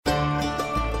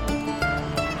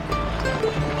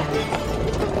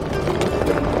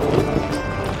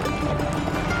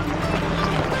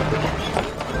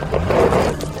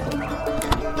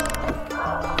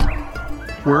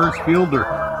Where's Fielder?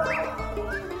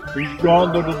 He's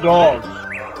gone to the dogs.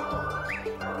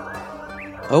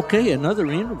 Okay, another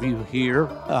interview here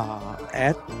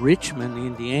at Richmond,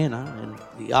 Indiana, in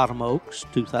the Autumn Oaks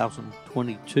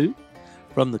 2022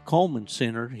 from the Coleman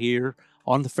Center here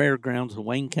on the fairgrounds, the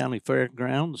Wayne County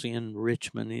Fairgrounds in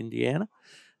Richmond, Indiana.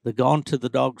 The Gone to the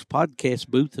Dogs podcast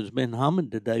booth has been humming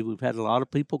today. We've had a lot of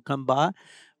people come by,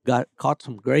 caught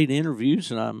some great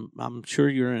interviews, and I'm sure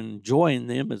you're enjoying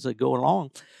them as they go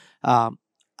along.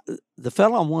 The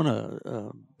fellow I want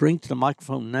to bring to the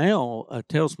microphone now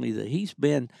tells me that he's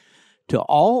been to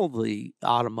all the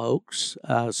Autumn Oaks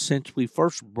since we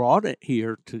first brought it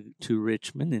here to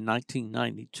Richmond in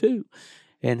 1992.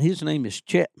 And his name is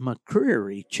Chet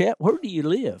McCreary. Chet, where do you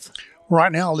live?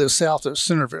 Right now I live south of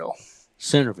Centerville.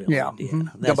 Centerville, yeah.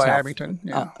 Indiana. That's by Abington.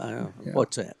 Yeah.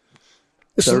 What's that?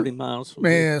 It's 30 miles?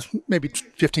 Man, maybe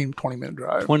 15, 20-minute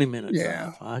drive. 20-minute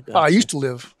drive. I used to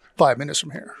live 5 minutes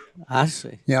from here. I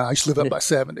see. Yeah, I used to live up by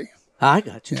 70. I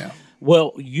got you. Yeah.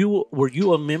 Well, were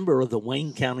you a member of the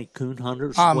Wayne County Coon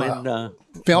Hunters? I'm a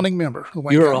founding member of the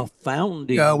Wayne You're County. a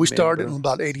founding Yeah, we member. started in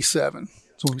about 87.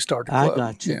 That's when we started the club. I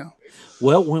got you. Yeah.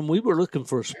 Well, when we were looking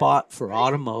for a spot for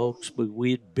Autumn Oaks,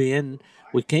 we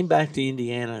came back to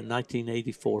Indiana in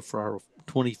 1984 for our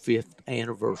 25th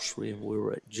anniversary, and we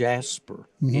were at Jasper,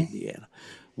 Indiana.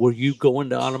 Were you going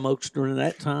to Autumn Oaks during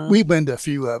that time? We've been to a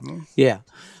few of them. Yeah.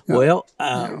 Well,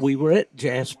 we were at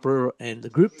Jasper, and the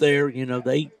group there,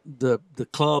 the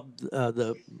club,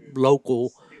 the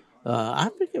local, I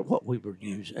forget what we were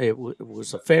using. It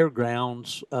was a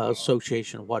fairgrounds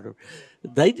association or whatever.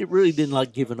 They really didn't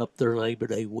like giving up their Labor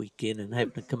Day weekend and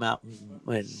having to come out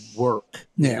and work,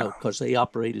 because they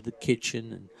operated the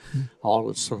kitchen and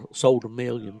sold 1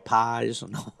 million pies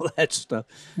and all that stuff.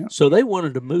 Yeah. So they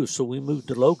wanted to move, so we moved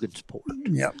to Logansport.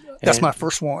 Yeah, that's my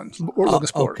first one,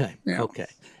 Logansport. Okay, okay.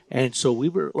 And so we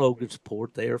were at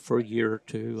Logansport there for a year or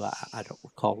two. I don't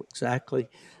recall exactly.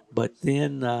 But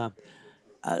then one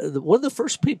of the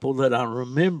first people that I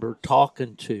remember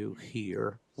talking to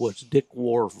here was Dick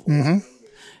Warville.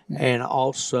 Mm-hmm. And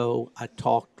also I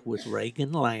talked with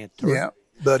Reagan Lanter. Yeah,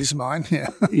 buddies of mine. Yeah.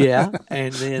 Yeah,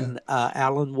 and then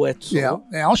Alan Wetzel. Yeah,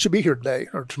 Alan should be here today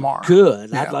or tomorrow.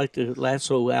 Good. Yeah. I'd like to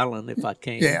lasso Alan if I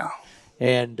can. Yeah.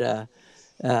 And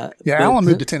Alan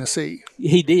moved to Tennessee.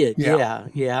 He did, yeah.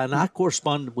 And I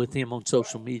corresponded with him on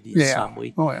social media some.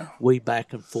 We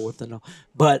back and forth and all.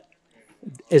 But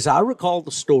as I recall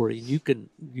the story, and you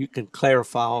can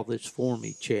clarify all this for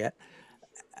me, Chet.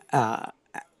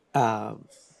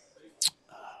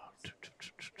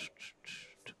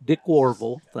 Dick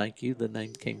Warville, thank you. The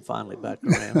name came finally back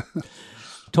around.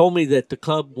 Told me that the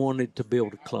club wanted to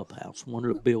build a clubhouse, wanted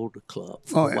to build a club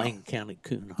for Wayne County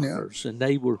Coon Hunters, and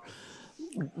they were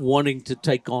wanting to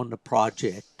take on the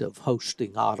project of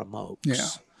hosting Autumn Oaks. Yeah.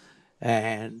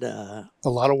 And a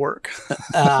lot of work.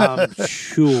 I'm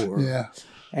sure. Yeah.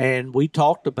 And we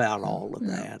talked about all of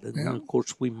that. And then, of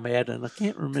course, we met, and I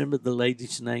can't remember the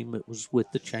lady's name. It was with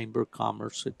the Chamber of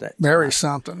Commerce at that time. Mary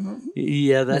something.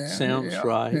 Yeah, that sounds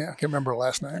right. Yeah, I can't remember her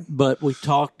last name. But we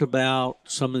talked about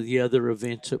some of the other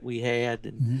events that we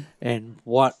had and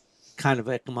what kind of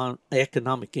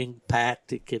economic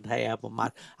impact it could have.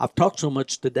 I've talked so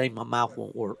much today, my mouth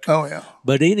won't work. Oh, yeah.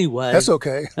 But anyway. That's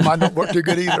okay. Mine don't work too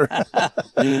good either.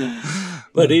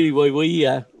 But anyway, we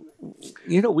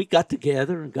got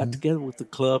together with the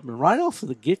club, and right off of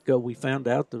the get-go, we found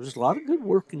out there was a lot of good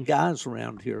working guys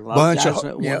around here.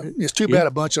 It's too bad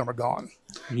a bunch of them are gone.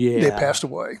 Yeah. They passed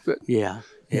away. But yeah.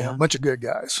 A bunch of good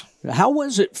guys. How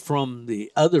was it from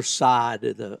the other side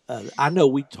of the? I know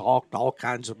we talked all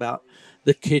kinds about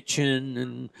the kitchen,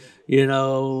 and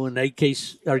and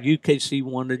UKC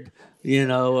wanted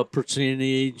a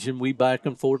percentage, and we back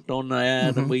and forth on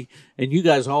that, and you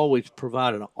guys always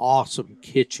provided an awesome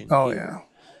kitchen. Oh here.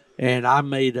 Yeah. And I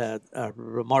made a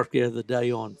remark the other day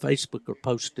on Facebook, or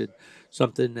posted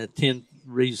something that 10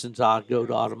 reasons I go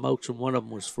to Autumn Oaks, and one of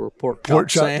them was for a pork chop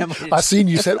sandwich. I seen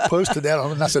you posted that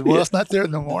on, and I said, well, it's not there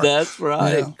no more. That's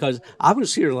right, because I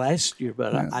was here last year,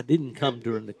 but I didn't come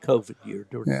during the COVID year,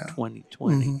 during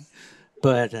 2020.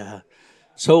 But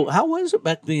so how was it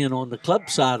back then on the club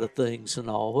side of things and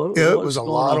all? It was a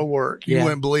lot of work. You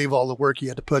wouldn't believe all the work you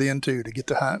had to put into to get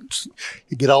the hunts.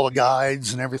 You get all the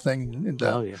guides and everything. And,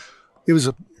 it was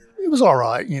all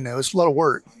right. It's a lot of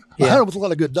work. I hunted with a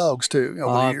lot of good dogs too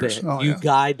over the years. Bet. You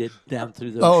guided down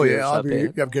through those years.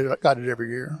 I've guided every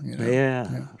year.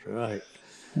 Yeah, right.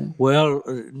 Well,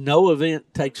 no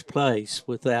event takes place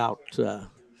without a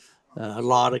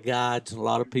lot of guides and a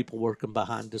lot of people working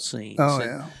behind the scenes.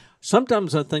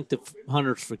 Sometimes I think the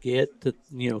hunters forget to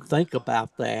think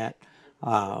about that.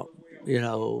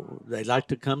 they like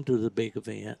to come to the big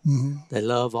event. Mm-hmm. They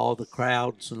love all the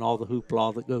crowds and all the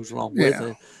hoopla that goes along with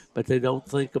it, but they don't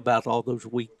think about all those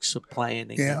weeks of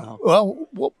planning. Yeah. Well,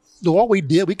 what we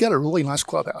did, we got a really nice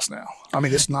clubhouse now. I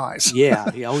mean, it's nice.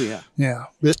 Yeah. Oh, yeah. Yeah.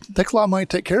 But it takes a lot of money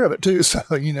to take care of it, too. So,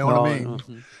 you know what I mean?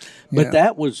 Mm-hmm. But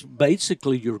that was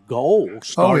basically your goal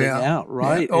starting out,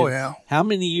 right? Yeah. Oh, yeah. How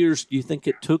many years do you think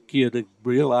it took you to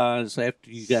realize after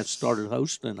you got started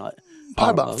hosting?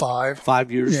 Probably about 5.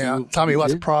 5 years. Yeah. Tommy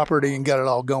bought the property and got it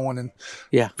all going and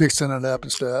fixing it up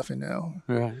and stuff,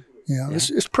 Right. Yeah.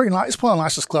 It's pretty nice. It's one of the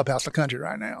nicest clubhouse in the country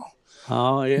right now.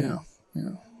 Oh, yeah. Yeah.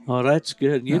 Oh, that's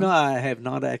good. You know, I have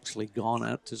not actually gone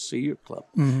out to see your club,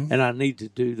 and I need to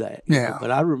do that. Yeah.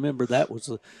 But I remember that was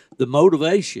the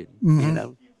motivation,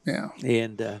 Yeah.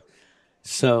 And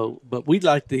but we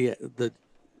like the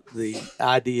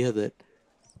idea that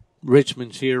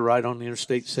Richmond's here right on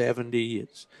Interstate 70.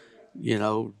 It's,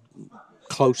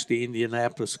 close to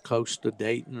Indianapolis, close to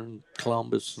Dayton and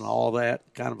Columbus and all that,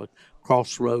 kind of a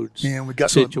crossroads we got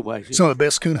situation. Some of the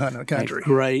best coon hunting in the country. And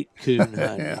great coon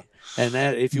hunting. And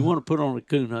that, if you want to put on a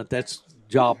coon hunt, that's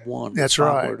job one. That's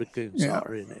right. Where the coons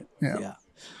are in it. Yeah.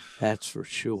 That's for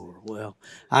sure. Well,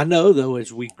 I know, though,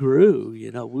 as we grew,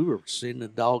 we were sending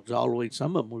dogs all the way.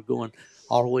 Some of them were going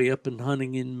all the way up and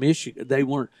hunting in Michigan. They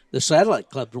weren't, the satellite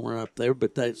clubs weren't up there,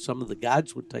 but some of the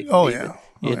guides would take them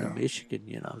into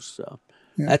Michigan, so.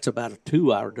 Yeah. That's about a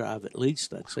 2-hour drive at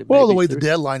least, I'd say. Well, the way the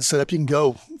deadline's set up, you can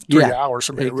go 3 hours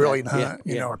from here really and hunt,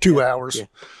 or 2 hours,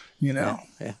 Yeah.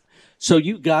 So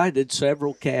you guided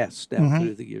several casts down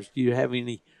through the years. Do you have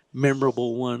any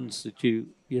memorable ones that you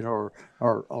or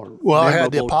well, I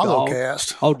had the Apollo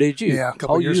cast. Oh, did you? Yeah, a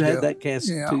couple years ago. You had that cast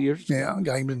 2 years ago? Yeah,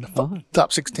 got him in the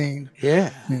top 16.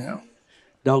 Yeah.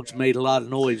 Dogs made a lot of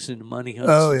noise in the money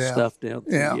hunts and stuff down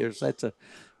through the years.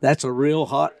 That's a real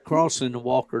hot crossing, the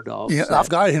Walker dog. Yeah, I've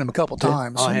guided him a couple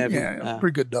times. I have. Yeah,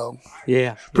 pretty good dog.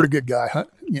 Yeah. Pretty good guy,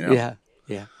 Yeah.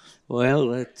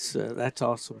 Well, that's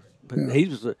awesome. But he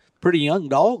was a pretty young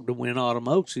dog to win Autumn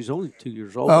Oaks. He's only 2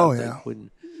 years old, I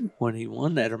think, when he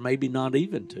won that, or maybe not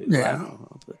even 2. Yeah. I don't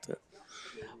know. But,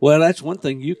 well, that's one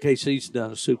thing. UKC's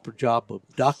done a super job of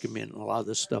documenting a lot of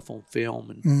this stuff on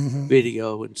film and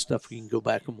video and stuff. You can go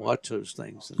back and watch those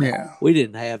things. And we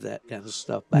didn't have that kind of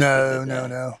stuff back then.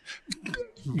 No.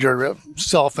 Your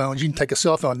cell phones, you can take a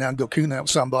cell phone now and go coon hunt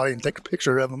with somebody and take a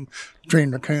picture of them,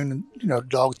 training their coon, and,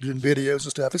 dogs doing videos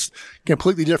and stuff. It's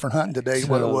completely different hunting today than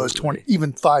what it was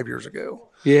even 5 years ago.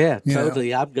 Yeah,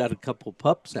 totally. I've got a couple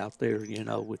pups out there,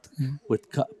 with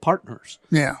partners.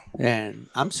 Yeah. And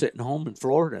I'm sitting home in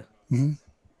Florida,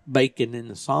 baking in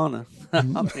the sauna. I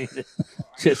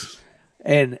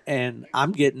mean, and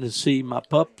I'm getting to see my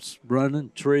pups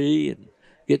running tree and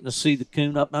getting to see the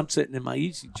coon up. I'm sitting in my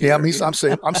easy chair.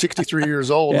 Yeah, I'm 63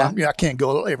 years old. I can't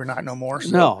go every night no more.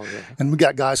 So. No. And we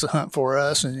got guys that hunt for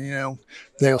us, and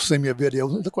they'll send me a video.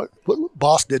 Look what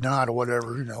Boss did tonight, or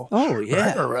whatever. Oh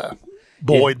yeah. Or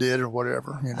Boy did, or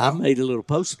whatever. I made a little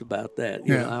post about that.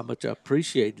 You know how much I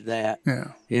appreciated that.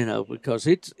 Yeah. Because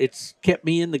it's kept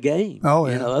me in the game. Oh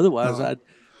yeah. Otherwise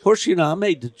Of course, I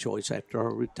made the choice after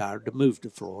I retired to move to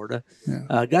Florida. Yeah.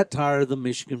 I got tired of the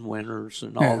Michigan winters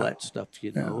and all that stuff,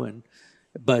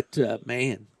 But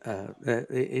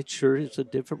it sure is a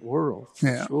different world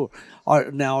for sure.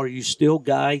 Now, are you still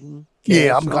guiding?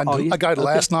 Yeah, I guided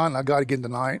last night and I guide again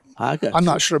tonight. I'm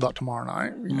not sure about tomorrow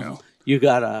night. You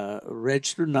got a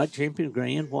registered night champion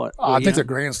grand? What? I think they're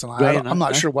grands tonight. I'm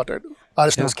not sure what they're. I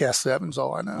just know it's cast 7's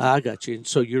all I know. I got you. And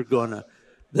so you're gonna.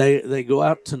 They go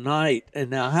out tonight, and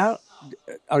now how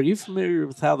are you familiar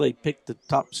with how they pick the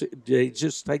top? They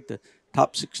just take the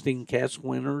top 16 cast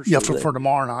winners. Yeah, for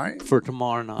tomorrow night. For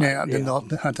tomorrow night. Yeah, then they'll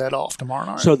hunt that off tomorrow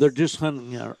night. So they're just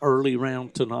hunting an early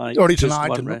round tonight. Early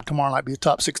tonight, and tomorrow night be the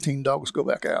top 16 dogs go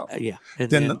back out. And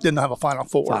then they'll have a final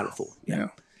 4. Final 4. Yeah.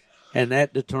 And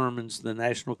that determines the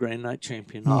National Grand Night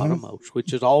Champion, Autumn Oaks,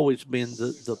 which has always been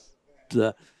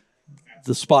the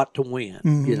spot to win.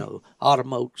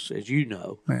 Autumn Oaks, as you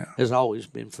know, has always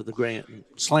been for the grand,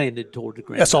 slanted toward the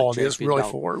Grand That's Night all it Champion is really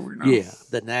dog. for. Yeah,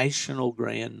 the National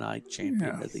Grand Night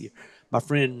Champion of the year. My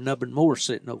friend Nubbin Moore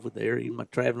sitting over there, he's my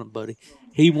traveling buddy.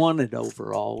 He won it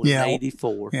overall in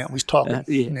 '84. Yeah, we was talking.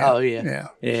 Yeah.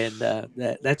 And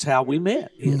that's how we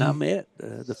met. He and I met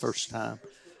the first time.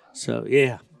 So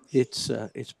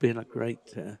it's been a great.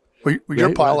 Well,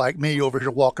 you're probably like me over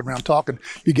here walking around talking.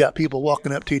 You got people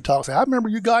walking up to you talking. I remember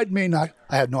you guided me, and I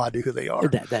had no idea who they are.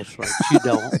 That's right. You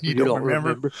don't. you don't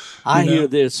remember. I hear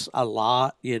this a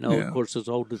lot. Of course, as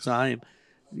old as I am.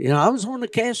 I was on the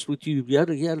cast with you,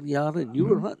 yada yada yada, and you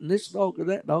were hunting this dog or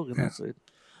that dog, and I said,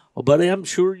 Well, buddy, I'm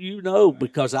sure you know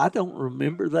because I don't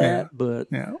remember that.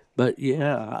 Yeah. But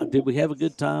did we have a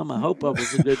good time? I hope I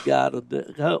was a good guy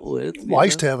to hunt with. Well, I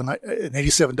used to have an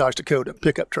 87 Dodge Dakota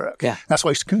pickup truck. Yeah. That's what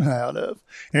I used to coon hunt out of.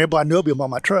 And everybody knew me on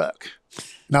my truck.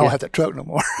 Now I don't have that truck no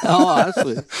more. Oh, I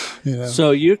see.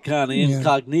 So you're kind of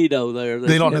incognito there.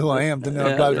 They don't know who I am. Then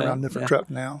I'm driving around a different truck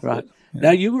now. Right.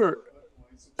 Now you were,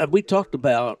 we talked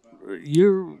about,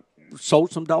 you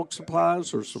sold some dog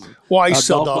supplies or some. Well, I used to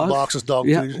sell dog boxes, dog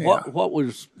food. Yeah. What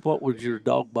was your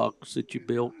dog box that you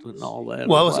built and all that?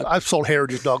 Well, I've sold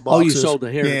Heritage dog boxes. Oh, you sold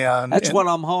the Heritage. Yeah, that's what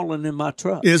I'm hauling in my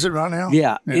truck. Is it right now?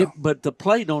 Yeah. But the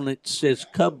plate on it says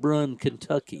Cub Run,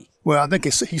 Kentucky. Well, I think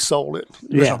he sold it.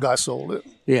 The original guy sold it.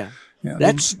 Yeah.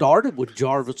 That started with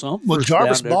Jarvis Humphreys. Well,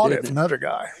 Jarvis bought it from another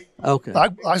guy. Okay.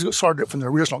 I started it from the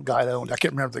original guy that owned it. I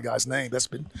can't remember the guy's name. That's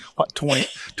been,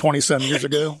 20-some years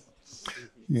ago.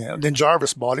 Yeah. Then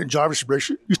Jarvis bought it. Jarvis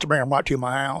used to bring them right to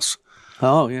my house.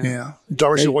 Oh, yeah. Yeah.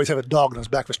 Jarvis always had a dog in his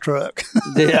back of his truck.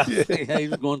 Yeah. He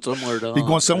was going somewhere to hunt. He's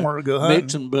going somewhere to go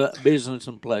hunting. Mixing business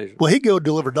and pleasure. Well, he'd go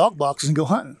deliver dog boxes and go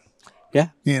hunting. Yeah.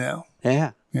 Yeah.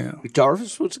 Yeah.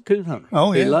 Jarvis was a coon hunter.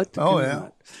 Oh, yeah. He liked to coon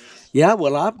hunt. Yeah,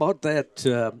 well, I bought that,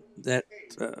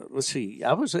 let's see,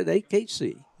 I was at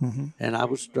AKC, and I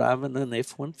was driving an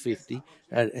F-150.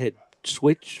 I had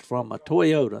switched from a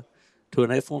Toyota to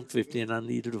an F-150, and I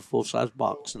needed a full-size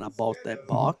box, and I bought that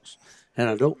box, and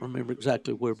I don't remember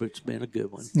exactly where, but it's been a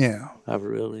good one. Yeah. I've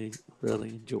really, really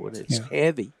enjoyed it. It's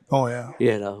heavy. Oh, yeah.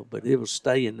 But it will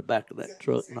stay in the back of that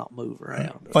truck, not move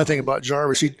around. Funny thing about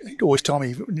Jarvis, he'd always tell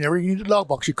me, whenever you need a dog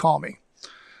box, you call me.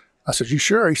 I said, you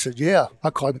sure? He said, yeah.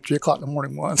 I called him at 3 o'clock in the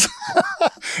morning once.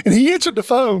 And he answered the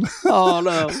phone. Oh,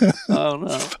 no.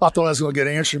 I thought I was going to get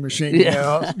an answering machine, you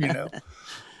know.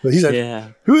 But he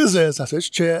said, who is this? I said, it's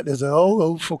Chet. He said,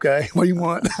 oh, okay. What do you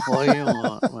want? What do you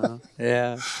want?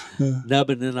 Well,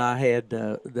 Nubbin and I had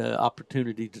the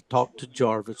opportunity to talk to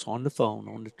Jarvis on the phone,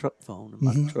 on the truck phone in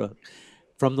my truck,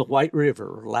 from the White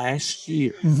River last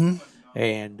year.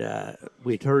 And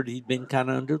we'd heard he'd been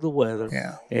kind of under the weather.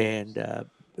 Yeah. And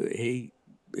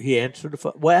he answered the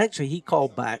phone. Well, actually, he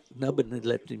called back. Nubbin had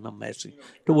left him a message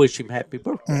to wish him happy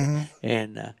birthday.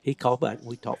 And he called back, and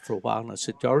we talked for a while. And I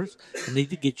said, Jarvis, I need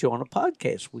to get you on a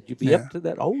podcast. Would you be up to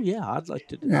that? Oh, yeah, I'd like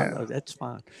to do that. That's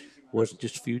fine. It wasn't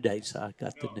just a few days I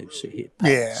got the news. It hit pass.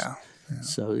 Yeah.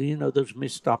 So, those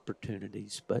missed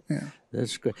opportunities. But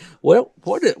that's great. Well,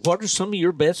 what are some of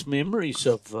your best memories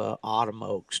of Autumn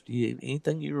Oaks?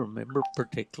 Anything you remember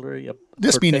particularly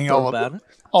meaning all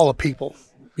the people.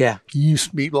 Yeah. You used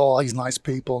to meet all these nice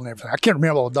people and everything. I can't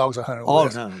remember all the dogs I hunted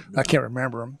with. No. I can't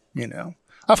remember them,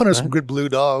 I hunted some good blue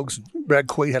dogs. Brad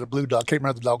Quaid had a blue dog. I can't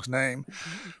remember the dog's name.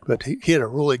 But he had a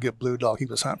really good blue dog. He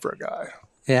was hunting for a guy.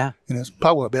 Yeah. And it's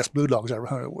probably one of the best blue dogs I ever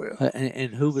hunted with.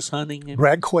 And who was hunting him?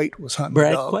 Brad Quaid was hunting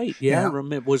Brad the dog. Quaid, I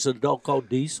remember. Was it a dog called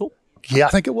Diesel? Yeah, I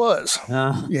think it was.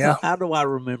 Yeah. How do I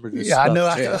remember this stuff? I know.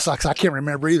 I can't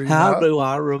remember either. How do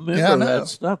I remember that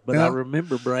stuff? But I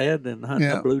remember Brad and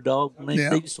hunting a blue dog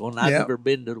named Diesel, and I've never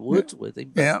been to the woods with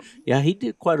him. But he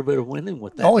did quite a bit of winning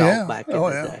with that dog back in the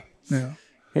day. Yeah.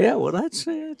 Yeah, well, that's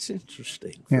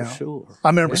interesting for sure. I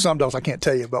remember some dogs. I can't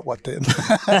tell you about what they.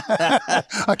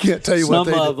 I can't tell you what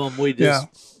they. Some of them we just.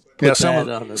 Yeah, some of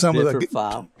the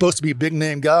file. Supposed to be big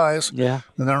name guys. Yeah,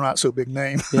 and they're not so big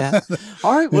name. Yeah.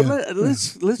 All right. Well,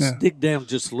 let's dig down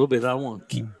just a little bit. I don't want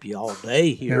to keep you all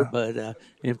day here, but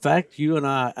in fact, you and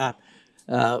I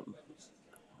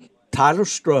Tyler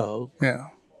Stroh. Yeah.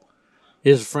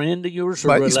 Is a friend of yours or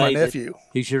related? He's my nephew.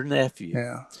 He's your nephew.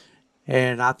 Yeah.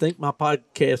 And I think my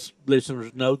podcast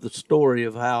listeners know the story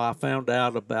of how I found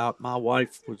out about my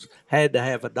wife had to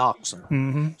have a dachshund.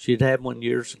 Mm-hmm. She'd had one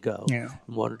years ago and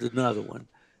wanted another one.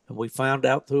 And we found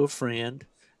out through a friend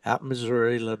out in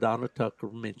Missouri, LaDonna Tucker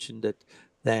mentioned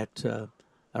that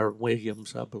or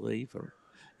Williams, I believe, or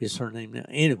is her name now.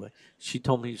 Anyway, she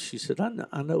told me, she said,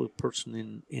 I know a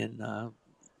person in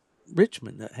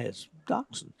Richmond that has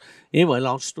dachshund. Anyway,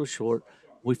 long story short,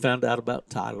 we found out about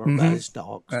Tyler, about his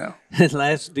dogs. Yeah. And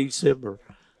last December,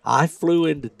 I flew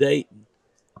into Dayton,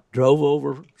 drove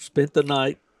over, spent the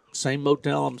night, same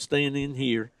motel I'm staying in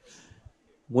here,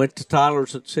 went to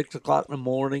Tyler's at 6 o'clock in the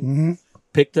morning,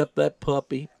 picked up that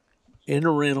puppy in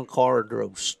a rental car and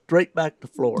drove straight back to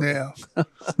Florida. Yeah.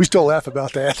 We still laugh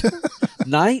about that.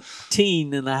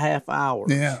 19 and a half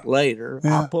hours later,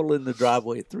 I pull in the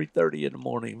driveway at 3:30 in the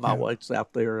morning. My wife's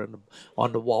out there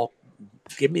on the walk.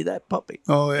 Give me that puppy.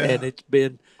 Oh, yeah.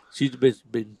 And she's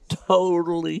been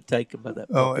totally taken by that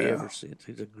puppy ever since.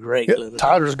 He's a great little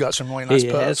Tyler's got some really nice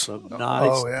pups. He has some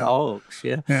nice dogs,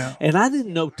 yeah. And I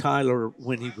didn't know Tyler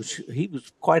when he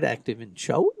was quite active in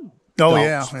showing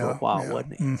dogs for a while,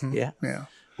 wasn't he? Mm-hmm. Yeah.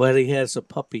 Well, he has a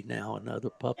puppy now, another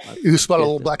pup. He was about a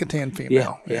little black and tan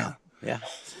female. Yeah.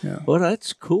 Well,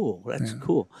 that's cool. That's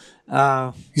cool.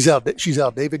 She's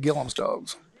out David Gillum's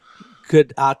dogs.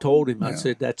 I told him, I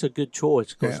said, that's a good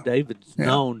choice because David's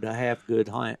known to have good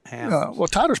hounds. Well,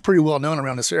 Tyler's pretty well known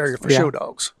around this area for show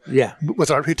dogs. Yeah.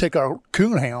 He take our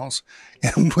coon hounds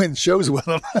and win shows with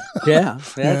them. Yeah.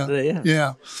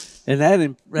 And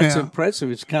that's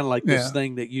impressive. It's kind of like this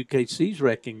thing that UKC's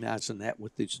recognizing that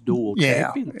with this dual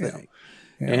champion thing.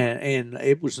 Yeah. And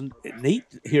it was neat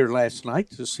here last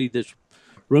night to see this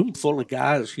room full of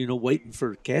guys, waiting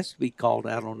for Cass to be called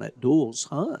out on that duels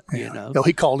hunt,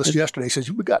 He called us yesterday. He says,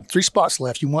 we got 3 spots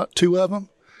left. You want 2 of them?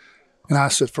 And I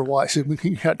said, for what? He said, we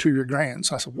can have 2 of your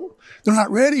grands. I said, well, they're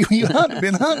not ready. You haven't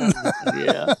been hunting.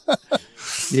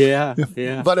 Yeah.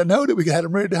 But I know that we had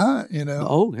them ready to hunt,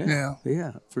 Oh,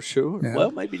 yeah, for sure. Yeah.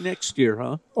 Well, maybe next year,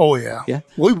 huh? Oh, yeah. Yeah.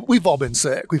 We've all been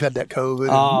sick. We've had that COVID and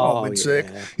all been sick.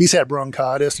 He's had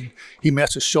bronchitis and he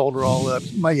messed his shoulder all up.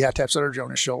 Maybe have to have surgery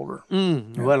on his shoulder.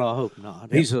 Well, I hope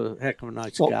not. He's a heck of a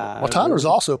nice guy. Well, Tyler's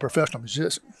also a professional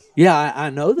musician. Yeah, I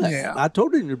know that. Yeah. I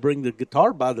told him to bring the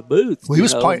guitar by the booth. Well, he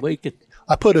was playing.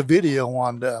 I put a video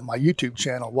on my YouTube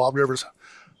channel, Wild Rivers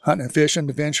Hunting and Fishing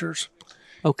Adventures.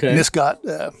 Okay. And it's got,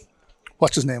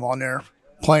 what's his name on there,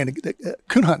 playing the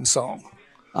coon hunting song.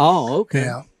 Oh, okay.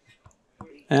 Yeah.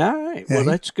 All right. Well,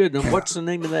 that's good. And what's the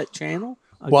name of that channel?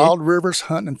 Again? Wild Rivers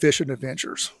Hunting and Fishing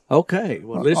Adventures. Okay.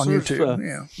 Well, listeners, on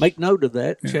YouTube, make note of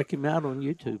that. Check him out on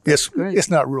YouTube. It's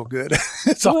not real good.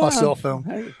 It's off my cell phone.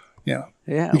 Hey. Yeah.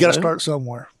 You got to start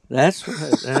somewhere. That's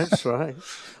right. That's right.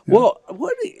 Well,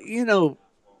 what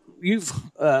you've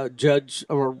judged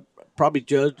or probably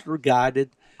judged or guided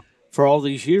for all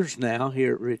these years now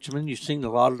here at Richmond. You've seen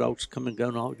a lot of dogs come and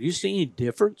go. Do you see any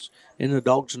difference in the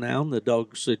dogs now and the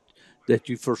dogs that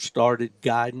you first started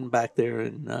guiding back there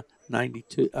in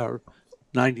 92 or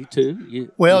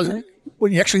 92?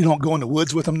 When you actually don't go in the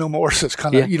woods with them no more, so it's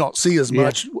kind of you don't see as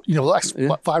much. The last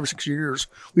 5 or 6 years,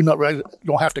 we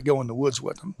don't have to go in the woods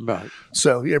with them. Right.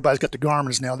 So everybody's got the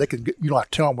Garmin's now. They can you don't have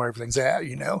to tell them where everything's at.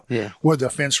 Where the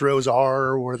fence rows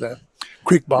are, where the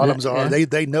creek bottoms are.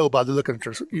 They know by the looking at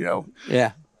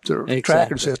their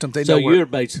tracking system. They know. So you're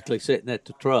basically sitting at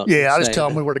the truck. Yeah, I just tell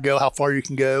them where to go, how far you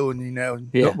can go, and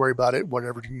don't worry about it.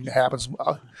 Whatever happens,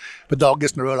 if a dog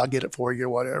gets in the road, I'll get it for you or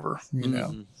whatever.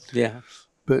 Yeah.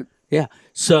 But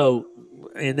so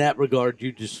in that regard,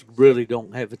 you just really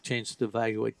don't have a chance to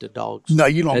evaluate the dogs. No,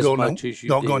 you don't as go much as you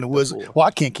don't go in the woods. Well,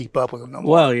 I can't keep up with them no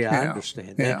more. Well, I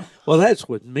understand that. Well, that's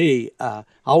with me. I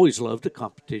always loved the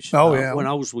competition. Oh, yeah. When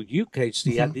I was with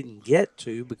UKC, I didn't get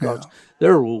to because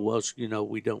their rule was,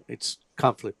 we don't. It's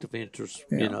conflict of interest,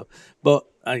 But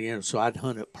so I'd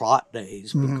hunt at plot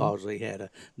days because they had a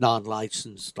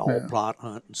non-licensed plot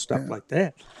hunt and stuff like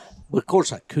that. But of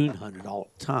course, I coon hunted all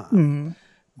the time.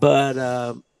 But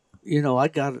I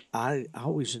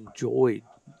always enjoyed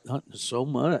hunting so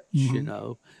much,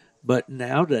 But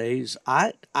nowadays,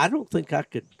 I don't think I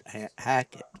could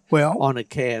hack it on a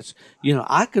cast.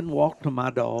 I can walk to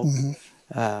my dog.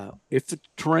 If the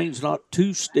terrain's not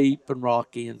too steep and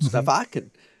rocky and stuff,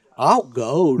 I'll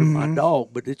go to my dog,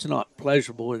 but it's not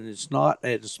pleasurable and it's not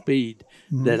at a speed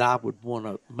that I would want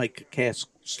to make a cast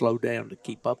slow down to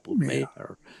keep up with me,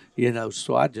 or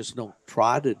so I just don't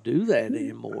try to do that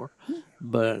anymore.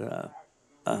 But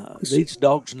these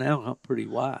dogs now hunt pretty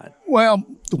wide. Well,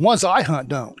 the ones I hunt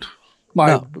don't.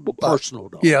 Personal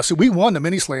dogs. Yeah, so we won the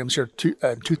mini slams here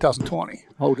in 2020.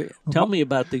 Hold it. Tell me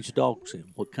about these dogs then.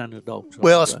 What kind of dogs are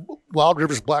Well, it's Wild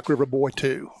Rivers Black River Boy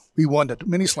 2. We won the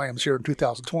mini slams here in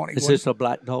 2020. Is this a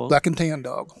black dog? Black and tan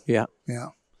dog. Yeah. Yeah.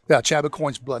 Yeah, Chadwick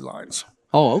Coyne's bloodlines.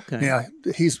 Oh, okay. Yeah,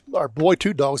 he's our Boy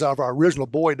 2 dog's out of our original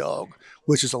boy dog,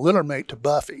 which is a litter mate to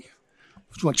Buffy.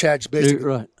 Which one Chad's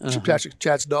basically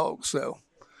Chad's dog. So.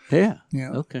 Yeah.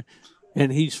 Okay.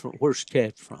 And where's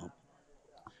Chad from?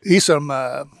 He's from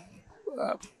up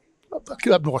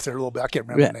north there a little bit. I can't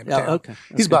remember the name of town. Okay.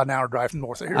 He's about an hour drive from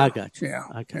north of here. I got you. Yeah.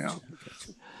 I got you.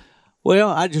 Well,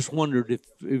 I just wondered if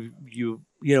you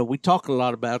we talk a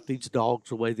lot about these dogs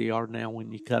the way they are now.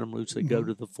 When you cut them loose, they go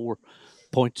to the 4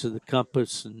 points of the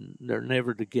compass, and they're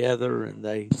never together, and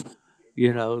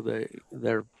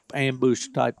they're ambush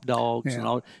type dogs and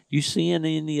all. You seeing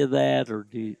any of that, or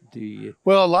do you?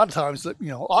 Well, a lot of times, I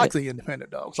like the independent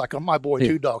dogs. Like on my Boy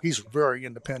 2 dog, he's very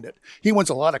independent. He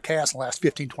wins a lot of casts in the last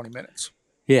 15, 20 minutes.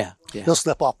 Yeah. He'll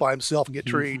step off by himself and get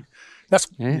treed. That's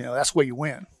that's where you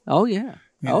win. Oh yeah.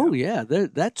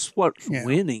 That's what's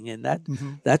winning, and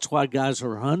that's why guys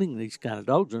are hunting these kind of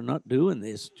dogs. They're not doing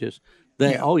this just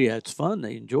Oh yeah, it's fun.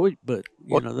 They enjoy it, but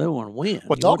they want to win.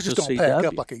 Well, dogs just don't pack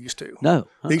up like they used to. No,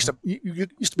 they used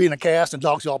to be in a cast, and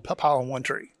dogs all pile on one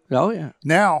tree. Oh yeah.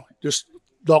 Now just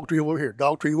dog tree over here,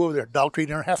 dog tree over there, dog tree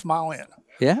there, half a mile in.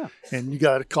 Yeah. And you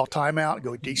got to call timeout,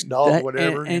 go decent dog or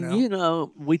whatever.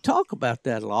 And we talk about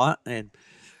that a lot, and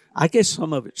I guess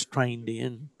some of it's trained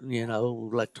in,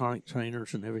 electronic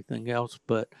trainers and everything else,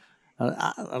 but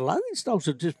a lot of these dogs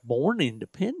are just born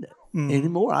independent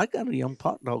anymore. I got a young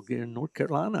pot dog here in North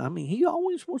Carolina. I mean, he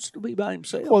always wants to be by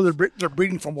himself. Well, they're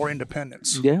breeding for more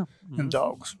independence. Yeah. In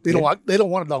dogs. They don't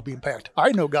want a dog being packed.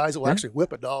 I know guys that will actually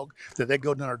whip a dog that they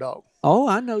go to another dog. Oh,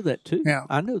 I know that too. Yeah.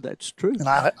 I know that's true. And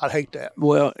I hate that.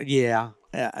 Well, yeah.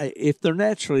 If they're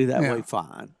naturally that way,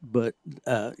 fine. But,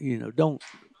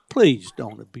 please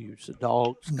don't abuse the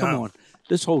dogs. No. Come on.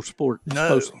 This whole sport is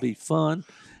supposed to be fun.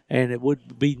 And it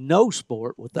would be no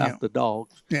sport without the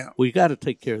dogs. Yeah. We got to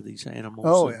take care of these animals.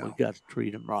 Oh, and we got to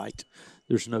treat them right.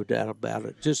 There's no doubt about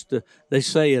it. They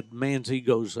say a man's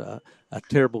ego is a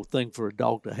terrible thing for a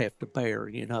dog to have to bear,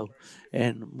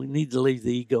 and we need to leave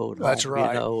the ego at home. That's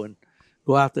right. And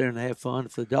go out there and have fun.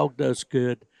 If the dog does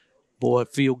good, boy,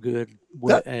 feel good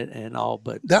and all.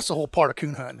 But that's the whole part of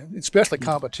coon hunting, especially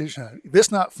competition hunting. If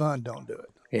it's not fun, don't do it.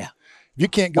 Yeah. If you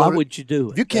can't go. Why would you do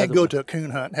it? If you can't go to a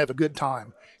coon hunt and have a good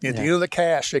time. At the end of the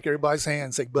cast, shake everybody's hand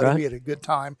and say, buddy, we had a good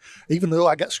time. Even though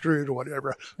I got screwed or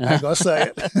whatever, I ain't going to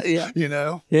say it.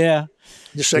 Yeah. Yeah.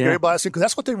 Just shake everybody's hand because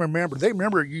that's what they remember. They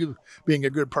remember you being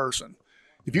a good person.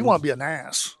 If you want to be an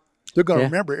ass, they're going to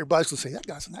remember. Everybody's going to say, that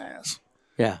guy's an ass.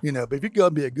 Yeah. But if you go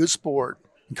and be a good sport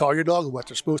and call your dog what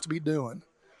they're supposed to be doing,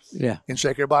 and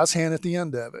shake everybody's hand at the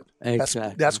end of it.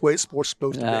 Exactly. That's the way sports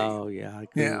supposed to be. Oh, yeah. I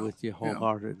agree with you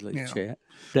wholeheartedly, Chet.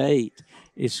 Date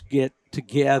is get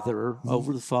together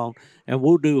over the phone, and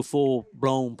we'll do a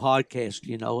full-blown podcast,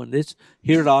 and this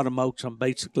here at Autumn Oaks, I'm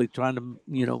basically trying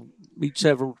to, meet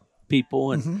several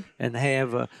people and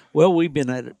have we've been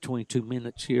at it 22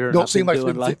 minutes here. Don't seem like it's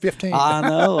been 15. I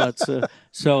know. It's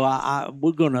so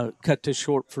we're going to cut this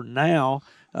short for now.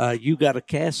 You got to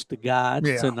cast a guide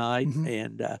tonight,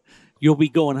 and you'll be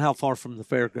going how far from the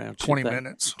fairgrounds? 20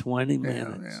 minutes. 20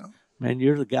 minutes. Yeah. Man,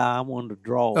 you're the guy I wanted to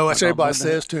draw. Oh, that's what everybody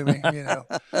says to me.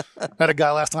 I had a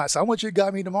guy last night say, I want you to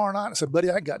guide me tomorrow night. I said,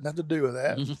 buddy, I ain't got nothing to do with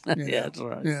that. Yeah, that's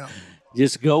right. Yeah.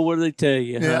 Just go where they tell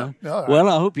you, huh? Right. Well,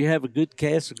 I hope you have a good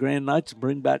cast of Grand Nights and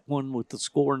bring back one with the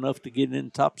score enough to get in the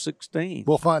top 16.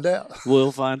 We'll find out.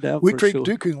 We'll find out. We treated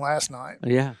Dukun last night.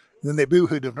 Yeah. Then they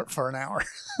boo-hooed for an hour.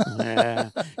 Yeah.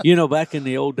 Back in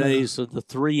the old days of the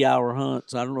 3-hour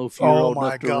hunts, I don't know if you're old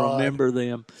enough to remember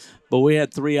them, but we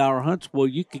had 3-hour hunts. Well,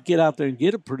 you could get out there and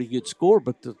get a pretty good score,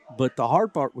 but the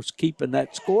hard part was keeping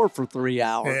that score for 3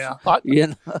 hours.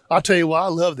 Yeah. I'll tell you what, I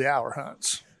love the hour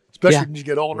hunts, especially when you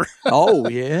get older. Oh,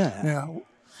 yeah. Yeah.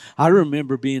 I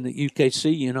remember being at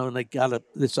UKC, and they got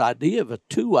this idea of a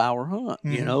 2-hour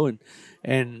hunt,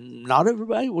 and not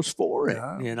everybody was for it.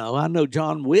 Yeah. I know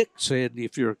John Wick said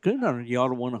if you're a coon hunter, you ought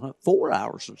to want to hunt 4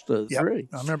 hours instead of 3.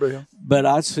 I remember him. But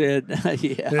I said,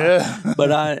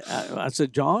 But I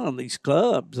said, John, these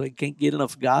clubs, they can't get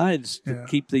enough guides to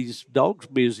keep these dogs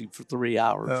busy for 3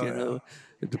 hours,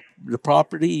 The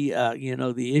property,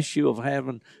 the issue of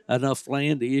having enough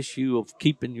land, the issue of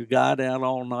keeping your guide out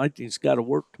all night, he's got to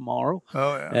work tomorrow.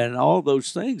 Oh, yeah. And all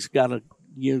those things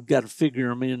you've got to figure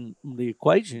them in the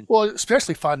equation. Well,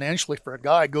 especially financially for a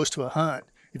guy who goes to a hunt.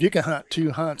 If you can hunt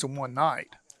 2 hunts in one night,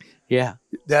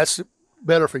 that's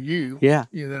better for you. Yeah.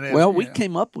 We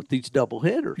came up with these double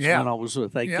headers when I was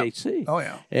with AKC. Yeah. Oh,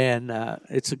 yeah. And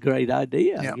it's a great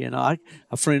idea. Yeah.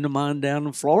 A friend of mine down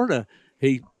in Florida,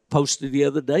 he posted the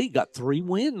other day, he got 3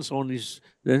 wins on his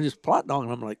plot dog.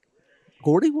 And I'm like,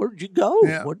 Gordy, where'd you go?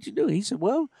 Yeah. What'd you do? He said,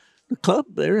 well, the club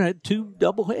there had 2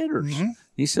 double headers. Mm-hmm.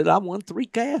 He said, I won 3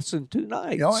 casts in 2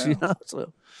 nights. Oh, yeah.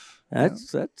 So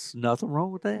that's nothing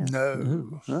wrong with that.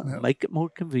 No. Make it more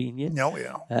convenient. Oh,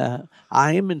 yeah.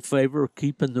 I am in favor of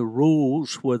keeping the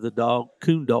rules where the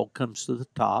coon dog comes to the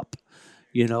top.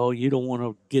 You don't want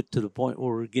to get to the point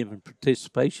where we're giving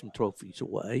participation trophies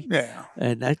away. Yeah.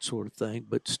 And that sort of thing.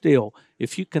 But still,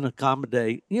 if you can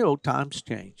accommodate, times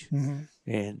change. Mm-hmm.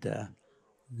 And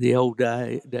the old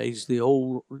days, the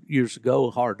old years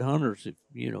ago, hard hunters,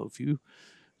 if you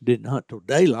didn't hunt till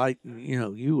daylight,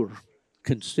 you were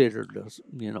considered a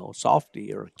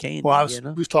softie or a candy. Well,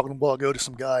 we was talking a while ago to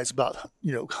some guys about,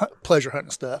 pleasure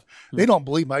hunting stuff. Mm-hmm. They don't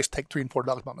believe me. I used to take 3 and 4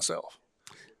 dogs by myself.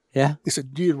 Yeah. He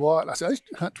said, "Did what?" I said, "I used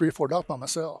to hunt 3 or 4 dogs by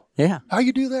myself." Yeah. How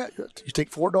you do that? You take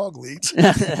 4 dog leads.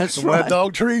 That's so right. One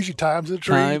dog trees, you tie them to the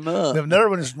tree. Tie 'em up. Then another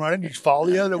one is running, you follow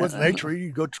the other one's in a tree,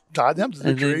 you go tie them to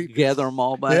the tree. Then gather them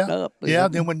all back up. Yeah,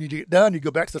 then when you get done, you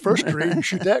go back to the first tree and you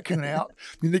shoot that coon out.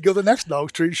 Then you go to the next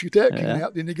dog's tree and shoot that coon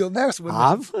out. Then you go to the next one.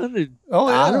 I've hunted. Oh,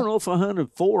 yeah. I don't know if I hunted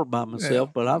 4 by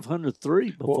myself, but I've hunted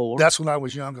 3 before. Well, that's when I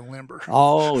was young and limber.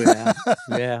 Oh,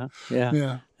 yeah.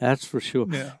 Yeah. That's for sure.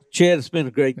 Yeah. Chad, it's been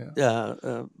a great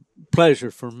pleasure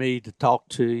for me to talk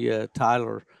to you.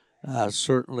 Tyler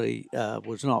certainly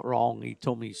was not wrong. He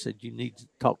told me, he said, you need to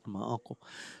talk to my uncle.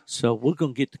 So we're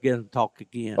going to get together and talk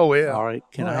again. Oh, yeah. All right.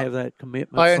 Can I have that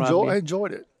commitment I from you?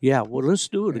 enjoyed it. Yeah. Well, let's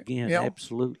do it again. Yeah.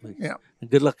 Absolutely. Yeah.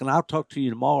 And good luck. And I'll talk to you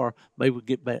tomorrow. Maybe we'll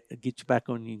get you back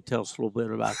on. You can tell us a little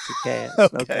bit about your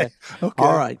cats. Okay.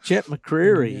 All right. Chet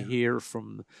McCreary here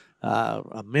from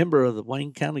a member of the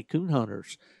Wayne County Coon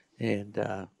Hunters, and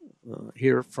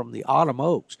here from the Autumn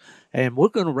Oaks. And we're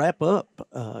going to wrap up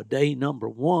day number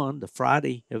 1, the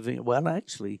Friday event. Well,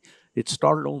 actually, it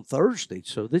started on Thursday.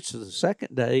 So this is the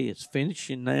second day. It's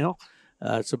finishing now.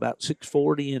 It's about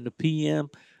 6:40 in the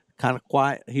p.m., kind of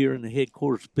quiet here in the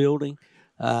headquarters building.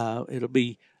 It'll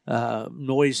be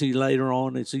noisy later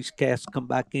on as these cats come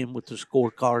back in with the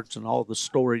scorecards and all the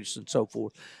stories and so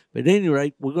forth. But at any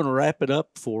rate, we're going to wrap it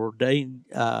up for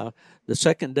the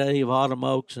second day of Autumn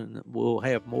Oaks, and we'll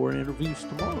have more interviews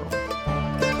tomorrow.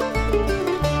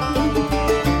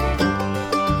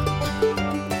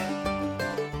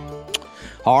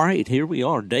 All right, here we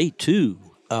are, day 2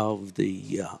 of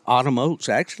the Autumn Oaks.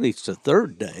 Actually, it's the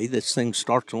 3rd day. This thing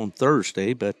starts on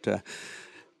Thursday, but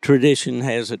tradition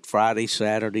has it Friday,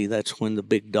 Saturday. That's when the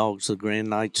big dogs, the Grand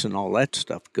Knights, and all that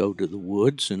stuff go to the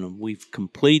woods. And we've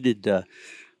completed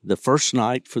the first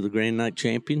night for the Grand Night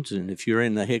Champions. And if you're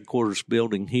in the headquarters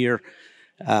building here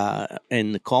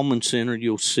in the Coleman Center,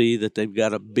 you'll see that they've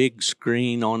got a big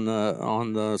screen on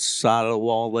the side of the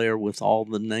wall there with all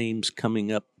the names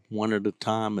coming up one at a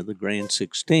time of the Grand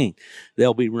 16.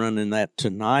 They'll be running that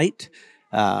tonight.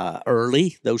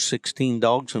 Early, those 16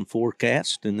 dogs and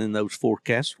forecast, and then those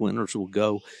forecast winners will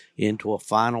go into a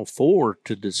final 4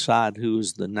 to decide who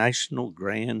is the National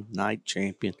Grand Night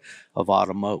Champion of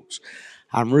Autumn Oaks.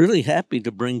 I'm really happy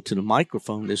to bring to the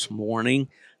microphone this morning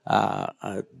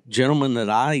a gentleman that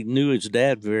I knew his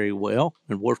dad very well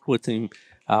and worked with him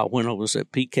when I was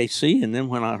at PKC, and then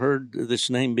when I heard this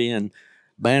name being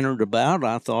bannered about,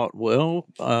 I thought, well,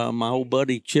 my old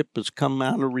buddy Chip has come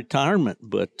out of retirement,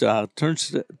 but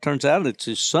turns out it's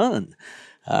his son,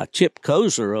 Chip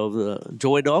Kozer of the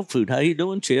Joy Dog Food. How you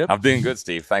doing, Chip? I'm doing good,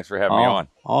 Steve. Thanks for having me on.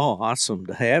 Oh, awesome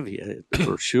to have you,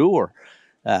 for sure.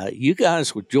 You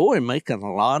guys with Joy making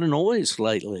a lot of noise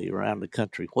lately around the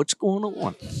country. What's going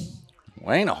on?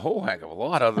 Well, ain't a whole heck of a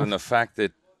lot other than the fact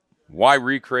that why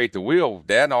recreate the wheel?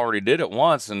 Dad already did it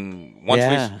once, and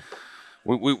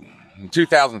we in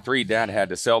 2003, Dad had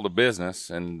to sell the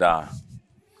business, and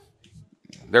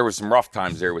there was some rough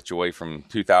times there with Joy from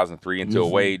 2003 until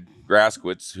Wade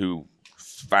Graskowitz, who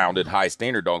founded High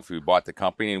Standard Dog Food, bought the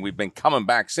company, and we've been coming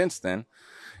back since then.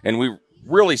 And we're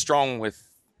really strong with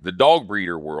the dog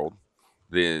breeder world,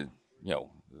 the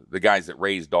guys that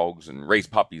raise dogs and raise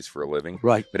puppies for a living.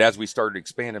 Right. But as we started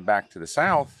expanding back to the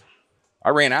South, I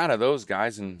ran out of those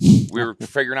guys, and we were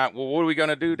figuring out, well, what are we going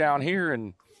to do down here?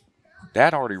 And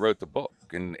Dad already wrote the book,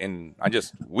 and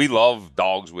we love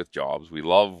dogs with jobs. We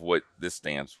love what this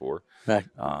stands for. Right.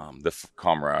 The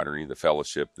camaraderie, the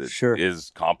fellowship that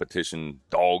is competition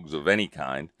dogs of any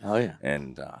kind. Oh, yeah.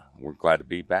 And we're glad to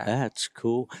be back. That's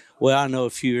cool. Well, I know a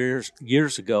few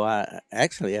years ago,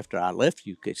 after I left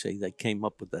UKC, they came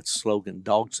up with that slogan,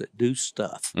 "Dogs that do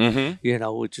stuff,"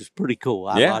 which is pretty cool.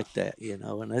 I like that,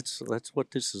 and that's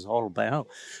what this is all about.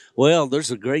 Well,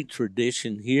 there's a great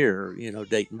tradition here,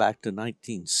 dating back to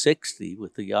 1960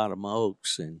 with the Autumn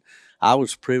Oaks, and I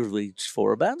was privileged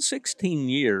for about 16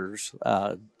 years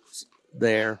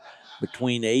there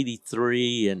between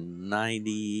 83 and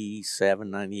 97,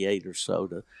 98 or so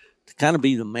to kind of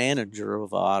be the manager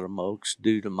of Autumn Oaks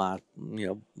due to my,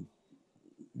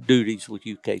 duties with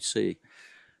UKC.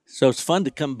 So it's fun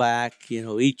to come back,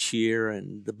 each year.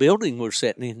 And the building we're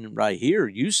sitting in right here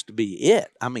used to be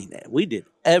it. I mean, we did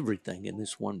everything in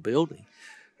this one building.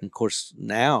 And of course,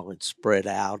 now it's spread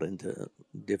out into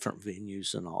different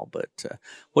venues and all. But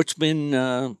what's been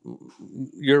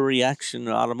your reaction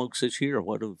to Autumn Oaks this year?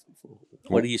 What do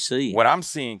you see? What I'm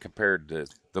seeing compared to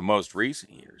the most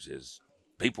recent years is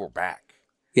people are back.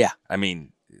 Yeah. I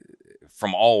mean,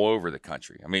 from all over the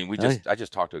country. I mean, I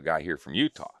just talked to a guy here from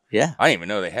Utah. Yeah. I didn't even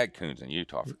know they had coons in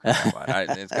Utah for crying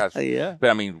out loud. Yeah. But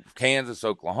I mean, Kansas,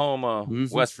 Oklahoma,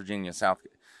 West Virginia, South.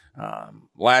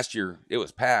 Last year it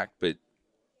was packed, but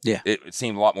it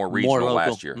seemed a lot more regional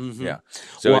last year. Mm-hmm. Yeah.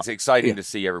 So it's exciting to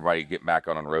see everybody get back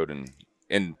on the road.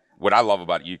 And what I love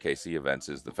about UKC events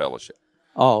is the fellowship.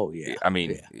 Oh, yeah. I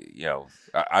mean,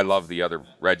 I love the other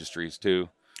registries too,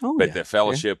 but the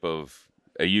fellowship of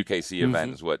a UKC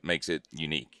event is what makes it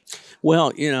unique.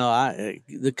 Well,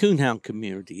 the coonhound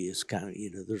community is kind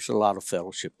of, there's a lot of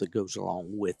fellowship that goes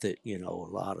along with it, a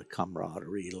lot of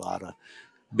camaraderie, a lot of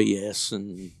BS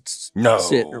and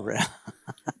sitting around.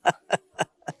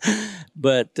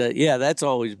 But that's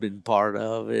always been part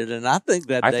of it, and I think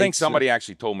that I think somebody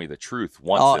actually told me the truth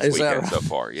once this weekend so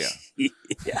far. Yeah.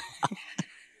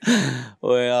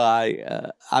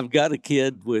 Well, I've got a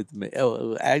kid with me.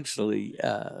 Actually,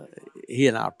 he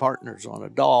and I are partners on a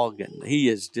dog, and he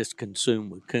is just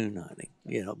consumed with coon hunting.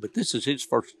 But this is his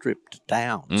first trip to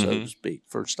town, so to speak.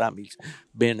 First time he's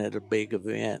been at a big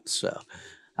event, so.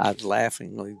 I was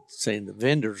laughingly saying the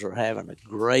vendors are having a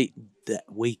great that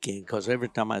weekend because every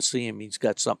time I see him, he's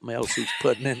got something else he's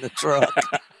putting in the truck.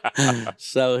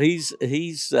 So he's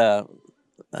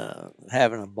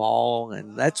having a ball,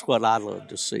 and that's what I love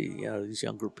to see. These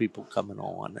younger people coming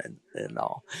on and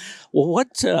all. Well,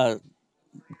 what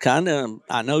kind of?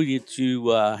 I know that you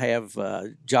have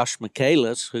Josh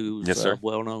Michaelis, who's a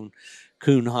well-known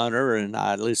coon hunter, and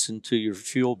I listened to your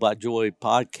Fuel by Joy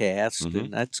podcast,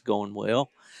 and that's going well.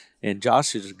 And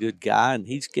Josh is a good guy, and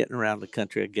he's getting around the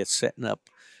country, I guess, setting up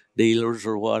dealers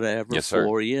or whatever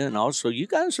for you. And also, you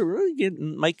guys are really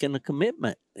making a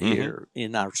commitment here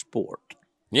in our sport.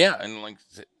 Yeah, and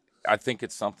I think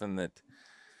it's something that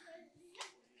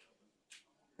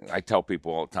I tell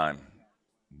people all the time.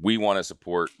 We want to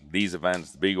support these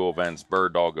events, the Beagle events,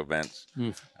 bird dog events.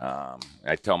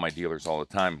 I tell my dealers all the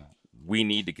time, we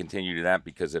need to continue to that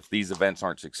because if these events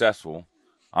aren't successful,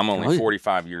 I'm only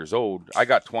 45 years old. I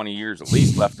got 20 years at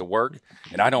least left to work,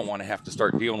 and I don't want to have to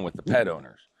start dealing with the pet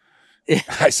owners.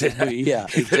 I said,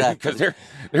 exactly. Because they're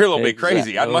a little bit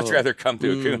crazy. I'd much rather come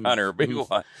to a coon hunter or beagle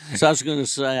hunt. So I was going to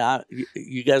say,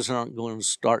 you guys aren't going to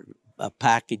start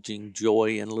packaging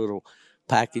Joy in little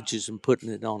packages and putting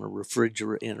it on a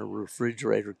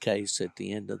refrigerator case at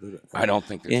the end of the. I don't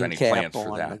think there's any plans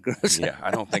for that. Yeah,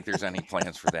 I don't think there's any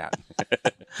plans for that.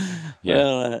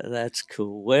 Well, that's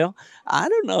cool. Well, I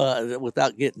don't know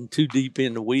without getting too deep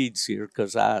in the weeds here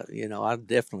because I'm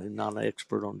definitely not an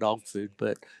expert on dog food,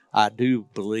 but I do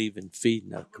believe in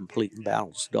feeding a complete and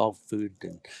balanced dog food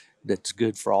and that's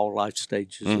good for all life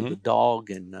stages of the dog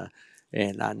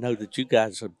and I know that you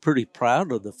guys are pretty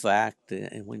proud of the fact,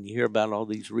 and when you hear about all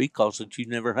these recalls, that you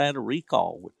never had a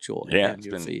recall with Joy. Yeah,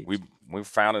 we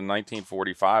found in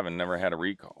 1945 and never had a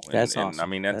recall. That's awesome. And, I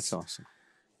mean, that's awesome.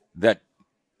 That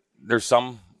there's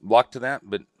some luck to that,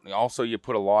 but also you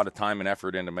put a lot of time and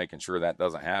effort into making sure that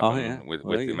doesn't happen with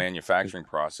the manufacturing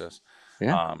process.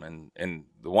 Yeah. And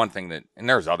the one thing that, and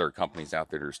there's other companies out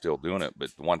there that are still doing it,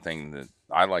 but the one thing that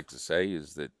I like to say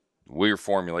is that we're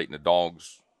formulating the dog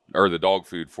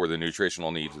food for the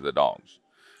nutritional needs of the dogs.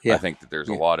 Yeah. I think that there's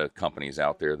a lot of companies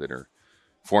out there that are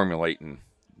formulating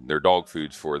their dog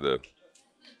foods for the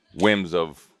whims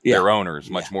of their owners,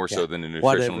 much more so than the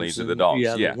nutritional needs of the dogs.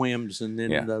 The whims and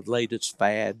then the latest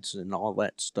fads and all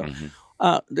that stuff.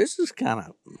 This is kind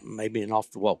of maybe an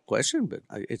off-the-wall question, but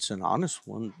it's an honest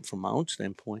one from my own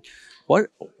standpoint.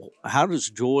 How does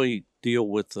Joy deal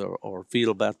with or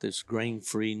feel about this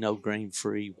grain-free, no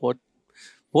grain-free?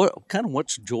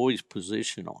 What's Joy's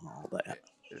position on all that?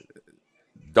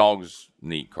 Dogs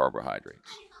need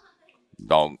carbohydrates.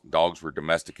 Dogs were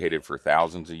domesticated for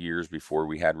thousands of years before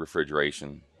we had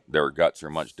refrigeration. Their guts are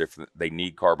much different. They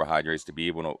need carbohydrates to be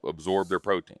able to absorb their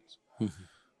proteins.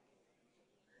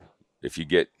 If you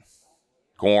get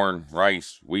corn,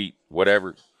 rice, wheat,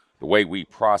 whatever, the way we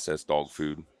process dog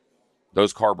food,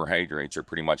 those carbohydrates are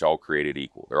pretty much all created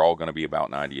equal. They're all going to be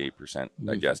about 98%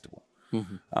 digestible.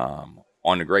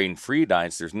 On the grain-free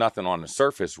diets, there's nothing on the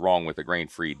surface wrong with a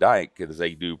grain-free diet because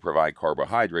they do provide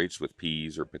carbohydrates with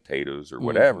peas or potatoes or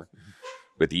whatever.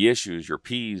 But the issue is your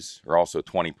peas are also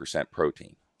 20%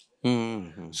 protein.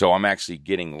 So I'm actually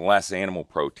getting less animal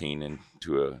protein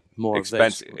into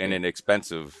an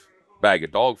expensive bag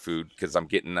of dog food because I'm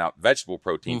getting out vegetable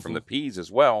protein from the peas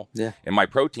as well. Yeah. And my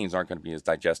proteins aren't going to be as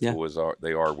digestible as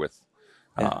they are with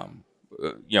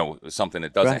something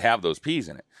that doesn't have those peas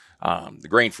in it. The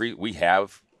grain-free, we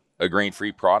have a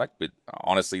grain-free product, but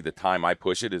honestly, the time I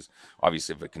push it is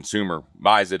obviously if a consumer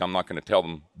buys it, I'm not going to tell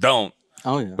them don't.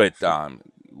 Oh, yeah. But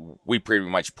we pretty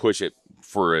much push it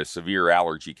for a severe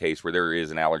allergy case where there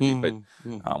is an allergy. But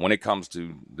when it comes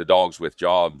to the dogs with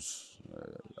jobs,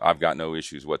 I've got no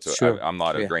issues whatsoever. Sure. I'm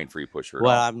not a grain-free pusher at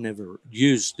well, all. I've never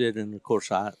used it, and of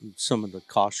course, some of the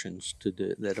cautions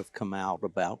that have come out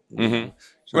about.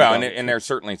 Well, and there's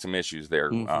certainly some issues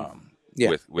there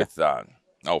with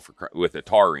the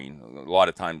taurine. A lot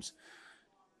of times,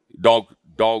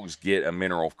 dogs get a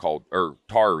mineral called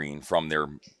taurine from their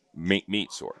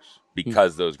meat source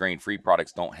because those grain-free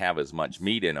products don't have as much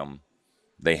meat in them.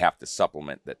 They have to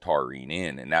supplement that taurine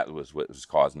in, and that was what was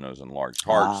causing those enlarged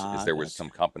hearts. Is there was some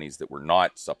companies that were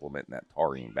not supplementing that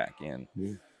taurine back in.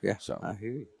 Yeah, so I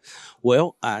hear you.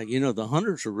 Well, the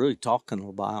hunters are really talking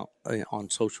about on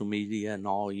social media and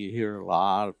all. You hear a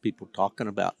lot of people talking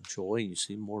about joy, and you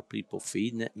see more people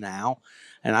feeding it now.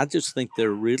 And I just think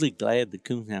they're really glad the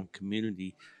coonhound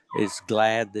community is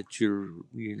glad that you're,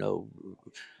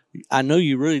 I know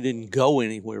you really didn't go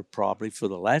anywhere probably for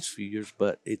the last few years,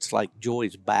 but it's like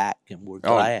joy's back, and we're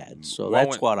glad. So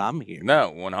that's what I'm hearing.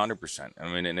 No, 100%.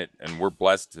 I mean, and we're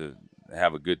blessed to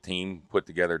have a good team put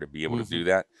together to be able to do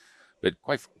that. But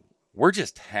we're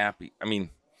just happy. I mean,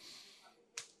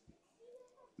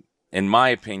 in my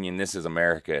opinion, this is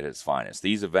America at its finest.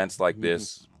 These events like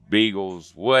this,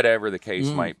 Beagles, whatever the case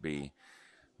might be,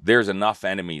 there's enough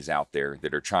enemies out there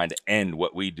that are trying to end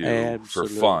what we do for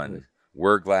fun.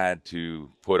 We're glad to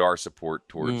put our support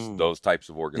towards those types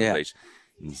of organizations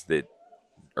that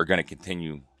are going to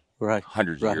continue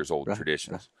hundreds of years old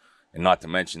traditions. And not to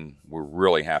mention, we're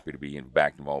really happy to be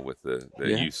back involved with the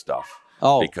youth stuff.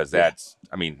 Because that's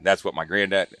what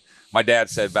my dad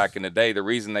said back in the day. The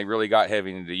reason they really got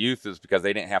heavy into youth is because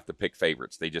they didn't have to pick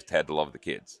favorites. They just had to love the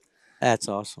kids. That's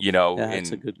awesome.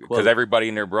 That's a good quote. Because everybody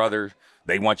and their brother,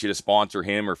 they want you to sponsor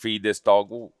him or feed this dog.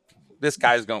 Well, this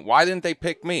guy's going, why didn't they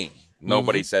pick me?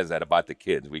 Nobody says that about the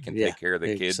kids. We can take care of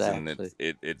the kids, and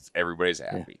it's everybody's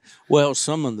happy. Well,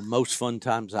 some of the most fun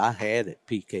times I had at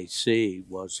PKC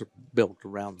was built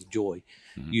around the Joy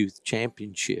Youth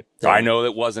Championship. I know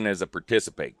it wasn't as a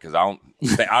participant because I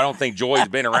don't think Joy's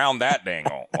been around that dang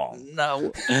long.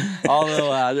 No,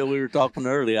 although we were talking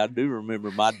earlier, I do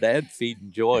remember my dad feeding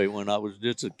Joy when I was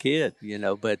just a kid.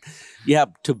 But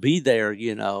to be there,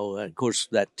 of course,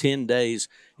 that 10 days.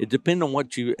 It depends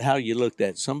on how you looked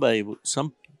at it.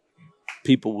 Some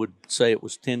people would say it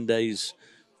was 10 days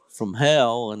from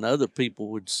hell, and other people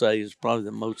would say it's probably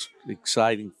the most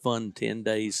exciting, fun 10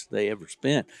 days they ever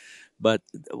spent. But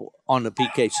on the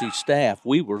PKC staff,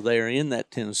 we were there in that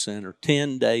tennis center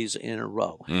 10 days in a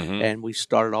row. And we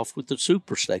started off with the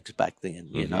Super Stakes back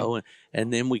then,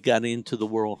 and then we got into the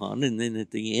World Hunt. And then at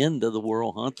the end of the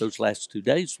World Hunt, those last 2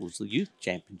 days was the Youth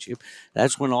Championship.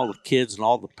 That's when all the kids and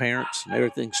all the parents and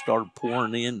everything started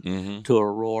pouring in to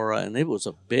Aurora. And it was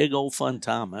a big old fun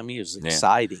time. I mean, it was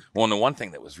exciting. Well, and the one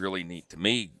thing that was really neat to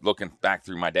me, looking back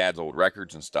through my dad's old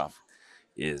records and stuff,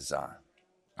 is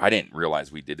I didn't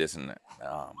realize we did this,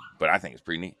 but I think it's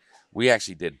pretty neat. We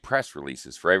actually did press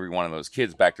releases for every one of those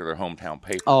kids back to their hometown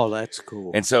paper. Oh, that's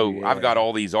cool. And so I've got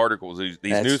all these articles,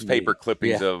 these newspaper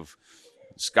clippings of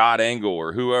Scott Engel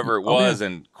or whoever it was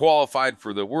and qualified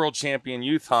for the World Champion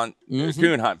Youth Hunt,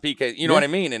 Coon Hunt, PK. You know what I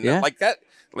mean? And like that,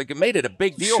 it made it a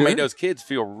big deal, made those kids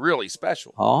feel really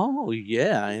special. Oh,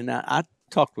 yeah. And I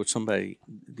talked with somebody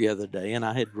the other day, and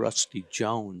I had Rusty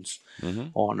Jones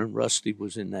on, and Rusty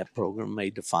was in that program,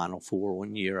 made the Final Four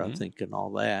one year, I think, and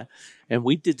all that. And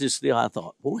we did this deal. I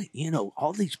thought, boy,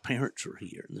 all these parents are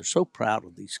here, and they're so proud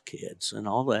of these kids and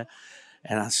all that.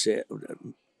 And I said,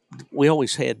 we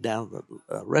always had down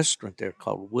a restaurant there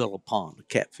called Willow Pond, a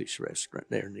catfish restaurant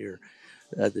there near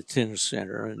the tennis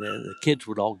center, and the kids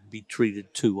would all be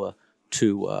treated to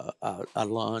a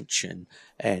lunch,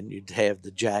 and you'd have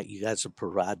you guys would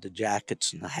provide the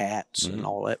jackets and the hats and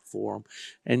all that for them.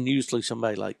 And usually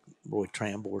somebody like Roy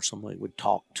Tramble or somebody would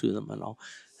talk to them and all.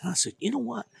 And I said, you know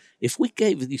what? If we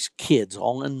gave these kids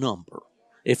all a number,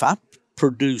 if I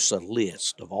produce a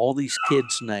list of all these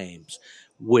kids' names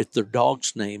with their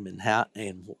dog's name and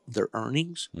their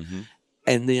earnings,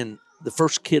 and then the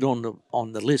first kid on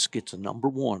the list gets a number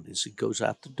one as he goes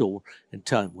out the door, and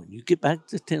tell him, when you get back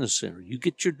to the tennis center, you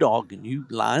get your dog and you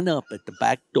line up at the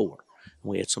back door.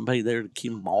 And we had somebody there to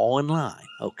keep them all in line,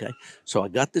 okay? So I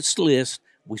got this list.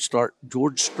 We start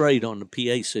George Strait on the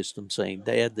PA system saying,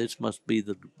 Dad, this must be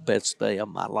the best day of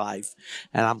my life.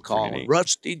 And I'm calling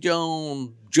Rusty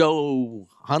Jones, Joe,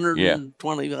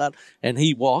 125. And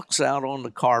he walks out on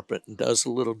the carpet and does a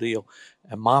little deal.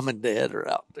 And Mom and Dad are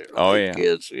out there.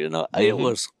 Kids, it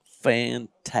was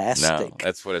fantastic. No,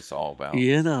 that's what it's all about.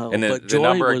 And the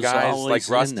number of guys like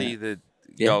Rusty that,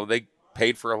 they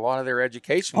paid for a lot of their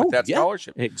education with that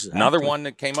scholarship. Exactly. Another one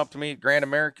that came up to me at Grand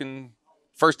American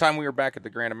First time we were back at the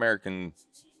Grand American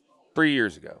 3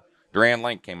 years ago, Duran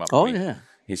Link came up to me. Yeah.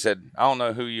 He said, I don't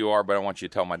know who you are, but I want you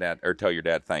to tell your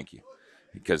dad thank you,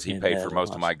 because he paid for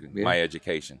most of my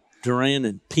education. Duran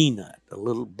and Peanut, a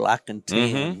little black and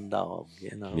tan dog,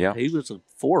 you know. Yeah. He was a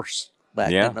force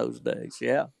back in those days,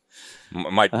 yeah.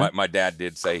 My dad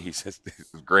did say, he says,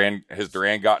 has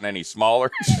Duran gotten any smaller?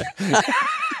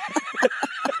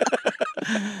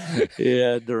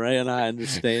 Yeah, Duran, I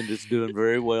understand, is doing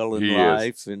very well in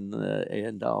life and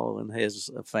has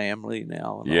a family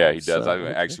now. And he does.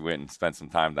 I actually went and spent some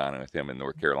time down with him in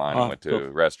North Carolina. Went to a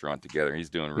restaurant together. He's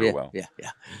doing real well.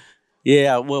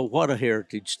 Yeah, well, what a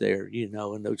heritage there, you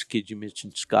know. And those kids you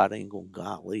mentioned, Scott Engel,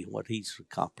 golly, what he's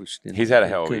accomplished in he's had a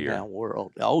hell of a year.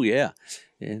 World. Oh, yeah.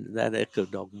 And that Echo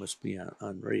Dog must be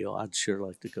unreal. I'd sure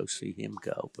like to go see him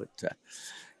go. But,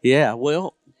 yeah,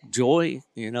 well, Joy,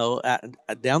 you know,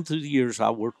 down through the years, I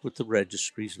worked with the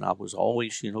registries, and I was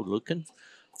always, you know, looking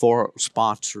for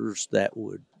sponsors that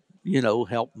would, you know,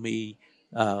 help me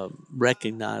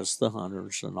recognize the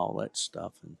hunters and all that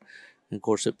stuff. And of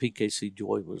course, at PKC,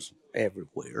 Joy was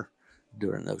everywhere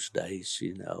during those days,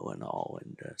 you know, and all.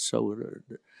 And so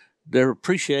they're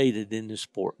appreciated in the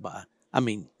sport by,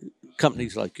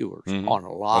 companies like yours on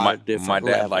a lot of different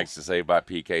levels. My dad likes to say about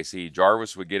PKC,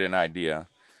 Jarvis would get an idea.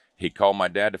 He'd call my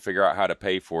dad to figure out how to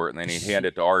pay for it, and then he'd hand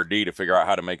it to RD to figure out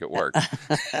how to make it work.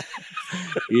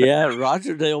 Yeah,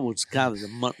 Roger Dale was kind of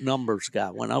the numbers guy.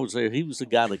 When I was there, he was the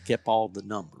guy that kept all the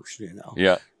numbers, you know.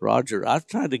 Yeah. Roger, I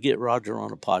tried to get Roger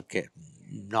on a podcast.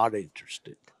 Not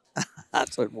interested. I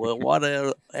said, well, what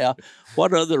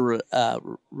other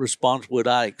response would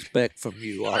I expect from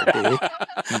you, RD?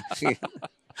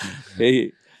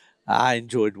 I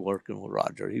enjoyed working with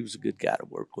Roger. He was a good guy to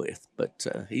work with, but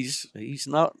he's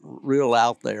not real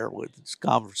out there with his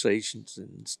conversations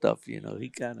and stuff. You know, he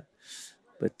kind of.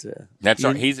 But that's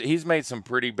right. He's made some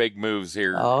pretty big moves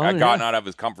here. Gotten out of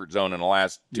his comfort zone in the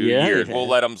last 2 years. We'll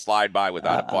let him slide by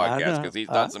without a podcast because he's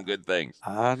done some good things.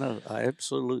 I know,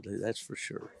 absolutely, that's for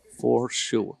sure. For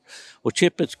sure. Well,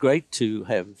 Chip, it's great to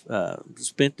have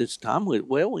spent this time with.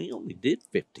 Well, we only did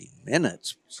 15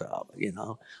 minutes, so you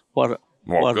know what.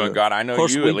 Well, good God, I know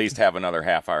you at least have another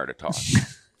half hour to talk.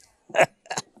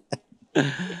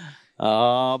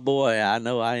 Oh, boy, I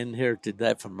know I inherited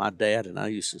that from my dad, and I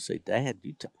used to say, Dad,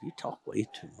 you talk way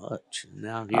too much. And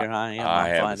now here I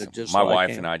am. My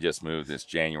wife and I just moved this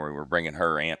January. We're bringing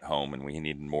her aunt home, and we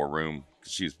needed more room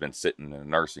because she's been sitting in a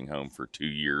nursing home for 2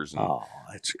 years. And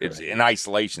that's great. It's in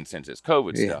isolation since it's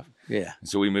COVID stuff. Yeah. And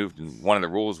so we moved, and one of the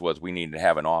rules was we needed to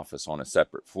have an office on a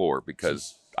separate floor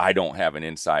because I don't have an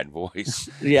inside voice,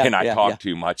 and I talk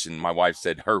too much. And my wife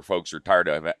said her folks are tired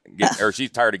of she's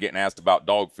tired of getting asked about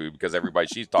dog food because everybody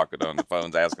she's talking to on the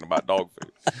phone's asking about dog food.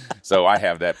 So I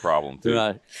have that problem too.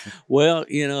 Right. Well,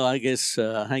 you know, I guess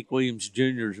Hank Williams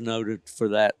Jr. is noted for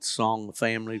that song, "The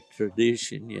Family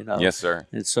Tradition." You know. Yes, sir.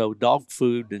 And so dog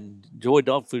food and Joy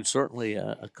Dog Food certainly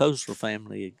a Coastal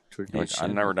family tradition.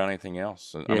 I've never done anything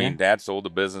else. I mean, Dad sold the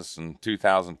business in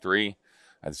 2003.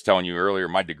 I was telling you earlier,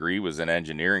 my degree was in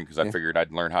engineering because I figured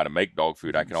I'd learn how to make dog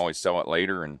food. I can always sell it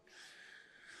later. And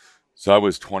so I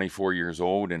was 24 years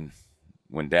old, and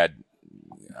when Dad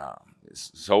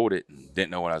sold it,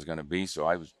 didn't know what I was going to be. So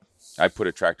I put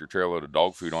a tractor trailer load of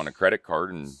dog food on a credit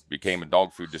card and became a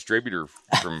dog food distributor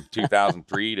from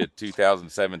 2003 to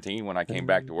 2017 when I came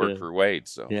back to work for Wade.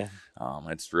 So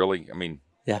it's really,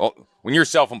 well, when you're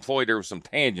self-employed, there were some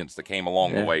tangents that came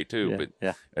along the way too,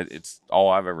 but it's all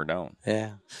I've ever known.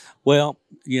 Yeah. Well,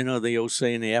 you know, the old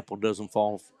saying, the apple doesn't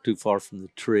fall too far from the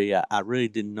tree. I really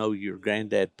didn't know your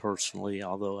granddad personally,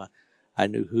 although I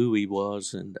knew who he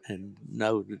was and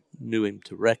knew him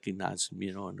to recognize him,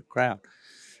 you know, in the crowd.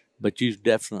 But you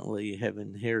definitely have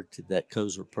inherited that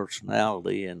Koser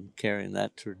personality and carrying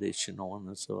that tradition on,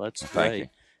 and so that's great. Thank you.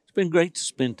 It's been great to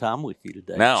spend time with you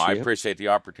today. No, Chip. I appreciate the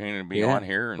opportunity to be on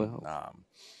here and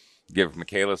give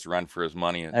Michaelis a run for his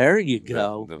money. There you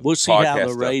go. We'll see how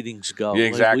the ratings go. Yeah,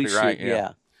 exactly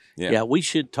right. Yeah, we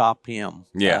should top him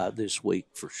this week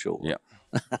for sure. Yeah.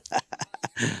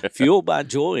 Fueled by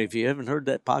Joy. If you haven't heard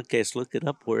that podcast, look it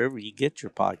up wherever you get your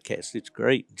podcast. It's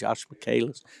great. Josh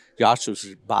Michaelis. Josh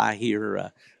was by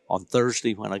here on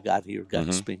Thursday when I got here. Got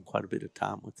to spend quite a bit of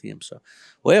time with him. So,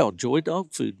 well, Joy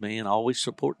Dog Food, man, always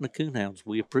supporting the Coonhounds.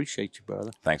 We appreciate you,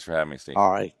 brother. Thanks for having me, Steve.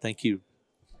 All right. Thank you.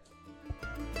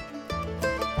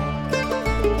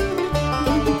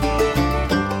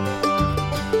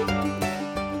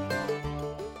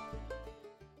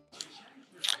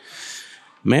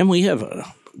 Man, we have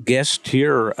a guest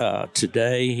here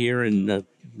today here in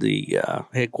the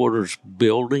headquarters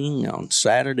building on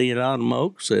Saturday at Autumn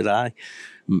Oaks that I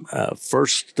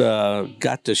First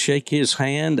got to shake his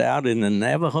hand out in the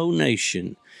Navajo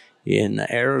Nation in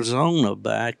Arizona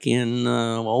back in,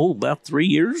 about 3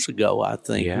 years ago, I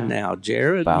think. Yeah. Now,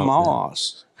 Jared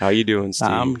Moss. How you doing, Steve?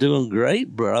 I'm doing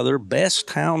great, brother. Best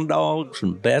hound dogs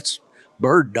and best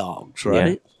bird dogs,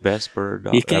 right? Yeah, best bird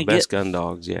dogs. Best gun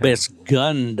dogs, yeah. Best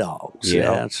gun dogs,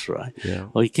 yeah, that's right. Yeah.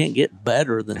 Well, you can't get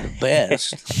better than the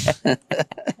best.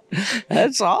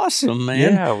 That's awesome,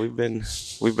 man. Yeah, we've been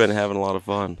having a lot of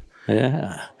fun.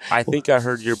 Yeah. I think I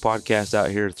heard your podcast out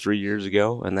here 3 years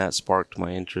ago, and that sparked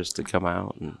my interest to come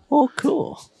out.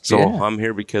 Cool. So I'm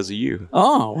here because of you.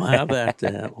 Oh, how about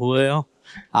that? Well,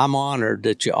 I'm honored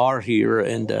that you are here,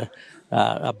 and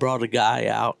I brought a guy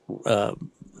out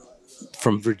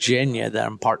from Virginia that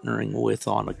I'm partnering with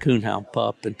on a coonhound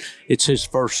pup, and it's his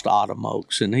first Autumn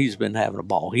Oaks, and he's been having a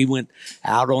ball. He went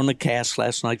out on the cast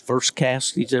last night, first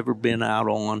cast he's ever been out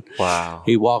on. Wow.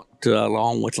 He walked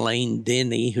along with Lane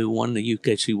Denny, who won the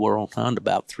UKC World Hunt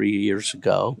about 3 years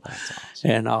ago. That's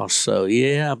awesome. And also,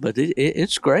 but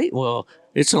it's great. Well,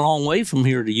 it's a long way from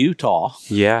here to Utah.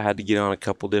 Yeah, I had to get on a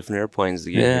couple different airplanes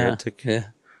to get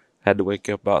here. Had to wake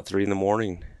up about 3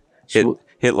 a.m.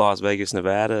 Hit Las Vegas,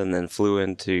 Nevada, and then flew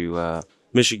into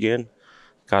Michigan.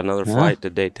 Got another flight to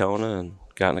Daytona and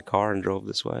got in a car and drove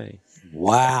this way.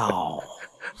 Wow.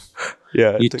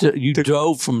 Yeah. You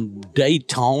drove from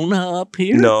Daytona up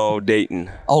here? No,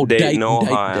 Dayton. Oh, Dayton,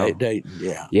 Ohio. Dayton,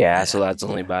 yeah. Yeah, so that's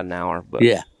only about an hour. But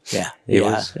yeah.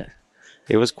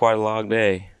 It was quite a long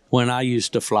day. When I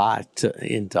used to fly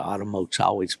into Autumn Oaks, I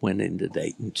always went into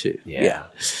Dayton too.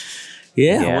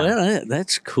 Yeah, well,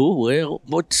 that's cool. Well,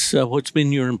 what's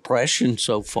been your impression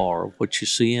so far of what you're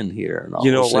seeing here?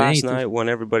 And last night when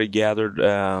everybody gathered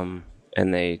and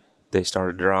they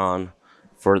started drawing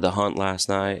for the hunt last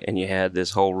night, and you had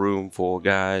this whole room full of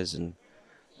guys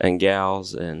and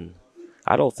gals, and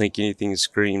I don't think anything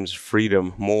screams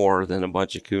freedom more than a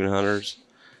bunch of coon hunters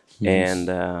and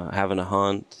having a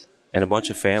hunt and a bunch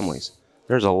of families.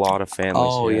 There's a lot of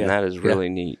families here, and that is really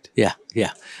neat. Yeah.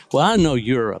 Well, I know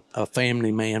you're a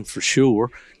family man for sure.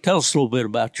 Tell us a little bit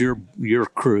about your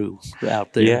crew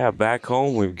out there. Yeah, back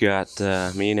home we've got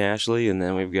me and Ashley, and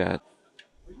then we've got...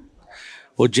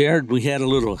 Well, Jared, we had a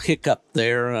little hiccup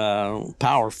there,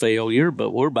 power failure, but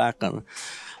we're back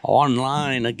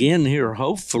online again here,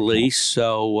 hopefully.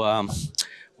 So...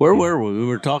 where were we? We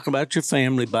were talking about your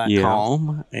family back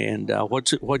home, and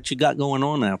what you got going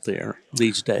on out there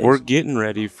these days? We're getting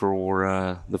ready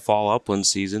for the fall upland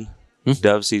season.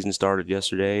 Dove season started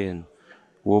yesterday, and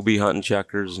we'll be hunting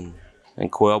checkers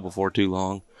and quail before too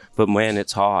long. But man,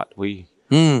 it's hot. We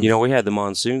had the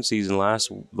monsoon season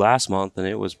last month, and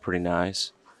it was pretty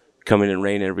nice. Come in and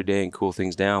rain every day and cool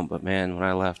things down. But man, when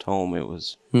I left home, it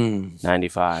was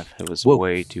 95. It was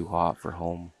way too hot for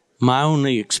home. My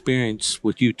only experience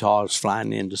with Utah is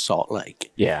flying into Salt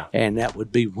Lake. Yeah. And that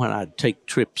would be when I'd take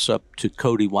trips up to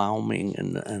Cody, Wyoming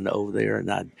and over there,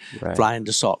 and I'd fly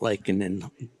into Salt Lake and then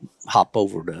hop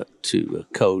over to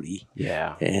Cody.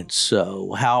 Yeah. And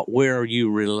so where are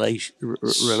you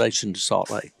relation to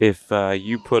Salt Lake? If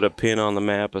you put a pin on the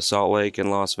map of Salt Lake and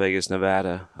Las Vegas,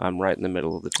 Nevada, I'm right in the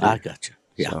middle of the two. I got you.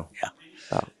 Yeah.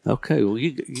 Okay. Well,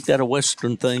 you got a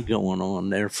Western thing going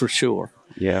on there for sure.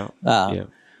 Yeah.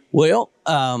 Well,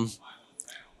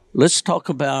 let's talk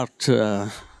about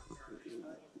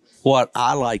what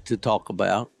I like to talk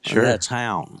about. Sure. And that's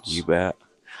hounds. You bet.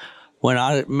 When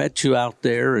I met you out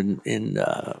there in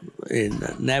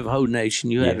Navajo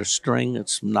Nation, you had a string of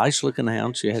some nice-looking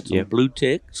hounds. You had some blue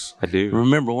ticks. I do.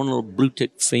 Remember one little blue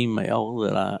tick female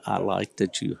that I liked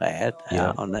that you had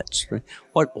on that string.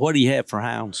 What do you have for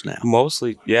hounds now?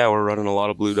 Mostly, we're running a lot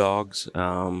of blue dogs.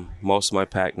 Most of my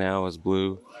pack now is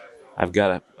blue. I've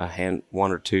got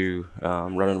one or two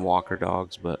running walker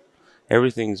dogs, but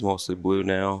everything's mostly blue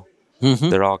now. Mm-hmm.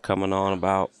 They're all coming on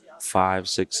about 5,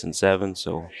 6, and 7.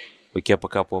 So we kept a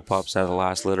couple of pups out of the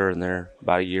last litter, and they're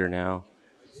about a year now.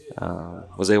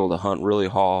 Was able to hunt really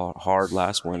hard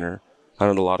last winter.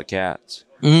 Hunted a lot of cats.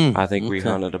 I think we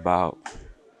hunted about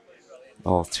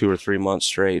 2 or 3 months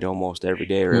straight, almost every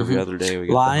day or every other day. We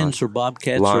got lions or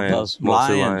bobcats? Lions, or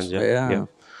mostly lions. Yeah.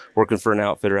 Working for an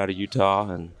outfitter out of Utah,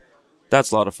 and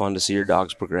that's a lot of fun to see your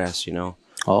dogs progress,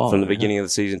 From the beginning of the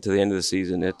season to the end of the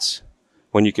season, it's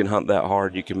when you can hunt that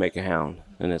hard, you can make a hound,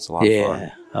 and it's a lot of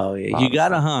fun. Oh, yeah. You got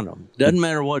to hunt them. Doesn't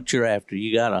matter what you're after.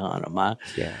 You got to hunt them.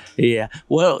 Yeah.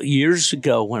 Well, years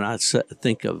ago when I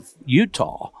think of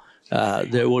Utah,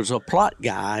 there was a plot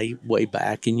guy way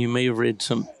back, and you may have read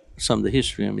some of the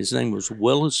history of him. His name was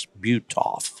Willis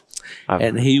Butoff,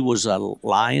 and he was a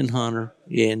lion hunter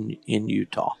in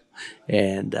Utah.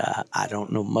 And I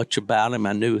don't know much about him.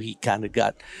 I knew he kind of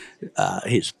got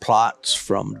his plots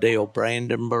from Dale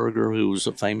Brandenburger, who was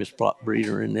a famous plot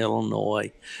breeder in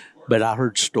Illinois. But I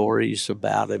heard stories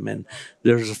about him. And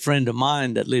there's a friend of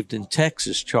mine that lived in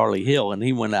Texas, Charlie Hill, and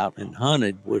he went out and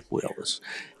hunted with Willis.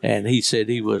 And he said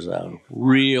he was a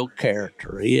real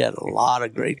character. He had a lot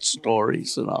of great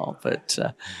stories and all. But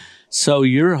so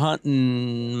you're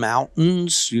hunting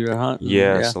mountains? You're hunting?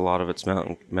 Yes, a lot of it's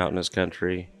mountainous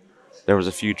country. There was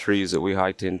a few trees that we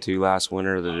hiked into last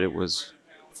winter that it was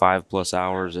 5+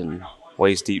 hours and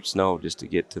waist deep snow just to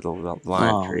get to the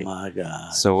lion tree. Oh my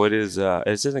God! So it is.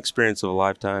 It's an experience of a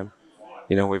lifetime.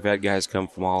 You know, we've had guys come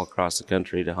from all across the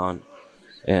country to hunt,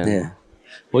 and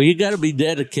well, you got to be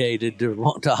dedicated to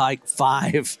want to hike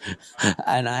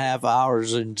 5.5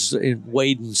 hours in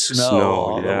wading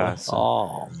snow. Yeah.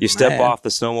 Oh, you step off the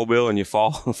snowmobile and you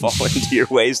fall into your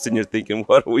waist, and you're thinking,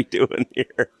 "What are we doing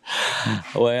here?"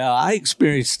 Well, I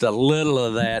experienced a little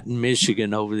of that in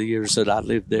Michigan over the years that I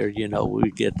lived there. You know,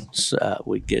 we get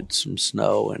some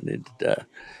snow, and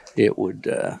it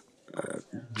would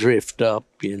drift up.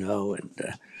 You know,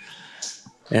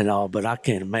 and all. But I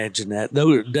can't imagine that.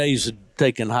 Those days of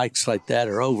taking hikes like that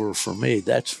are over for me.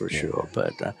 That's for sure.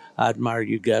 But I admire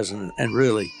you guys, and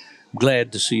really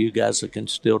glad to see you guys that can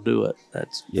still do it.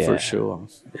 That's for sure.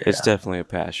 Yeah. It's definitely a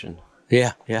passion.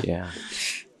 Yeah.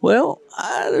 Well,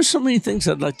 there's so many things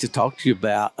I'd like to talk to you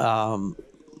about.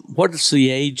 What is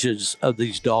the ages of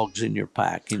these dogs in your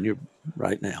pack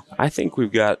right now? I think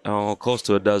we've got close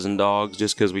to a dozen dogs,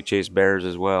 just because we chase bears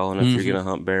as well. And if you're going to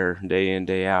hunt bear day in,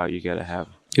 day out, you got to have.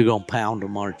 You're going to pound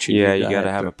them, aren't you? Yeah, you got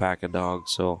to have a pack of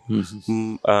dogs. So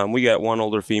we got one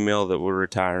older female that we're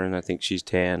retiring. I think she's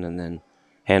 10, and then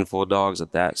handful of dogs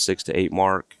at that 6 to 8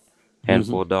 mark.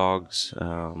 Handful of dogs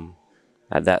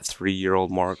at that 3-year-old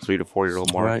mark, 3 to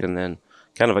 4-year-old mark, right. And then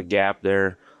kind of a gap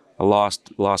there. I lost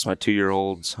my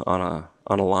 2-year-olds on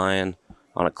a lion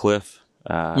on a cliff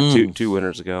two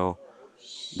winters ago.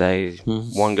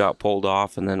 One got pulled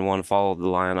off, and then one followed the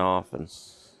lion off, and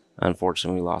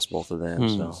unfortunately we lost both of them.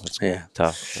 So it's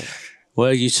tough.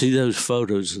 Well, you see those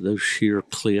photos of those sheer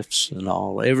cliffs and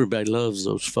all. Everybody loves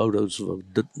those photos of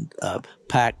a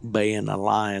pack baying a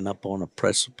lion up on a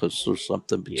precipice or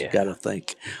something. But you got to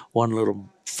think one little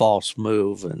false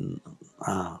move and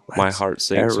my heart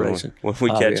sinks when we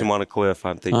catch them on a cliff.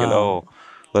 I'm thinking,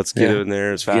 let's get in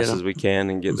there as fast as we can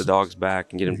and get the dogs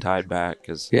back and get them tied back,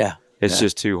 because it's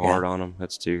just too hard on them.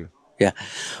 It's too. Yeah.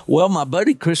 Well, my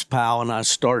buddy Chris Powell and I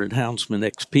started Houndsman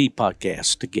XP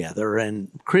podcast together, and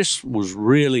Chris was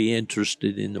really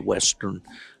interested in the Western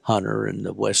hunter and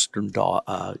the Western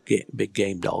big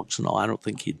game dogs and all. I don't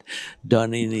think he'd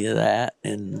done any of that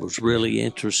and was really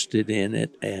interested in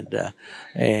it.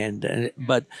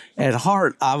 But at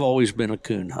heart, I've always been a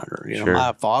coon hunter. You know,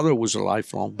 my father was a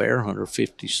lifelong bear hunter,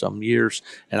 50-some years,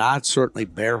 and I'd certainly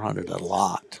bear hunted a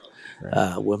lot.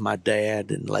 With my dad,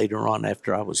 and later on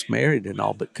after I was married and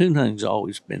all. But coon hunting's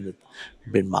always been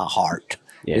my heart.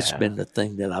 Yeah. It's been the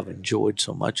thing that I've enjoyed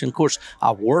so much. And, of course,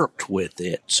 I worked with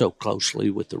it so closely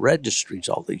with the registries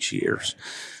all these years.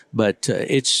 But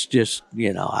it's just,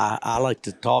 you know, I like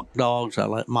to talk dogs.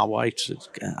 My wife says,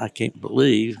 I can't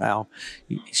believe how,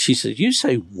 she says, you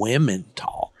say women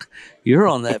talk. You're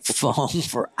on that phone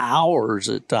for hours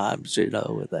at times, you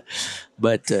know, with that.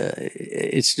 But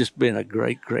it's just been a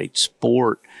great, great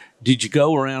sport. Did you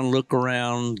go around, look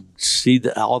around, see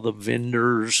all the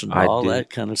vendors and all that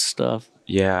kind of stuff?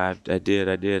 Yeah, I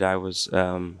did. I was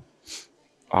I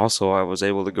was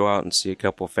able to go out and see a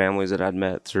couple of families that I'd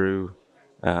met through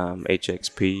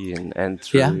HXP and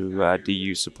through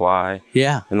DU Supply.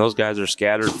 Yeah. And those guys are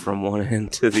scattered from one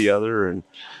end to the other and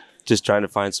just trying to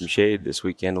find some shade this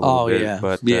weekend a little bit. Yeah.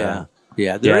 But, there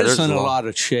isn't a lot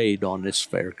of shade on this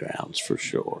fairgrounds for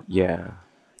sure. Yeah.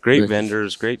 Great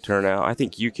vendors, great turnout. I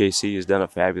think UKC has done a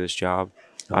fabulous job.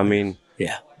 I mean,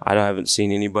 I haven't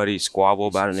seen anybody squabble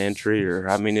about an entry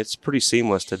it's pretty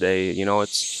seamless today. You know,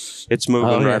 it's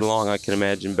moving right along. I can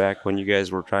imagine back when you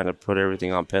guys were trying to put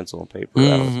everything on pencil and paper.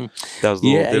 That was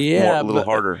a little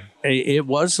harder. It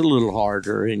was a little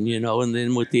harder, and and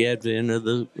then with the advent of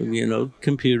the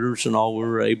computers and all, we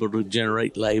were able to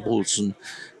generate labels and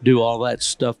do all that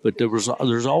stuff. But there's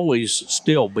always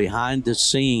still behind the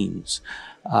scenes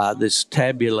this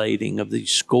tabulating of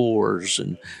these scores,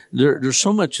 and there's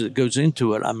so much that goes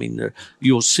into it. I mean,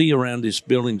 you'll see around this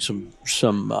building some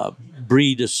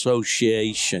breed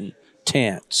association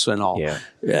tents and all.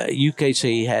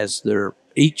 UKC has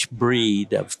each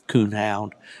breed of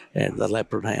coonhound and the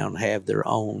leopard hound have their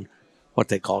own what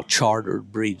they call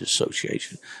Chartered Breed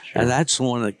Association. Sure. And that's the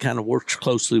one that kind of works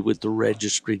closely with the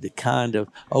registry to kind of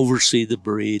oversee the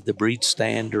breed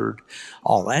standard,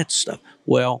 all that stuff.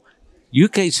 Well,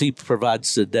 UKC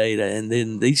provides the data, and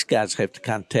then these guys have to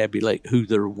kind of tabulate who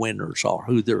their winners are,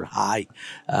 who their high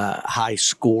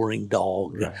scoring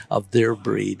dog of their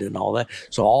breed and all that.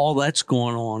 So all that's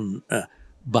going on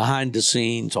behind the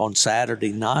scenes on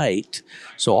Saturday night.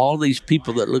 So all these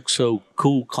people that look so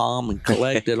cool, calm, and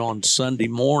collected on Sunday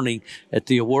morning at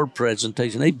the award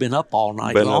presentation, they've been up all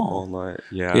night long. Up all night,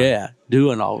 yeah. Yeah,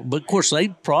 doing all. But, of course, they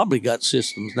probably got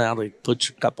systems now. They push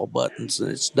a couple buttons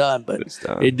and it's done. But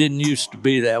it didn't used to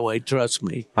be that way, trust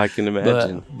me. I can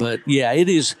imagine. But yeah,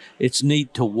 it's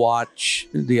neat to watch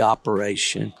the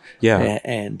operation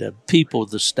and people,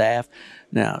 the staff.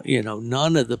 Now,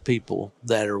 none of the people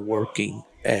that are working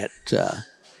at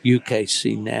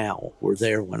UKC now were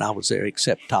there when I was there,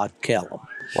 except Todd Kellum.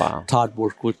 Wow. Todd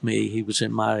worked with me. He was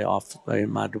in my office,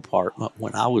 in my department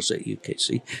when I was at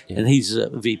UKC, and he's a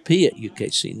VP at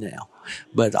UKC now.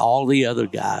 But all the other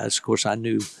guys, of course, I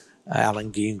knew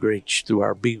Alan Gingrich through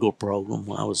our Beagle program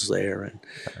when I was there,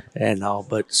 and all.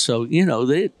 But so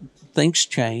things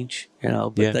change,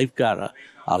 but they've got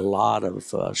a lot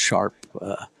of sharp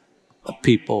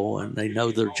people, and they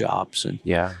know their jobs. And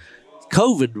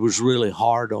COVID was really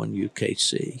hard on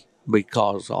UKC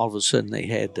because all of a sudden they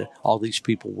had all these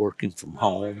people working from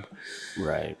home.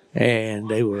 Right. And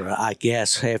they were, I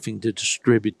guess, having to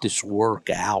distribute this work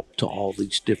out to all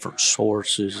these different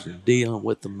sources and dealing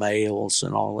with the mails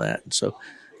and all that. And so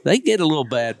they get a little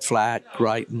bad flack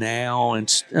right now,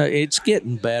 and it's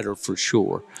getting better for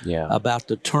sure about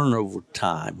the turnover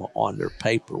time on their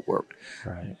paperwork,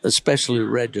 especially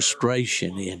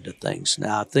registration into things.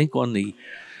 Now, I think on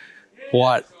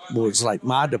what was like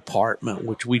my department,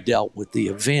 which we dealt with the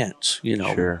events,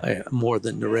 more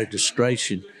than the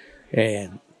registration.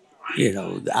 And,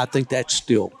 I think that's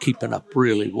still keeping up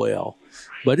really well.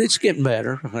 But it's getting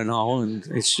better and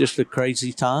it's just a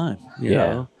crazy time, you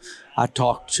know. I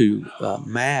talked to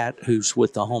Matt, who's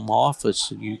with the home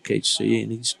office at UKC,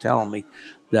 and he's telling me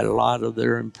that a lot of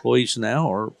their employees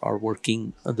now are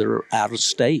working, they're out of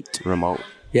state. Remote.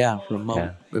 Yeah, remote.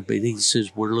 Yeah. But he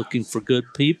says we're looking for good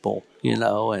people, and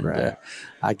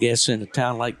I guess in a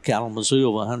town like Kalamazoo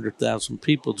of 100,000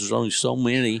 people, there's only so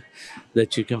many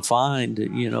that you can find that,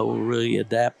 really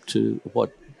adapt to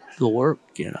what the work,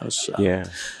 So. Yeah.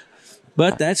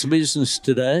 But that's business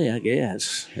today, I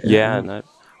guess. Yeah, and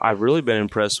I've really been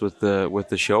impressed with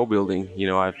the show building.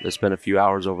 I've spent a few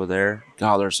hours over there.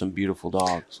 God, there's some beautiful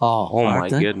dogs. Oh my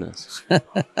goodness.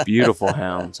 Beautiful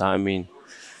hounds. I mean,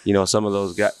 some of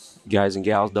those guys and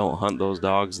gals don't hunt those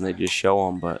dogs and they just show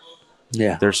them, but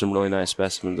there's some really nice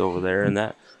specimens over there, and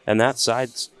that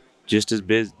side's just as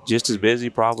busy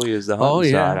probably as the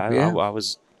hunting side. I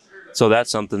was, so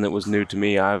that's something that was new to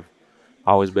me. I've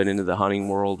always been into the hunting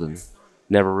world and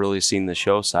never really seen the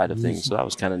show side of things, so that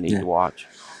was kind of neat to watch.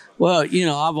 Well,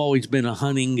 I've always been a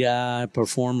hunting guy,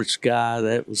 performance guy.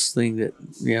 That was the thing that,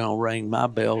 rang my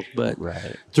bells. But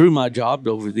through my job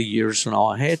over the years and all,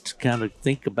 I had to kind of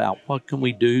think about what can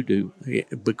we do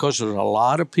because there's a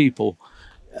lot of people.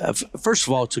 First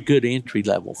of all, it's a good entry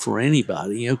level for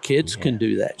anybody. Kids can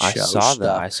do that show. I saw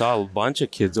that. I saw a bunch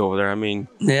of kids over there. I mean,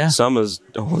 some is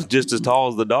just as tall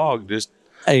as the dog, just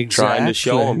trying to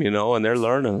show them, and they're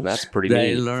learning, and that's pretty neat.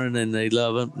 They learn, and they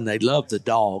love them, and they love the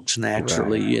dogs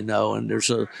naturally, and there's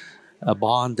a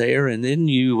bond there. And then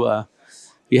you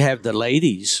have the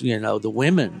ladies, the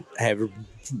women have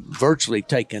virtually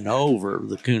taken over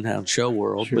the coonhound show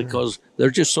world because they're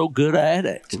just so good at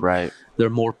it. Right. They're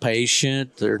more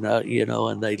patient. They're not,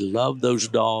 and they love those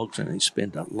dogs, and they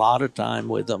spend a lot of time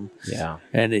with them. Yeah.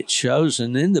 And it shows.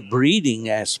 And then the breeding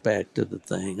aspect of the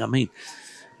thing. I mean,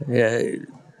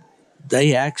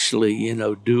 they actually,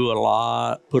 do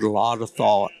put a lot of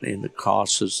thought in the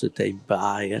crosses that they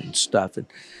buy and stuff.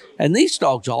 And these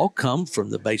dogs all come from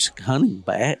the basic hunting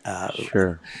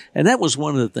Sure. And that was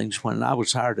one of the things when I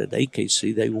was hired at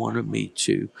AKC, they wanted me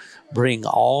to bring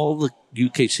all the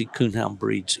UKC coonhound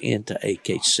breeds into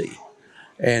AKC.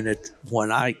 And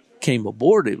when I came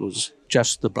aboard, it was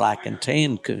just the black and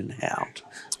tan coonhound,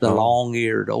 the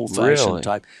long-eared, old-fashioned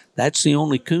type. That's the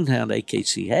only coonhound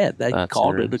AKC had. They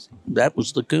called it that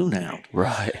was the coonhound.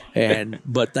 Right.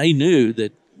 But they knew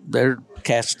that they're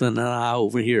casting an eye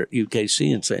over here at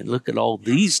UKC and saying, look at all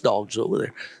these dogs over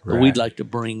there that we'd like to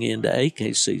bring into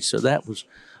AKC. So that was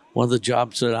one of the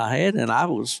jobs that I had, and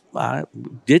I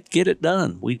did get it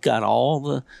done. We got all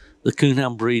the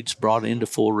coonhound breeds brought into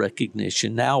full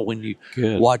recognition. Now when you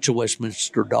watch a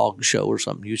Westminster dog show or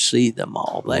something, you see them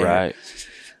all there. Right.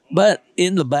 But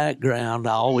in the background,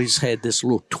 I always had this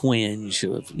little twinge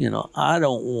of, I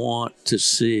don't want to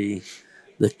see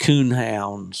the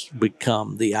coonhounds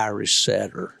become the Irish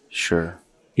setter. Sure.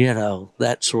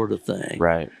 That sort of thing.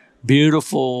 Right.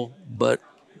 Beautiful, but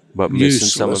missing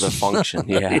some of the function.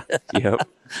 Yeah. Yep.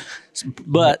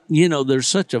 But, there's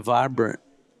such a vibrant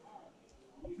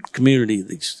community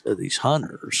of these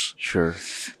hunters. Sure.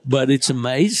 But it's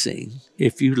amazing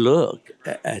if you look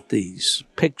at these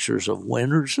pictures of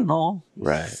winners and all.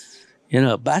 Right.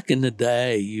 Back in the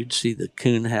day, you'd see the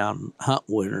coonhound hunt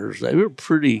winners. They were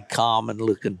pretty common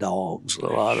looking dogs. A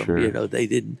lot of them, they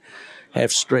didn't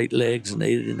have straight legs and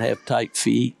they didn't have tight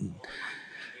feet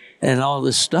and all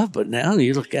this stuff. But now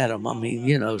you look at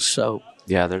them, so.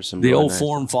 Yeah, there's some. The old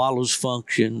form follows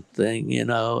function thing,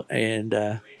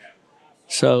 and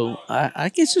so I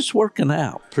guess it's working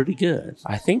out pretty good.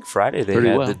 I think Friday they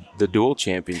had the dual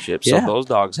championship. So those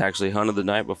dogs actually hunted the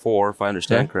night before, if I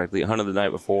understand correctly, hunted the night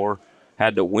before,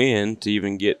 had to win to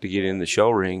even get in the show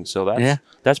ring. So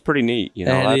that's pretty neat.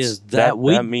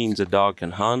 That means a dog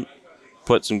can hunt,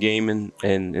 put some game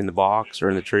in the box or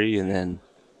in the tree, and then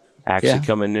actually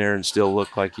come in there and still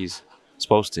look like he's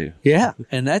supposed to. Yeah,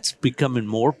 and that's becoming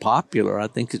more popular. I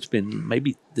think it's been,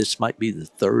 maybe this might be the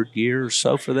third year or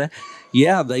so for that.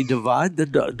 Yeah, they divide the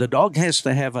dog has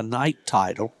to have a night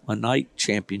title, a night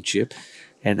championship,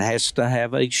 and has to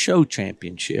have a show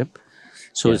championship.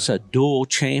 So it's a dual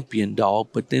champion dog,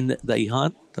 but then they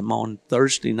hunt them on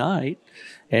Thursday night,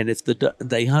 and if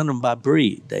they hunt them by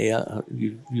breed, they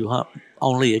you hunt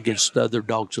only against other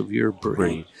dogs of your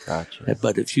breed. Gotcha.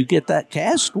 But if you get that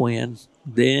cast win,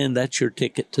 then that's your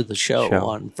ticket to the show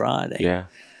on Friday. Yeah.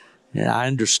 And I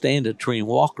understand a Treeing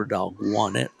Walker dog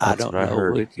won it. I don't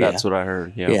know. That's what I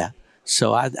heard. Yeah. Yeah.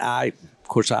 So of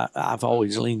course, I've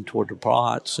always leaned toward the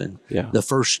Plots, and the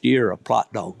first year a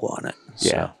Plot dog won it.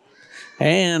 So. Yeah.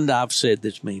 And I've said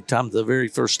this many times, the very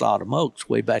first Autumn Oaks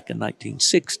way back in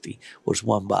 1960 was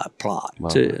won by a Plot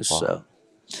too. So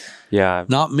yeah,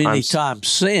 not many times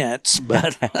since,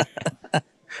 but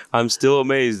I'm still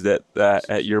amazed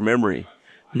at your memory.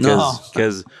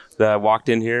 Because I walked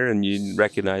in here and you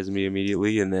recognized me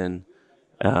immediately, and then,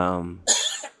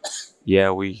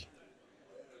 you're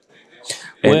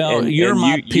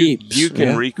my peeps. You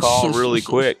can recall really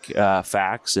quick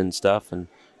facts and stuff. And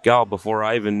God, before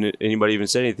anybody even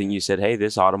said anything, you said, "Hey,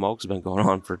 this Autumn Oaks has been going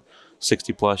on for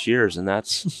 60 plus years," and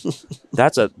that's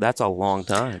a long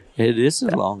time. It is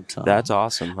a long time. That's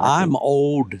awesome. I'm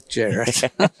old, Jared.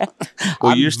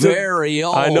 Well, you're still very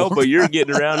old. I know, but you're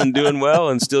getting around and doing well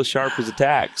and still sharp as a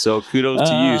tack. So kudos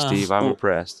to you, Steve. I'm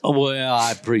impressed. Well,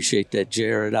 I appreciate that,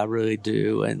 Jared. I really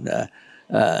do. And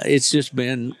it's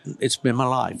been my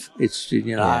life.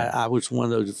 I was one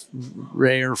of those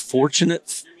rare,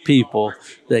 fortunate people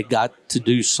that got to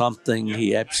do something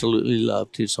he absolutely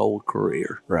loved his whole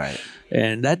career. Right.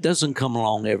 And that doesn't come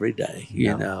along every day,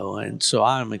 you know. And so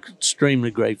I'm extremely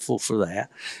grateful for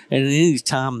that. And any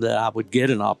time that I would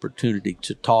get an opportunity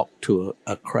to talk to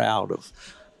a crowd of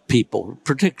people,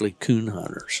 particularly coon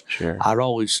hunters, I'd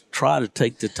always try to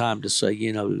take the time to say,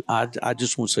 I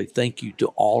just want to say thank you to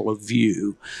all of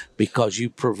you, because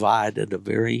you provided a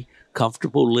very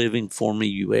comfortable living for me.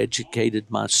 You educated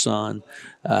my son.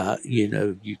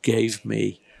 You gave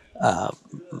me, my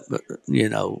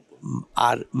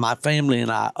family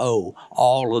and I owe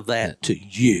all of that to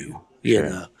you, you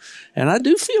know. And I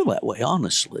do feel that way,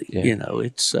 honestly.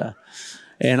 It's,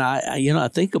 and I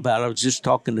think about it. I was just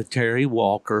talking to Terry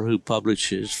Walker, who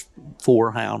publishes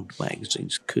 4 hound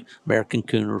magazines, American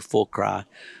Cooner, Full Cry,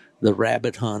 The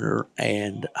Rabbit Hunter,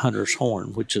 and Hunter's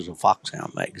Horn, which is a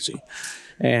foxhound magazine,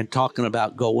 and talking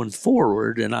about going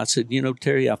forward. And I said,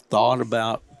 Terry, I've thought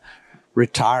about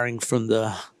retiring from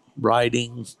the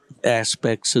writing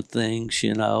aspects of things,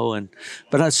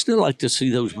 but I'd still like to see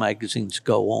those magazines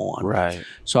go on. Right.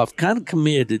 So I've kind of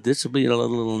committed, this will be a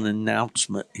little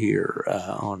announcement here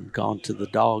on Gone to the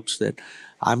Dogs, that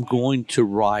I'm going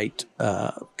to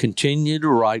continue to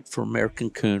write for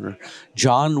American Cooner.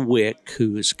 John Wick,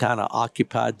 who has kind of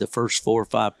occupied the first 4 or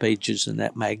 5 pages in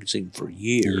that magazine for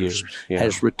years.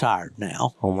 Has retired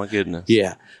now. Oh, my goodness.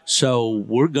 Yeah. So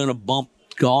we're going to bump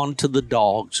Gone to the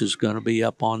Dogs is going to be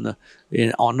up on the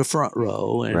front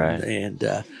row,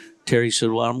 and Terry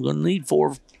said, "Well, I'm going to need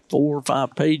 4 or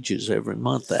 5 pages every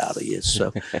month out of you."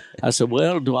 So I said,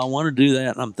 "Well, do I want to do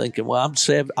that?" And I'm thinking, "Well,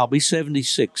 I'll be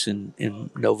 76 in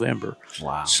November."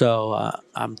 Wow! So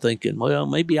I'm thinking, well,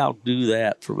 maybe I'll do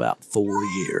that for about 4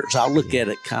 years. I'll look at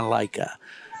it kind of like a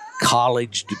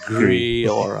college degree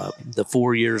or the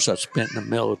 4 years I spent in the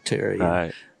military.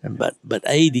 Right. But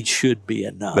 80 should be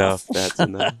enough. That's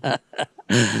enough.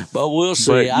 But we'll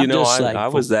see. But, I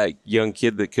was that young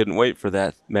kid that couldn't wait for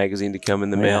that magazine to come in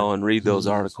the mail and read those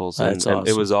articles. That's and awesome.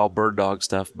 It was all bird dog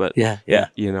stuff. But,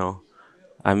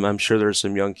 I'm sure there's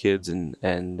some young kids and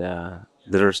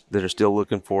that are still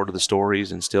looking forward to the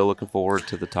stories and still looking forward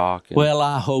to the talk. Well,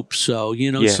 I hope so.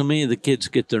 So many of the kids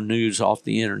get their news off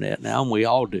the internet now, and we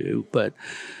all do. But,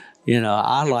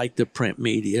 I like the print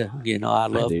media. I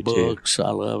love books. Too.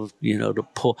 I love, to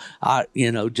pull.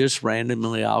 Just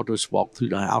randomly, I'll just walk through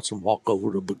the house and walk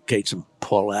over to the bookcase and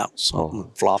pull out something,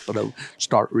 and flop it over,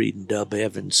 start reading Dub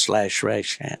Evans /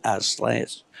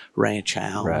 Ranch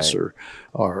Hounds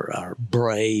or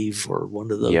Brave or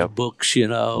one of those books,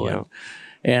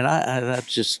 and I've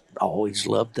just always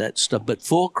loved that stuff. But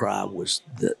Full Cry was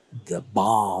the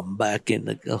bomb back in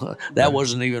the that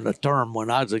wasn't even a term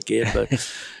when I was a kid, but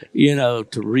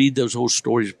to read those old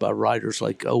stories by writers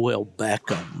like O.L.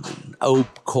 Beckham and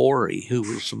Obe Corey, who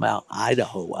was from out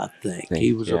Idaho, I think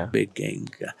he was a big game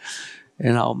guy.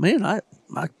 And I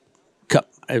cut,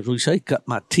 as we say, cut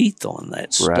my teeth on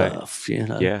that stuff,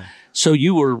 Yeah. So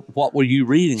what were you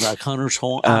reading? Like Hunter's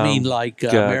Horn?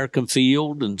 American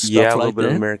Field and stuff like that? Yeah, a little bit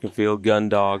of American Field, Gun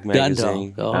Dog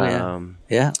magazine. Gun Dog,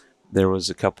 yeah. There was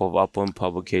a couple of Upland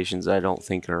publications I don't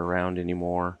think are around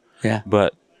anymore. Yeah.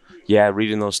 But,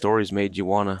 reading those stories made you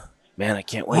want to, man, I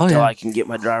can't wait till I can get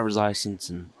my driver's license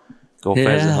and go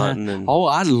pheasant hunting.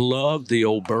 I love the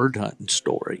old bird hunting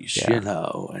stories,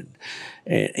 and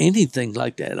anything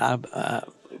like that.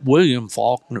 William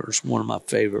Faulkner is one of my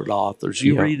favorite authors.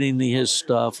 You read any of his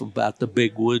stuff about the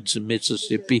big woods in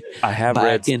Mississippi? I have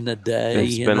back in the day.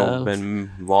 It's been a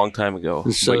long time ago.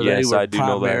 So but yes, I do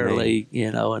know that primarily,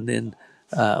 and then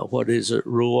what is it,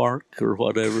 Ruark or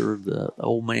whatever, the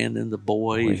old man and the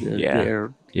boy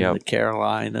there in the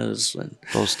Carolinas, and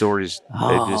those stories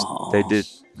they did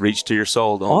reach to your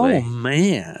soul, don't they? Oh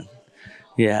man,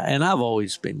 yeah. And I've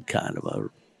always been kind of a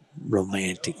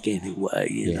romantic anyway,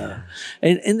 you know.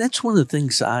 And that's one of the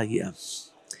things I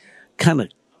kind of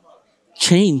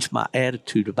changed my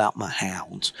attitude about my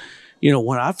hounds.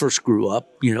 When I first grew up,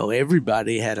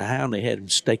 everybody had a hound. They had them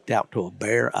staked out to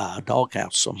a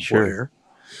doghouse somewhere. Sure.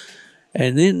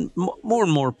 And then more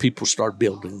and more people started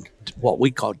building what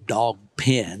we call dog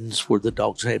pens, where the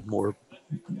dogs had more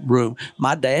room.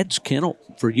 My dad's kennel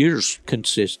for years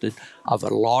consisted of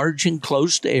a large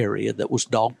enclosed area that was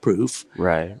dog-proof,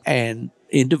 right, and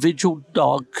individual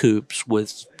dog coops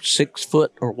with 6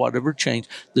 foot or whatever chains.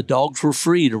 The dogs were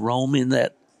free to roam in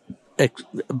that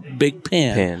big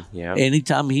pen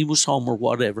anytime he was home or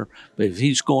whatever. But if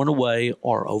he's going away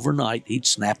or overnight, he'd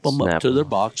snap them up to their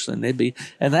box, and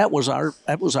that was our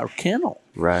kennel,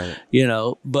 right?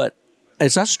 But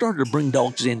as I started to bring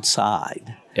dogs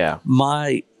inside,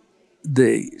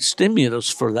 the stimulus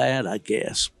for that, I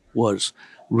guess, was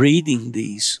reading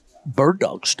these bird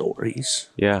dog stories.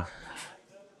 Yeah.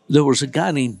 There was a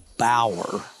guy named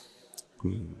Bauer.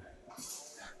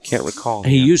 Can't recall.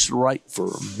 He used to write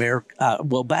for America.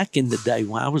 Well, back in the day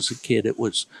when I was a kid, it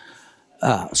was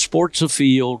Sports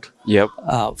Afield. Yep.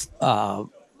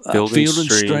 Field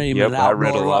and Stream. Yep, and I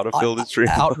read a lot of Field and Stream.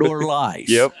 Outdoor Life.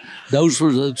 Yep. Those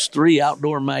were those 3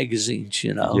 outdoor magazines,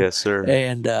 Yes, sir.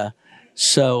 And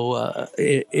so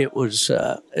it was,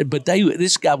 but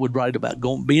this guy would write about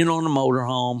being on a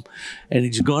motorhome, and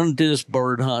he's going to this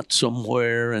bird hunt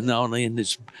somewhere, and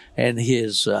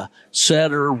his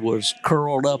setter was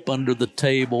curled up under the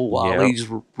table while he's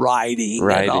riding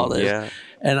and all this. Yeah.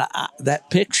 And that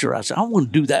picture, I said, I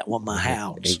want to do that with my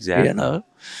hounds. Exactly.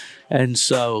 And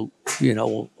so,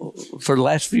 for the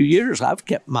last few years, I've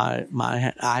kept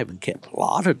I haven't kept a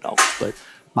lot of dogs, but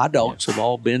my dogs have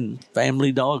all been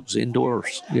family dogs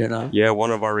indoors, Yeah,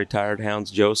 one of our retired hounds,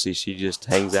 Josie, she just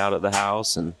hangs out at the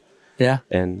house and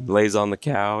lays on the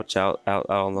couch out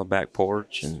on the back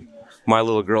porch. And my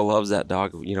little girl loves that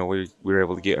dog. We were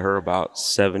able to get her about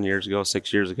 6 years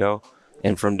ago.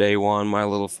 And from day one, my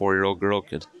little 4-year-old girl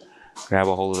could grab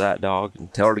a hold of that dog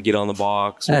and tell her to get on the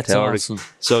box. That's awesome.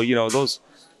 So, those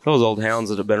old hounds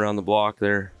that have been around the block,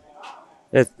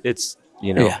 it's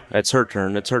her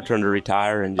turn. It's her turn to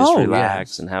retire and just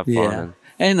relax and have fun.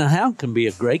 And a hound can be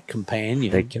a great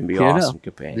companion. They can be awesome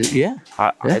companions. Yeah.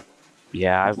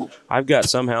 I've got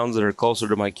some hounds that are closer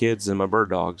to my kids than my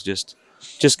bird dogs, just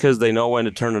because they know when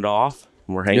to turn it off.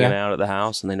 We're hanging out at the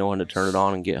house, and they know when to turn it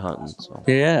on and get hunting. So.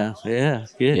 Yeah.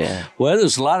 Well,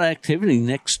 there's a lot of activity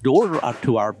next door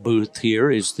to our booth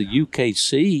here is the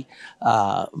UKC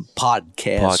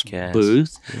podcast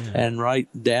booth, and right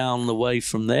down the way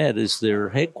from that is their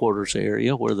headquarters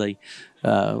area where they,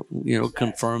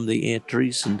 confirm the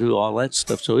entries and do all that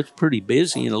stuff. So it's pretty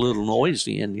busy and a little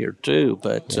noisy in here too.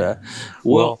 But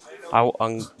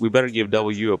we better give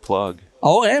W a plug.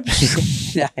 Oh,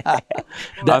 absolutely.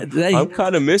 I'm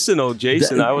kind of missing old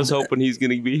Jason. I was hoping he's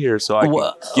going to be here so I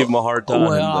could give him a hard time.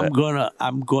 Well,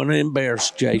 I'm gonna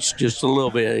embarrass Jason just a little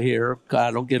bit here.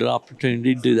 I don't get an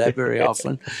opportunity to do that very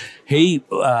often. He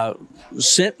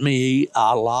sent me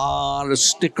a lot of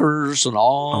stickers and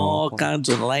all kinds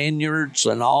of lanyards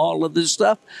and all of this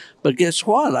stuff. But guess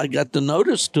what? I got the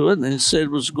notice to it, and it said it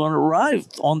was going to arrive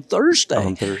on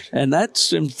Thursday. And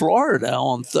that's in Florida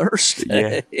on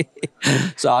Thursday. Yeah.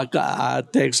 So I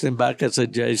texted him back. I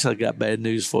said, Jason, I got bad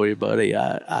news for you, buddy.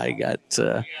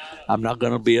 I'm not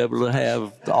going to be able to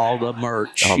have all the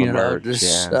merch.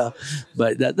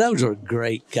 But those are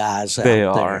great guys out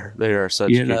there. They are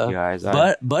such good guys.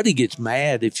 But Buddy gets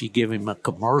mad if you give him a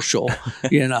commercial.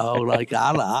 Like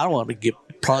I want to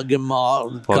plug him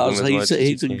off because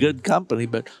he's a good company.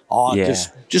 But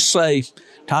just say,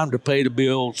 time to pay the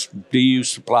bills. DU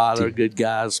Supply, they're good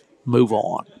guys. Move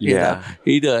on.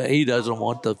 He doesn't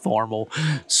want the formal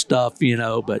stuff,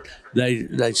 but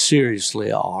they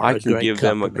seriously are. I can give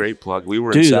them a great plug. We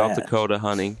were in South Dakota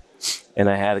hunting, and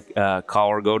I had a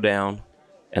caller go down,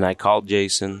 and I called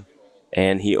Jason,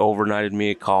 and he overnighted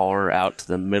me a caller out to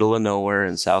the middle of nowhere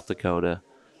in South Dakota,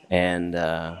 and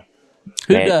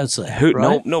who does that?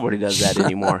 Right? Nobody does that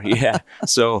anymore. Yeah,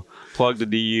 so plug to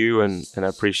DU, and I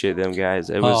appreciate them guys.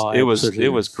 It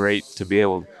was great to be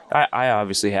able. I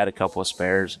obviously had a couple of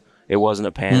spares. It wasn't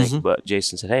a panic, but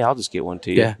Jason said, "Hey, I'll just get one to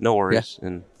you. Yeah. No worries." Yeah.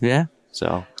 And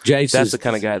so that's the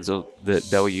kind of guy that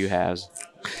W has.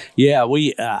 Yeah,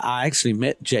 I actually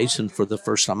met Jason for the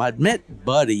first time. I'd met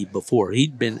Buddy before. He's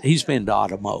been to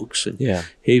Autumn Oaks, and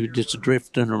he was just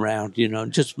drifting around,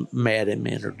 just met him,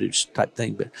 introduced type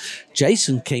thing. But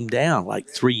Jason came down like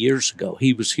 3 years ago.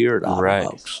 He was here at Autumn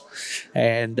Oaks,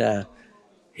 and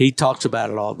he talks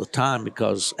about it all the time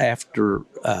because after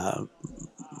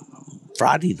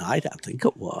Friday night, I think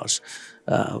it was,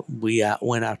 we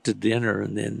went out to dinner,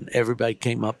 and then everybody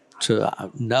came up to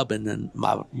Nubbin and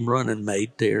my running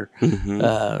mate there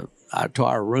to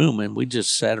our room, and we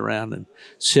just sat around and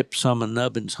sipped some of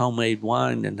Nubbin's homemade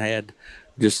wine and had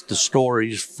just the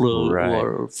stories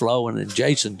flowing, and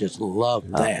Jason just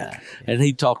loved that. And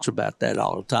he talks about that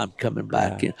all the time coming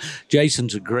back. And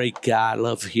Jason's a great guy. I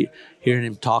love hearing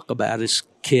him talk about his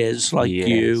kids like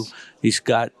you. He's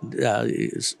got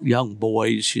young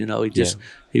boys,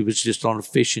 he was just on a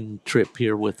fishing trip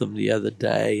here with them the other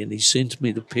day, and he sends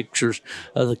me the pictures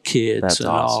of the kids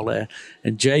all that.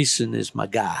 And Jason is my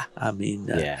guy. I mean,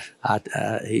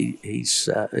 he's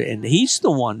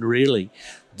the one really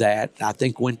that I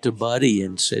think went to Buddy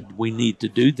and said, we need to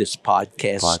do this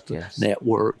podcast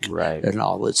network and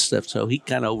all that stuff. So he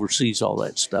kind of oversees all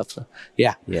that stuff. So,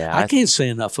 I can't say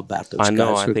enough about those guys. I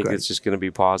know. I think it's just going to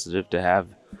be positive to have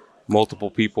multiple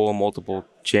people and multiple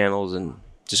channels, and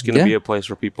just going to be a place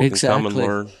where people can come and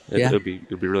learn. It'll be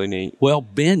really neat. Well,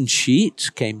 Ben Sheets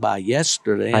came by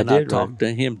yesterday, and I talked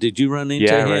to him. Did you run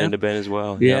into him? Yeah, I ran into Ben as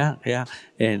well. Yeah.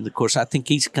 And, of course, I think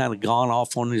he's kind of gone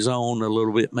off on his own a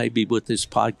little bit, maybe with his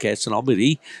podcast and all, but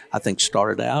he, I think,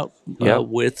 started out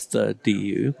with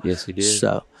DU. Yes, he did.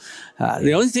 So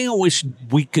the only thing I wish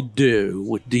we could do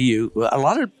with DU, a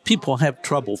lot of people have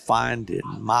trouble finding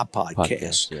my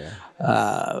podcast.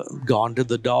 Gone to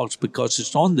the Dogs, because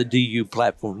it's on the DU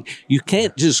platform. You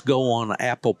can't just go on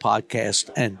Apple Podcast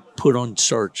and put on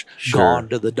search Gone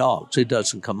to the Dogs. It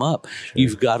doesn't come up.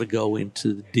 You've got to go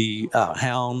into the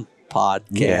Hound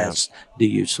Podcast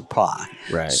DU Supply.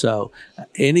 Right. So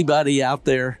anybody out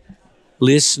there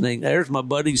listening, there's my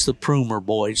buddies, the Prumer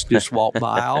boys, just walk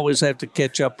by. I always have to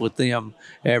catch up with them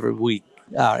every week.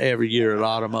 Every year at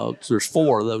Autumn Oaks. There's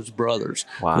 4 of those brothers.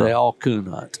 Wow. They all coon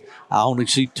hunt. I only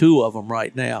see 2 of them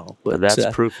right now. But that's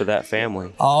proof of that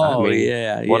family. Oh,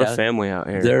 what a family out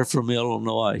here. They're from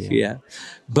Illinois,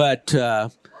 But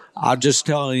I'll just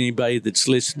tell anybody that's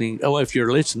listening, if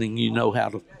you're listening, you know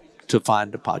how to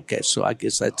find the podcast. So I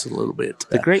guess that's a little bit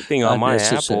the great thing on my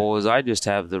Apple is I just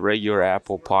have the regular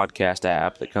Apple podcast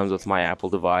app that comes with my Apple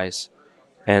device.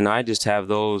 And I just have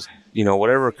those,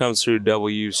 whatever comes through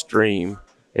W Stream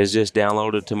is just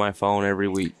downloaded to my phone every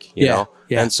week, you know?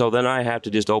 Yeah. And so then I have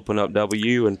to just open up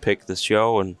W and pick the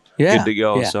show and good to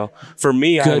go. Yeah. So for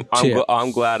me,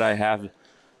 I'm glad I have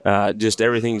just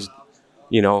everything's,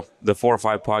 the 4 or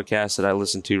 5 podcasts that I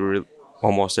listen to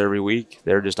almost every week,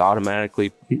 they're just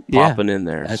automatically popping in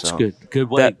there. That's good. Good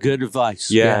way. Good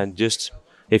advice. Yeah, and just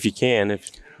if you can,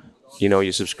 if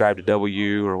you subscribe to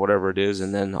W or whatever it is,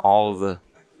 and then all of the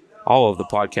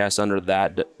podcasts under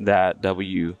that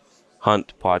W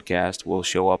Hunt podcast will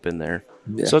show up in there.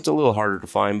 Yeah. So it's a little harder to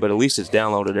find, but at least it's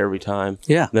downloaded every time.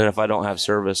 Yeah. Then if I don't have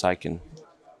service, I can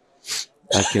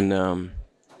I can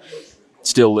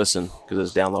still listen because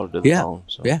it's downloaded to the phone.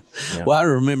 So, yeah. Well, I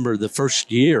remember the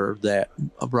first year that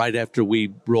right after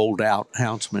we rolled out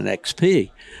Houndsman XP,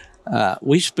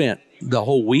 we spent the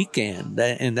whole weekend,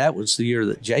 and that was the year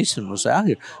that Jason was out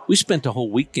here. We spent the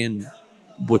whole weekend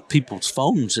with people's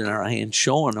phones in our hands,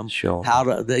 showing them how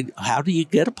do you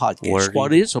get a podcast?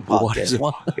 What is a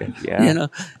podcast? Yeah. You know,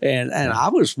 and I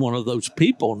was one of those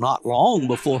people not long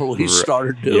before we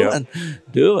started doing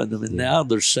them, and now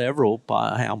there's several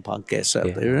hound podcasts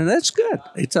out there, and that's good.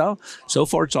 It's all so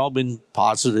far. It's all been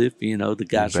positive. You know, the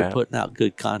guys are putting out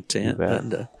good content,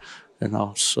 and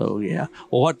also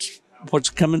Well,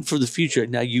 what's coming for the future?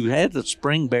 Now, you had the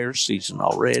spring bear season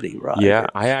already, right? Yeah,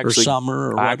 or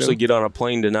summer. Or I actually get on a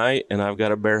plane tonight, and I've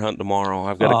got a bear hunt tomorrow.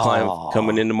 I've got a client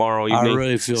coming in tomorrow evening. I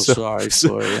really feel sorry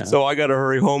for you. So I got to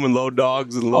hurry home and load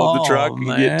dogs and load the truck and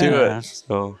get to it.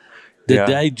 So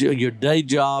your day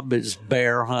job is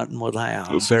bear hunting with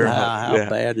hounds. How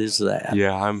bad is that?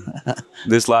 Yeah,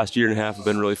 this last year and a half, I've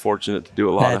been really fortunate to do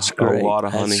a lot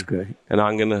of hunting. That's great. And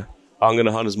I'm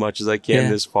gonna hunt as much as I can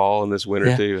this fall and this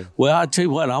winter too. Well, I tell you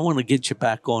what, I want to get you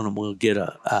back on, and we'll get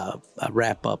a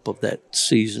wrap up of that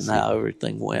season, how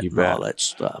everything went, and all that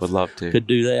stuff. Would love to. Could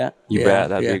do that. You bet.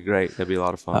 That'd be great. That'd be a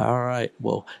lot of fun. All right.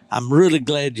 Well, I'm really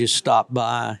glad you stopped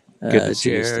by, good to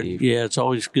see Jared. you, Steve. Yeah, it's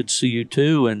always good to see you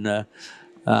too, and I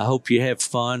hope you have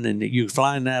fun. And you're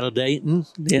flying out of Dayton.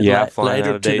 Flying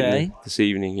out of Dayton today this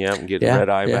evening. Yeah, and getting red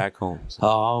eye back home. So.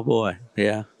 Oh boy,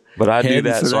 yeah. But I do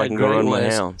that so I can go run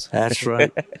my hounds. That's right.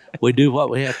 We do what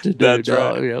we have to do. That's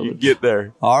right. You get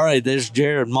there. All right. There's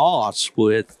Jared Moss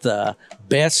with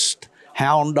best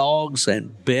hound dogs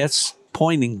and best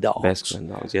pointing dogs. Best gun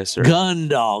dogs, yes, sir. Gun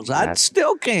dogs. I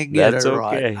still can't get it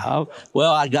right. Okay.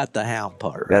 Well, I got the hound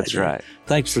part right. That's right.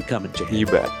 Thanks for coming, Jared. You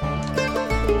bet.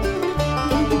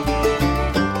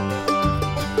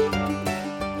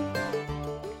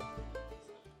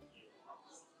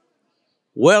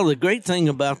 Well, the great thing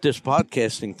about this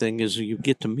podcasting thing is you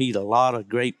get to meet a lot of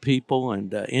great people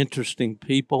and interesting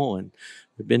people, and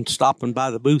we've been stopping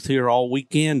by the booth here all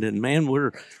weekend, and man,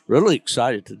 we're really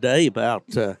excited today about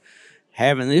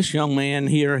having this young man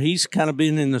here. He's kind of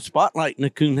been in the spotlight in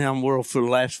the coonhound world for the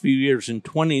last few years. In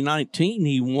 2019,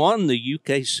 he won the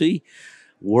UKC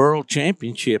World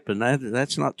Championship, and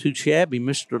that's not too shabby.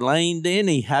 Mr. Lane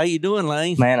Denny, how you doing,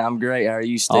 Lane? Man, I'm great. How are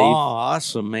you, Steve? Oh,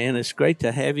 awesome, man. It's great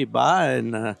to have you by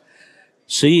and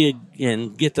see you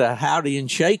and get to howdy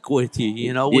and shake with you.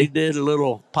 You know, we did a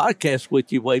little podcast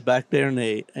with you way back there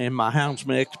in my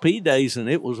Houndsman XP days, and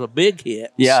it was a big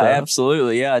hit. Yeah,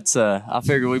 absolutely. Yeah, it's I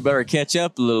figured we better catch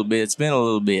up a little bit. It's been a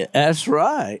little bit. That's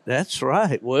right. That's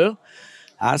right. Well,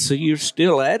 I see you're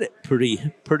still at it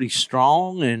pretty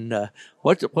strong. And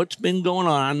what's been going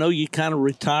on? I know you kind of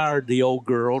retired the old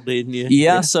girl, didn't you?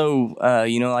 Yeah. So,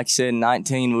 like I said, in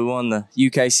 19, we won the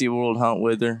UKC World Hunt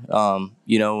with her.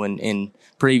 And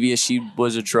previous, she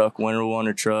was a truck winner, won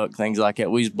her truck, things like that.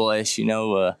 We was blessed,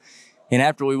 and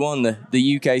after we won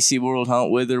the UKC World Hunt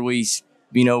with her, I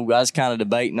was kind of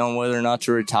debating on whether or not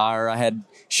to retire. I had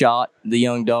shot the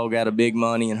young dog out of big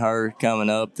money and her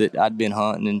coming up that I'd been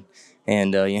hunting,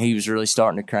 and he was really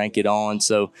starting to crank it on.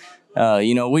 So, I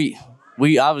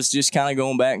was just kind of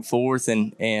going back and forth,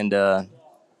 and I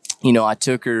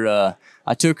took her to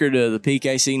the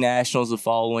PKC Nationals the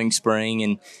following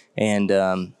spring, and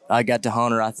I got to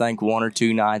hunt her, I think, one or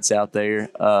two nights out there.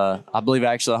 I believe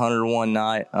actually I hunted her one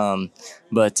night. And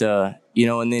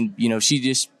then,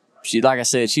 she, like I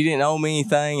said, she didn't owe me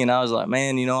anything, and I was like,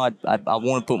 man, I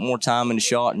want to put more time in the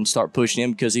shot and start pushing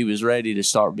him because he was ready to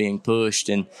start being pushed.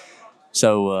 And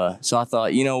so I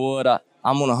thought, you know what,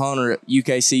 I'm going to hunt her at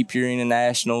UKC Purina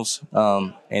Nationals,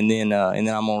 and then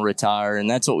I'm going to retire. And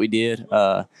that's what we did,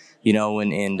 we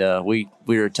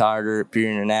retired her at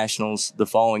Purina Nationals the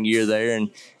following year there.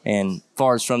 And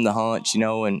far as from the hunts,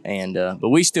 but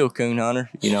we still coon hunt her.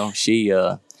 She,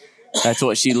 that's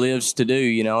what she lives to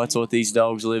do. It's what these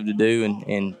dogs live to do.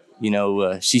 And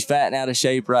she's fat and out of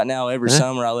shape right now. Every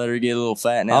summer I let her get a little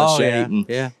fat and out of shape.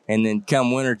 And then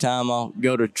come winter time, I'll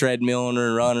go to treadmill her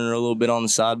and running her a little bit on the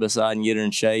side by side and get her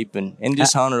in shape and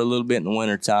just hunt her a little bit in the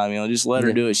winter time. Just let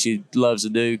her do what she loves to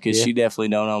do because she definitely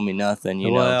don't owe me nothing.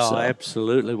 Well,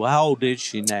 absolutely. Well, how old is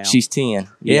she now? She's 10.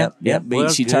 Yep. Well,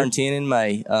 she turned 10 in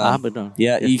May.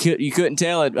 Yeah. You couldn't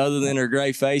tell it other than her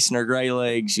gray face and her gray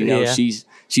legs.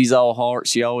 She's all heart.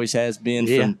 She always has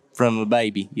been from a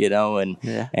baby,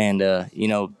 and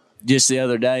just the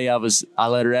other day I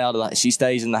let her out. She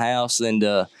stays in the house, and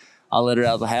I let her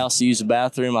out of the house to use the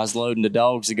bathroom. I was loading the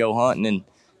dogs to go hunting,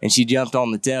 and she jumped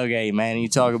on the tailgate. Man, you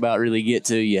talk about really get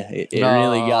to you. It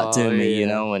really got to me,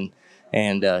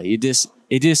 and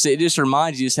it just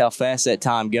reminds you just how fast that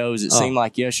time goes. It seemed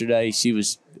like yesterday she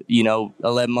was,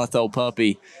 11-month-old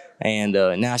puppy, and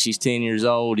now she's 10 years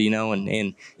old,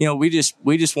 and we just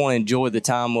want to enjoy the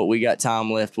time, what we got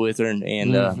time left with her, and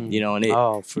and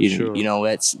it, for sure.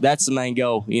 That's the main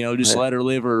goal, just let her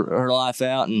live her life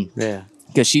out, and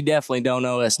because she definitely don't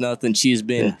owe us nothing. She has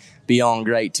been beyond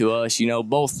great to us,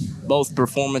 both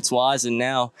performance wise and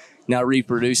now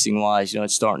reproducing wise,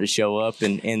 it's starting to show up,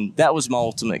 and that was my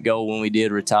ultimate goal when we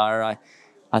did retire.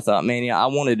 I thought, man, I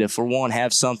wanted to, for one,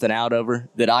 have something out of her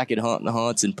that I could hunt in the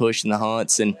hunts and push in the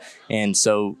hunts. And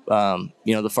so,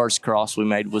 the first cross we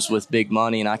made was with Big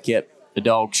Money, and I kept a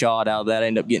dog shot out of that. I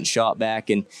ended up getting shot back.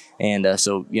 And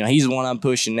so, he's the one I'm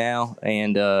pushing now.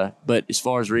 And, but as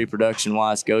far as reproduction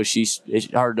wise goes,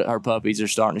 her puppies are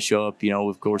starting to show up.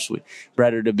 Of course, we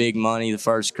bred her to Big Money, the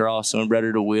first cross, and we bred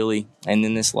her to Willie. And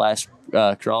then this last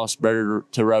cross, bred her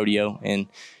to Rodeo. And,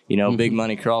 Big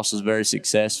Money cross was very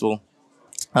successful.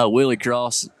 Willie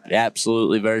Cross,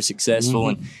 absolutely very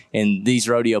successful, and these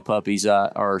rodeo puppies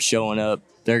are showing up.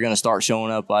 They're going to start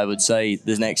showing up, I would say,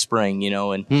 this next spring.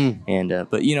 But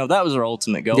that was our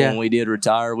ultimate goal when we did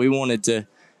retire. We wanted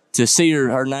to see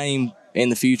her name in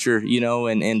the future,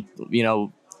 and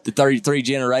the 33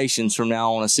 generations from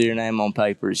now on to see her name on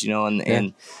papers,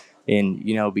 and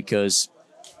because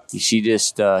she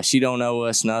just she don't owe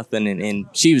us nothing, and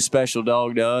she was a special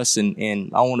dog to us,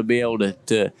 and I want to be able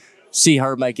to see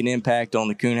her make an impact on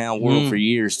the coonhound world for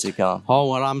years to come. Oh,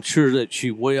 well, I'm sure that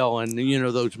she will. And,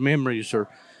 those memories are,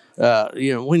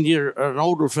 when you're an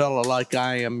older fella like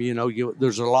I am,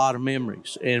 there's a lot of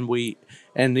memories.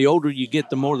 And the older you get,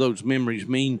 the more those memories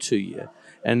mean to you.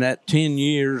 And that 10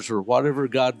 years or whatever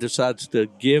God decides to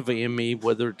give Emmy,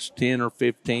 whether it's 10 or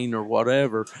 15 or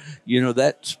whatever,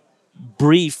 that's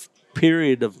brief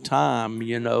period of time,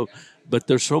 but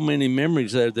there's so many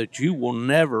memories there that you will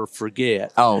never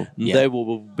forget. Oh, yeah. They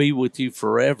will be with you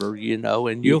forever,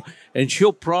 and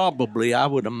she'll probably, I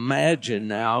would imagine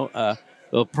now,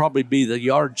 it'll probably be the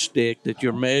yardstick that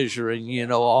you're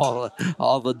measuring, all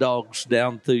the dogs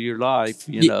down through your life,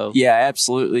 Yeah,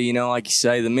 absolutely. Like you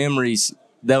say, the memories,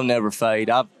 they'll never fade.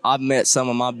 I've met some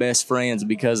of my best friends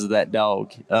because of that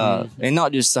dog, and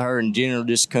not just her in general,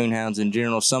 just coonhounds in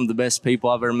general. Some of the best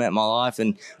people I've ever met in my life,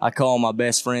 and I call them my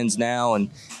best friends now, and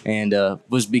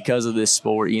was because of this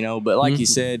sport, But like you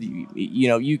said,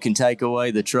 you can take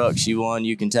away the truck she won,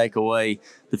 you can take away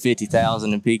the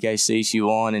 50,000 in PKC she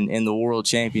won, and the world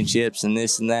championships and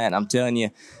this and that. And I'm telling you,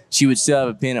 she would still have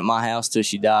a pin at my house till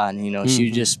she died. She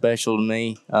was just special to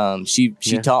me.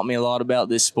 She taught me a lot about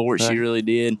this sport. She really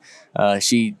did.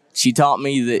 She taught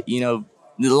me that, a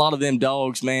lot of them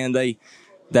dogs, man, they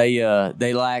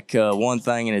lack one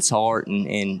thing, and it's heart.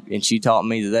 And she taught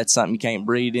me that that's something you can't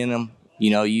breed in them.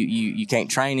 You can't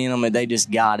train in them, and they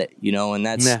just got it, and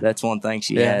that's one thing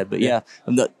she had.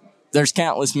 But there's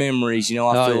countless memories,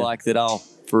 I feel like that I'll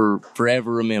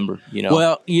forever remember,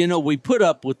 Well, we put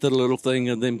up with the little thing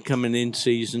of them coming in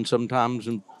season sometimes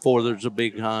and before there's a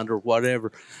big hunt or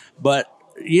whatever. But,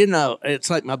 it's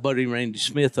like my buddy Randy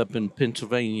Smith up in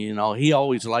Pennsylvania, he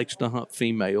always likes to hunt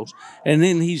females. And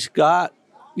then he's got,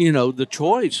 the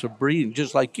choice of breeding,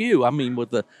 just like you. I mean,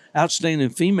 with the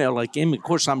outstanding female like him, of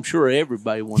course, I'm sure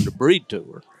everybody wanted to breed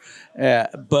to her.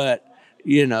 But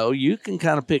you can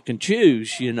kind of pick and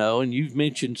choose, and you've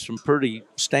mentioned some pretty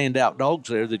standout dogs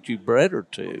there that you bred her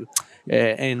to.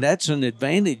 And that's an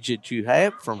advantage that you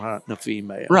have from hunting a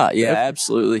female. Right, yeah,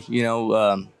 absolutely.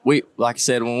 We, like I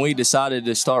said, when we decided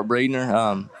to start breeding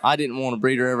her, I didn't want to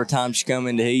breed her every time she come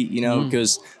into heat,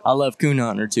 because I love coon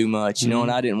hunting her too much, and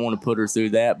I didn't want to put her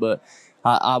through that. But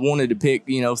I wanted to pick,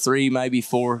 3, maybe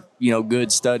 4,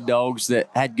 good stud dogs that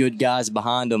had good guys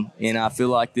behind them. And I feel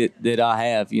like that I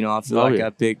have, I feel I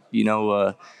picked,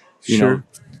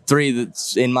 3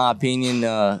 that's, in my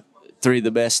opinion, 3 of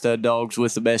the best stud dogs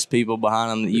with the best people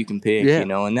behind them that you can pick, and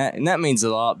that means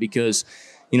a lot because,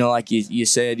 like you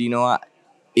said,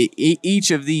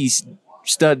 each of these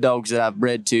stud dogs that I've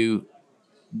bred to,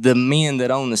 the men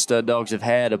that own the stud dogs have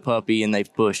had a puppy and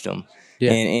they've pushed them.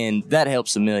 Yeah. And that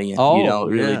helps a million, it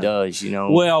really does,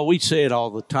 Well, we say it all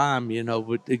the time,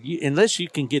 but unless you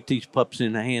can get these pups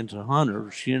in the hands of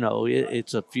hunters,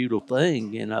 it's a futile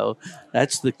thing,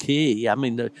 That's the key. I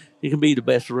mean, you can be the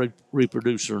best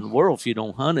reproducer in the world if you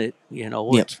don't hunt it,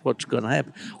 what's going to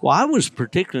happen. Well, I was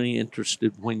particularly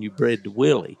interested when you bred to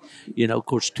Willie. Of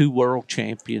course, 2 world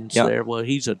champions there. Well,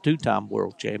 he's a 2-time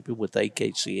world champion with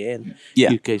AKC and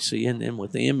UKC, and then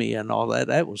with Emmy and all that.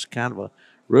 That was kind of a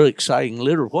really exciting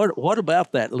litter. What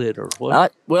about that litter?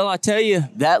 I tell you,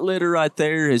 that litter right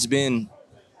there has been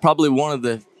probably one of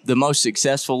the the most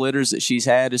successful litters that she's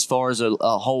had as far as a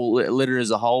whole litter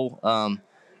as a whole.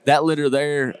 That litter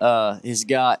there has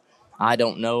got, I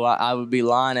don't know, I would be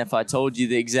lying if I told you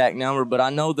the exact number, but I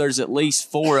know there's at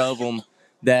least 4 of them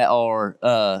that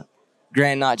are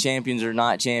Grand Night champions or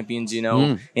night champions, you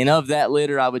know. And of that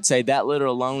litter, I would say that litter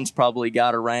alone's probably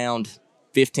got around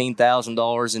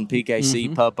 $15,000 in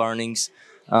PKC pup earnings.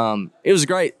 It was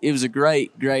great. It was a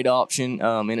great option,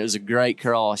 and it was a great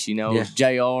cross. You know,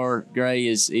 J.R. Gray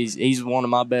he's one of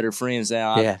my better friends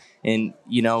now. And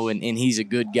you know, and he's a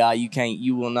good guy.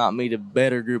 You will not meet a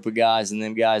better group of guys than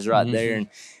them guys right there.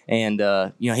 And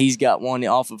you know, he's got one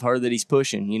off of her that he's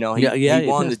pushing. You know, he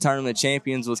won the Tournament of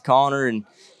Champions with Connor and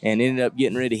ended up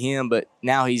getting rid of him. But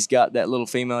now he's got that little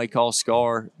female he calls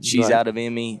Scar. She's out of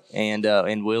Emmy and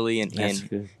Willie, and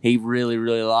he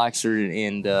really likes her.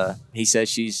 And he says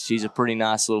she's a pretty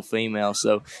nice little female.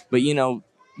 So, but you know,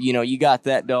 you got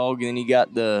that dog, and then you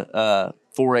got the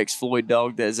 4X Floyd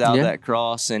dog that's out of that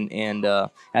cross, and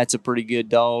that's a pretty good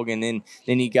dog. And then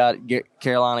you got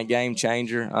Carolina Game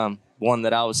Changer, one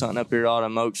that I was hunting up here at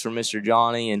Autumn Oaks for Mr.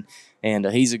 Johnny, and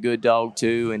he's a good dog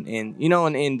too. And you know,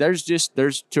 and there's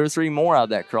 2 or 3 more out of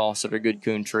that cross that are good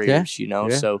coon trees. You know,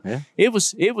 so it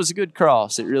was a good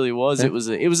cross. It really was. It was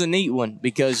a neat one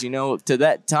because, you know, to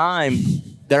that time,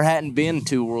 there hadn't been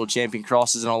 2 world champion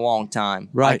crosses in a long time.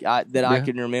 Right. I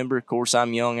can remember. Of course,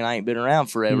 I'm young and I ain't been around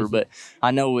forever, but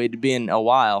I know it'd been a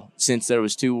while since there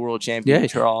was 2 world champion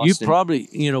crosses. You probably,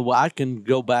 you know, I can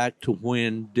go back to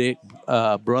when Dick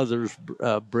Brothers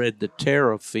bred the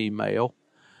Terra female.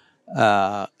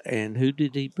 And who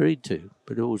did he breed to?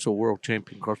 But it was a world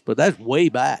champion cross. But that's way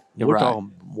back. We're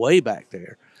talking way back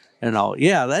there. And all,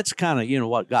 that's kind of, you know,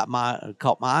 what caught my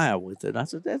eye with it. I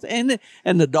said,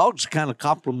 and the dogs kind of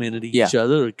complemented each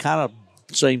other. They're kind of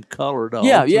same color dogs.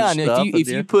 And if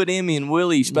you put Emmy and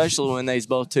Willie, especially when they's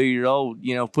both 2-year-old,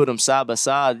 you know, put them side by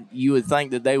side, you would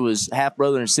think that they was half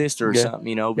brother and sister or something,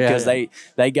 you know, because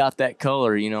they got that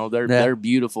color. You know, they're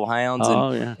beautiful hounds,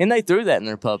 and they threw that in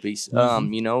their puppies.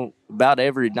 You know, about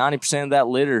 90% of that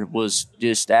litter was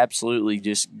just absolutely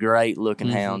just great looking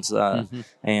hounds,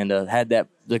 and had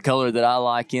the color that I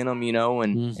like in them, you know,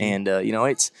 and you know,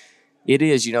 it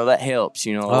is, you know, that helps,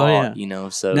 you know, a lot, you know.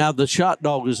 So now the shot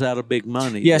dog is out of big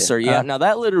money. Yes, sir. Yeah. Now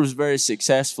that litter was very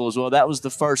successful as well. That was the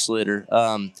first litter.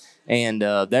 And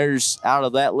there's out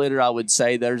of that litter, I would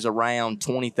say there's around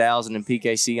 20,000 in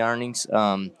PKC earnings.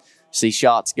 See,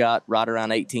 Shot's got right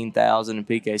around 18,000 in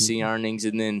PKC earnings,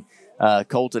 and then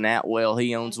Colton Atwell,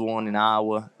 he owns one in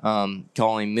Iowa,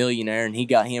 call him Millionaire, and he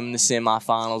got him in the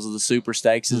semifinals of the Super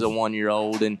Stakes as a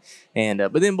 1-year-old.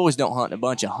 But them boys don't hunt a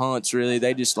bunch of hunts, really.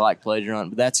 They just like pleasure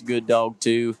hunting. But that's a good dog,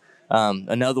 too.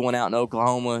 Another one out in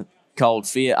Oklahoma called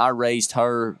Fit. I raised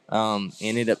her,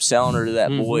 ended up selling her to that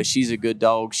boy. She's a good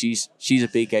dog. She's a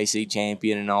PKC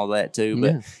champion and all that, too.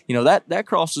 But, you know, that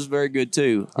cross was very good,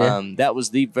 too. That was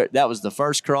the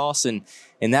first cross, and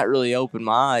that really opened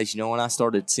my eyes, you know, when I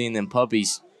started seeing them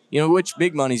puppies, you know, which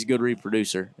Big Money's a good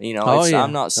reproducer. You know,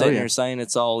 I'm not sitting here saying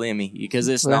it's all Emmy, because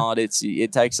it's not.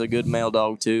 It takes a good male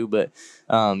dog too. But,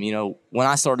 you know, when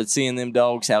I started seeing them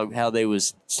dogs, how they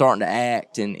was starting to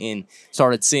act and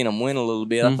started seeing them win a little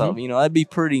bit, I thought, you know, that'd be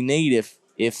pretty neat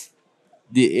if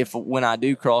when I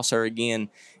do cross her again,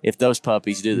 if those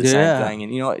puppies do the same thing.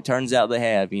 And, you know, it turns out they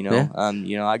have, you know.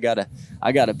 You know, I got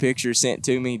a picture sent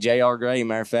to me, J.R. Gray,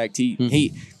 matter of fact,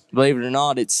 he believe it or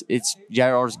not, it's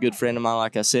J.R.'s a good friend of mine.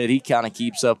 Like I said, he kind of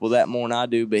keeps up with that more than I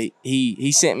do, but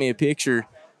he sent me a picture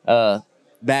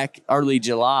back early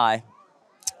July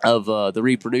of the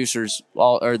reproducers,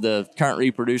 or the current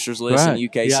reproducers list in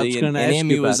UKC, and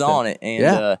Emmy was on it.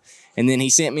 And then he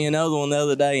sent me another one the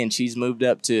other day, and she's moved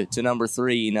up to number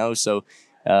 3, you know, so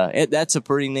that's a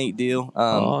pretty neat deal.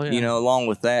 You know, along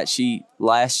with that, she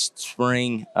last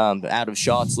spring, out of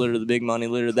Shot's litter, the Big Money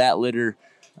litter, that litter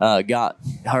got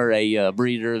her a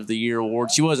Breeder of the Year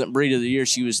award. She wasn't Breeder of the Year;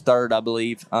 she was 3rd, I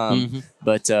believe.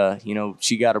 But you know,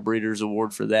 she got a Breeder's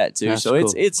award for that too. That's so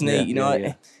cool. It's neat, you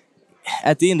know.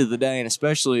 At the end of the day, and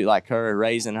especially like her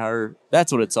raising her,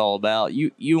 that's what it's all about.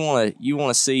 You want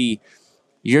to see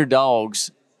your dogs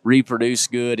reproduce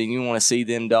good, and you want to see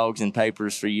them dogs in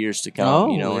papers for years to come.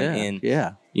 You know, and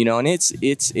you know, and it's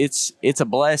a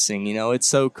blessing. You know, it's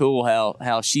so cool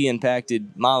how she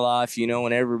impacted my life, you know,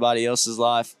 and everybody else's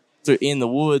life in the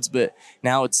woods. But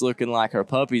now it's looking like her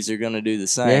puppies are going to do the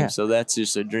same. So that's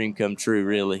just a dream come true,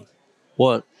 really.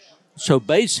 Well, so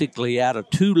basically, out of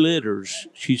 2 litters,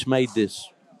 she's made this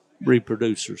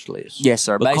reproducers list. Yes,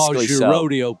 sir. Because basically, your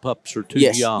rodeo pups are too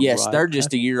young. Yes, right? They're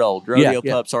just a year old. Rodeo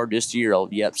pups are just a year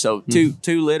old. Yep. So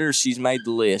two litters, she's made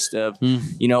the list of.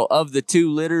 Of the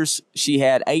 2 litters, she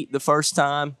had 8 the first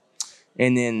time,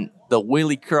 and then the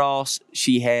Willie Cross,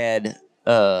 she had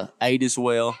 8 as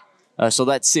well. So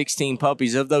that's 16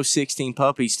 puppies. Of those 16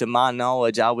 puppies, to my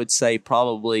knowledge, I would say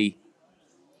probably.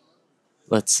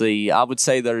 Let's see. I would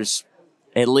say there's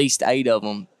at least 8 of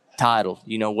them titled.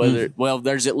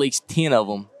 There's at least 10 of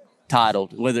them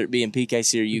titled, whether it be in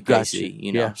PKC or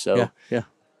UKC. Gotcha.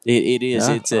 It is.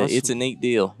 Yeah, it's awesome. it's a neat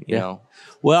deal. You know.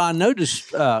 Well, I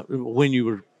noticed when you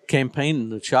were campaigning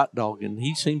the shot dog, and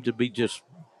he seemed to be just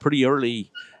pretty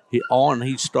early on.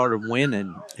 He started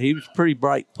winning. He was a pretty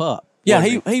bright pup. Yeah,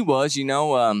 he was.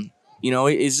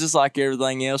 It's just like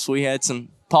everything else. We had some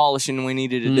polishing we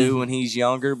needed to do when he's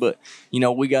younger, but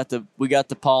we got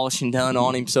the polishing done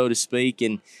on him, so to speak,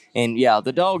 and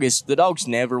the dog's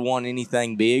never won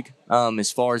anything big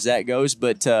as far as that goes,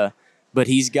 but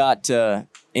he's got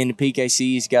in the PKC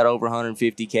he's got over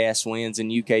 150 cast wins,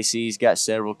 and UKC he's got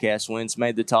several cast wins,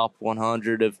 made the top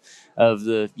 100 of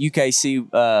the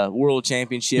UKC World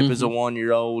Championship as a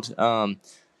 1-year-old.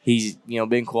 He's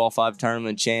been qualified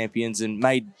tournament champions and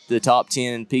made the top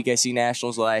 10 in PKC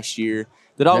Nationals last year.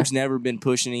 The dog's never been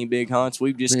pushing any big hunts.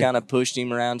 We've just kind of pushed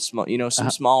him around, some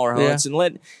smaller hunts,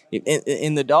 and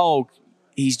in the dog.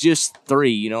 He's just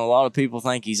 3. A lot of people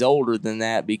think he's older than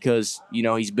that because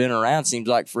he's been around seems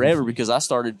like forever. Because I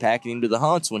started packing him to the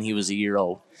hunts when he was a year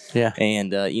old. Yeah,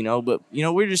 and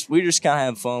we're just kind of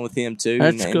having fun with him too.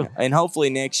 That's cool. And hopefully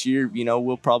next year,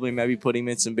 we'll probably maybe put him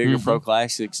in some bigger pro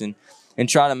classics and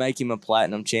try to make him a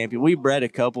platinum champion. We bred a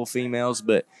couple females,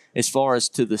 but as far as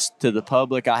to the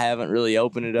public, I haven't really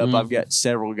opened it up. I've got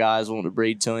several guys wanting to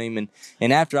breed to him,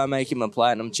 and after I make him a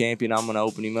platinum champion, I'm going to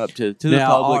open him up to the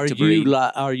public to breed.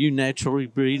 Are you naturally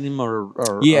breeding him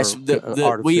or yes?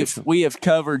 Or we have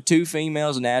covered 2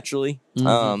 females naturally,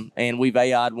 and we've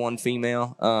AI'd 1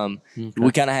 female.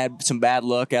 We kind of had some bad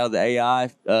luck out of the AI.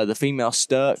 The female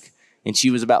stuck. And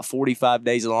she was about 45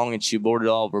 days along, and she aborted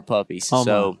all of her puppies.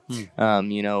 But we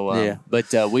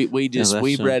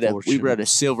bred a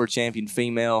silver champion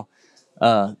female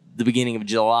the beginning of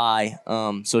July.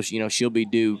 So she'll be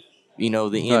due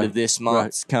the end of this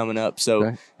month coming up.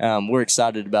 So we're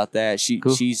excited about that.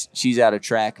 She's out of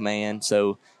TrackMan,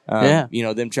 so them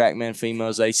TrackMan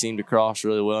females, they seem to cross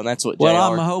really well, and that's what.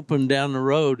 I'm hoping down the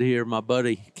road here, my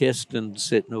buddy Keston's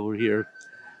sitting over here.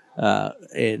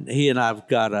 And he and I've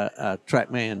got a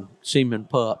TrackMan semen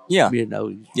pup. Yeah.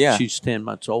 She's 10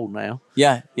 months old now.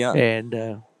 Yeah.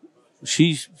 And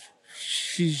she's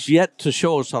yet to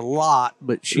show us a lot,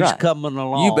 but she's coming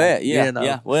along. You bet.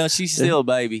 Yeah. Well, she's still a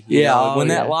baby. When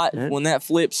that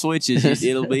flip switches,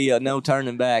 it'll be no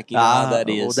turning back. You know how that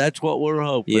is. Well, that's what we're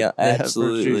hoping. Yeah,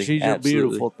 absolutely. She's a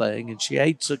beautiful thing, and she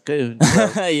hates a coon.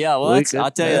 So yeah. Well, I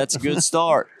tell you, that's a good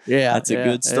start. Yeah. That's a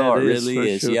good start. It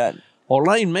really is. Sure. Yeah. Well,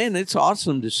 Lane, man, it's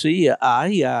awesome to see you.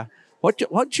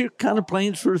 What's your kind of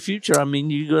plans for the future? I mean,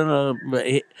 do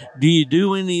you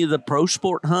do any of the pro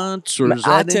sport hunts, or is that?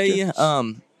 I tell you,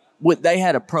 they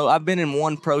had a pro. I've been in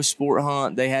 1 pro sport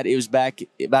hunt. It was back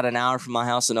about an hour from my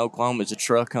house in Oklahoma. It's a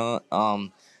truck hunt. I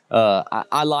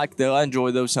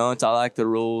enjoy those hunts. I like the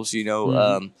rules,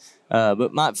 but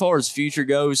as far as the future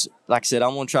goes, like I said,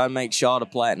 I'm gonna try to make Shot a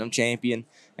platinum champion.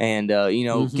 And,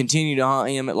 continue to hunt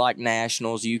him at like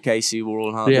Nationals, UKC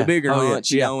World Hunt, the bigger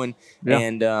hunts, and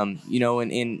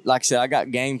like I said, I got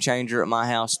Game Changer at my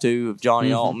house too of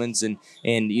Johnny Altman's. And,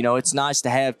 it's nice to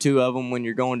have 2 of them when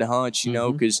you're going to hunt,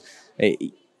 because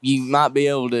you might be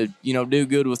able to, do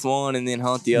good with one and then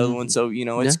hunt the other one. So,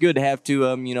 it's good to have 2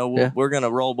 of them, we're going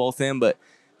to roll both them, but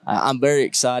I'm very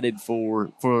excited for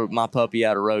my puppy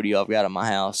out of rodeo I've got at my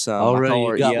house. Already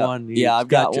you got one? I've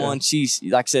got one. She's,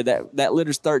 like I said, that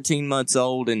litter's 13 months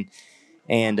old, and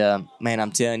man,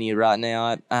 I'm telling you right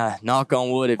now, I knock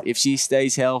on wood, if she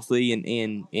stays healthy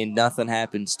and nothing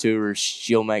happens to her,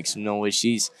 she'll make some noise.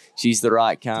 She's the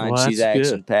right kind. She's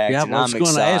action packed. Yeah, and I was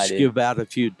going to ask you about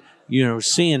if you'd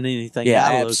seeing anything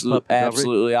out of those puppies.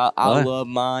 Absolutely. I love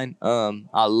mine.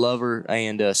 I love her.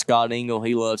 And Scott Engel,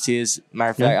 he loves his.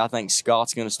 Matter of fact, I think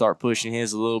Scott's going to start pushing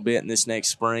his a little bit in this next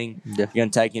spring. Yeah. Going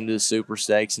to take him to the Super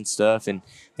Stakes and stuff. And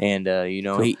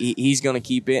he's going to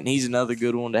keep it. And he's another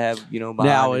good one to have, behind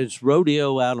Now, him. is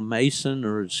Rodeo out of Mason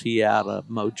or is he out of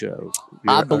Mojo?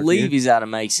 I believe he's out of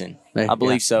Mason. I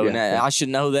believe so. Now, I should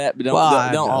know that, but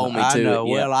don't hold me to it. Yeah.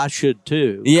 Well, I should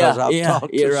too. Yeah, I've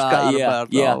talked to Scott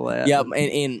about all that. Yeah,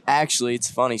 and actually, it's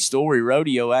a funny story.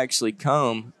 Rodeo actually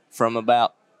come from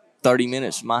about 30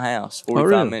 minutes from my house,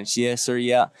 45 minutes. Yes, sir.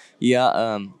 Yeah.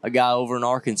 A guy over in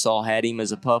Arkansas had him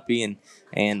as a puppy,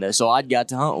 and so I got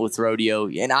to hunt with Rodeo,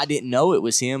 and I didn't know it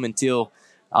was him until,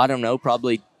 I don't know,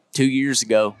 probably 2 years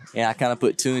ago. And I kind of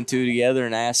put 2 and 2 together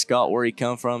and asked Scott where he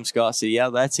come from. Scott said, yeah,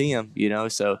 that's him,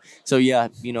 so yeah,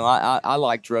 I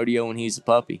liked Rodeo when he was a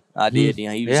puppy. I did.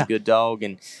 He was a good dog,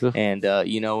 and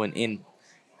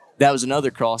that was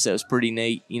another cross that was pretty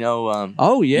neat,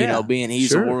 being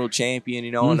he's a world champion,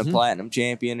 and a platinum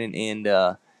champion, and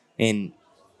I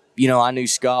knew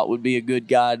Scott would be a good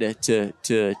guy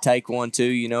to take one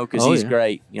too, because he's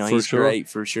great. He's great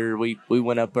for sure. We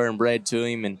went up there and bred to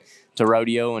him and to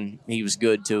Rodeo, and he was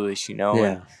good to us,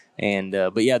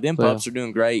 but yeah, them pups are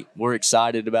doing great. We're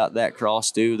excited about that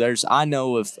cross too. I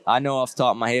know off the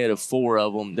top of my head of 4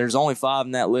 of them. There's only 5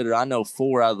 in that litter. I know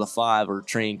 4 out of the 5 are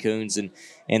Treeing Coons and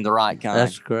the right kind.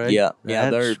 That's great. Yeah,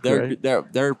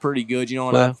 they're pretty good.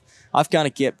 And I've kind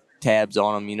of kept tabs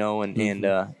on them, and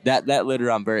that litter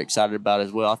I'm very excited about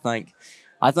as well.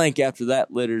 I think after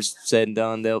that litter's said and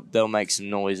done, they'll make some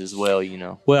noise as well,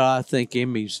 Well, I think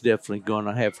Emmy's definitely going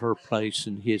to have her place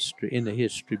in the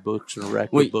history books and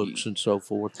record books and so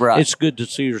forth. Right. It's good to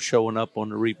see her showing up on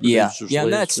the reproducers list. Yeah,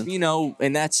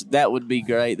 and that would be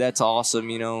great. That's awesome,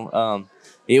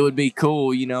 It would be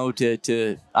cool,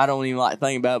 to I don't even like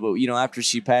thinking about it, but after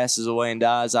she passes away and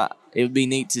dies, it would be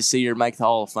neat to see her make the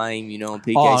Hall of Fame, in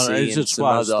PKC and some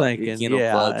other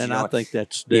clubs. And I think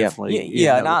that's definitely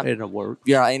it'll work.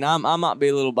 Yeah, and I might be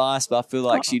a little biased, but I feel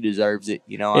like she deserves it.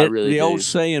 I really do. The old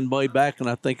saying way back, and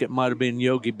I think it might have been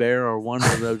Yogi Bear or one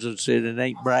of those that said, "It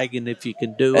ain't bragging if you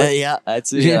can do it." Yeah,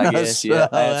 that's it. I guess. Yeah,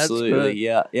 absolutely.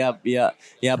 Yeah.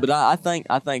 But I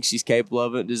think she's capable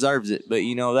of it, deserves it. But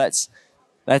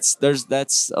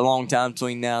that's a long time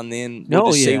between now and then.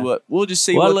 We'll just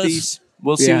see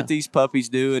what these puppies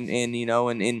do,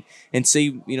 and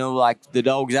see like the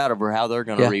dogs out of her, how they're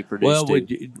going to reproduce.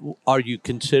 Well, are you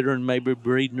considering maybe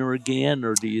breeding her again,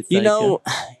 or do you think?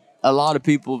 A lot of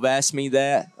people have asked me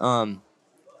that.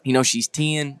 She's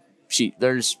 10.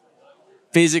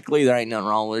 Physically, there ain't nothing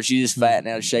wrong with her. She's just fat and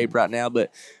out of shape right now.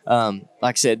 But like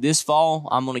I said, this fall,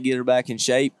 I'm going to get her back in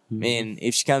shape. Mm-hmm. And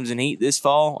if she comes in heat this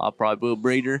fall, I probably will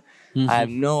breed her. Mm-hmm. I have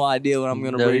no idea what I'm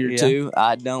going to breed her to.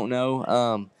 I don't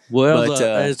know.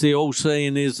 As the old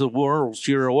saying is, the world's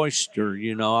your oyster.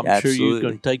 I'm absolutely. Sure you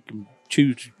can take and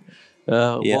choose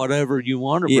whatever you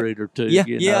want to breed her to.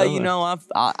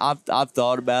 I've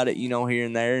thought about it, here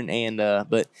and there,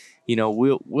 but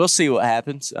we'll see what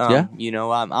happens.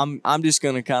 I'm just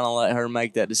gonna kind of let her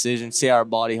make that decision, see how her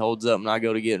body holds up, and I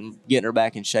go to getting her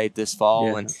back in shape this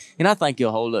fall, and I think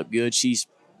he'll hold up good.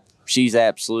 She's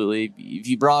absolutely. If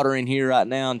you brought her in here right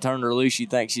now and turned her loose, you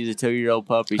think she's a 2-year-old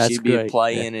puppy. That's She'd be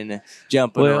playing and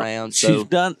jumping around. So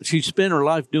she's spent her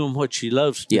life doing what she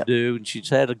loves to do, and she's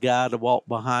had a guy to walk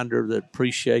behind her that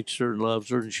appreciates her and loves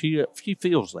her, and she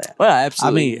feels that. Well,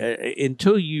 absolutely. I mean,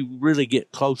 until you really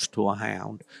get close to a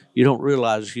hound, you don't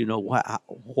realize,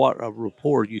 what a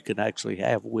rapport you can actually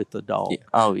have with a dog. Yeah.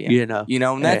 Oh yeah.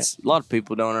 And that's a lot of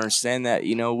people don't understand that.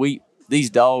 These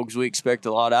dogs, we expect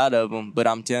a lot out of them, but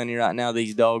I'm telling you right now,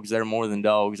 these dogs, they're more than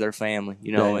dogs. They're family,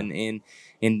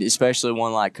 and especially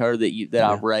one like her that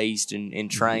I've raised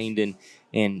and trained,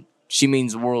 and she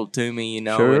means the world to me,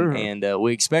 Sure. and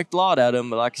we expect a lot out of them,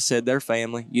 but like I said, they're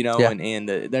family, and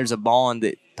there's a bond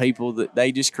that people that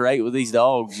they just create with these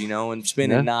dogs, and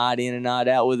spending night in and night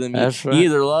out with them. You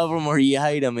either love them or you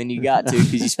hate them, and you got to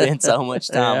because you spend so much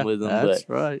time with them. That's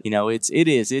right.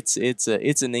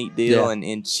 It's a neat deal,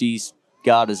 and she's.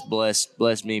 God has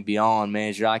blessed me beyond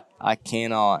measure. I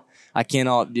cannot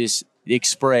just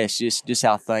express just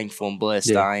how thankful and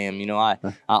blessed I am. I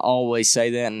always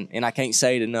say that, and I can't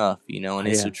say it enough. And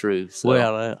it's the truth. So.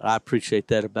 Well, I appreciate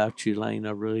that about you, Lane. I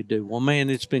really do. Well,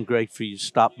 man, it's been great for you to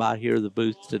stop by here at the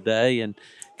booth today and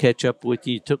catch up with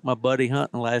you. You took my buddy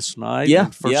hunting last night.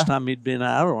 Yeah, first time he'd been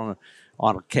out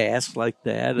on a cast like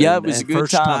that. Yeah, it was a good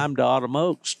first time to Autumn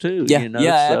Oaks too. Yeah,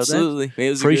 absolutely.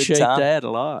 It was a good time. Appreciate that a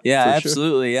lot. Yeah,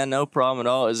 absolutely. Sure. Yeah, no problem at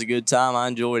all. It was a good time. I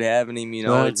enjoyed having him.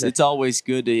 It's always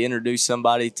good to introduce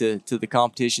somebody to the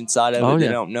competition side of it. They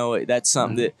don't know it. That's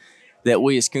something that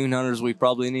we as coon hunters, we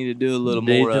probably need to do a little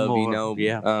more of.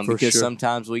 Because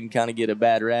sometimes we can kind of get a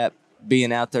bad rap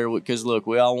being out there because look,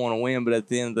 we all want to win, but at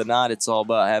the end of the night, it's all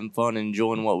about having fun and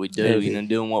enjoying what we do,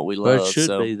 doing what we love. Well, it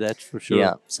should be, that's for sure.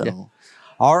 Yeah. So. Yeah.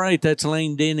 All right, that's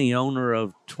Lane Denny, owner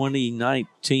of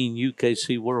 2019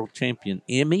 UKC World Champion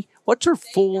Emmy. What's her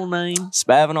full name?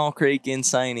 Spavinal Creek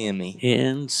Insane Emmy.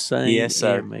 Yes,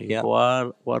 sir. Emmy. Yep.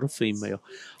 What a female.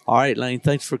 All right, Lane,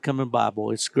 thanks for coming by,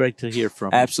 boy. It's great to hear from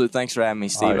you. Absolutely. Thanks for having me,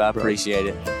 Steve. I appreciate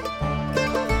it.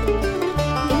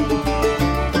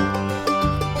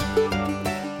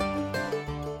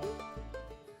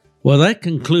 Well, that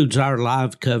concludes our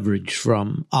live coverage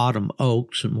from Autumn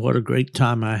Oaks, and what a great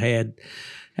time I had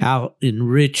out in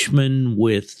Richmond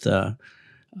with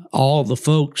all the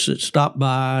folks that stopped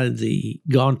by the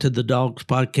Gone to the Dogs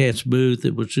podcast booth.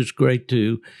 It was just great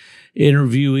to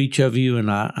interview each of you,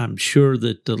 and I'm sure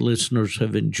that the listeners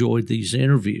have enjoyed these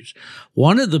interviews.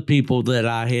 One of the people that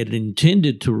I had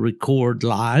intended to record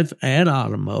live at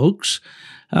Autumn Oaks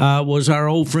was our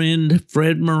old friend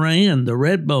Fred Moran, the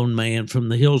Redbone Man from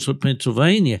the hills of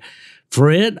Pennsylvania.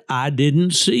 Fred, I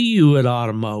didn't see you at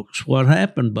Autumn Oaks. What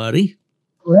happened, buddy?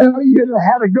 Well, you'd have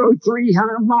had to go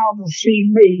 300 miles to see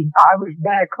me. I was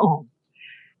back home.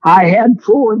 I had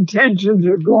full intentions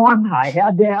of going. I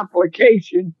had the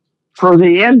application for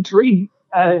the entry,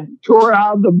 tore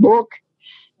out the book,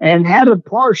 and had it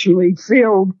partially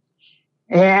filled.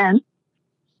 And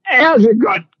as it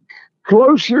got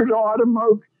closer to Autumn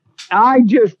Oaks, I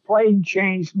just plain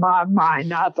changed my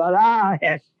mind. I thought,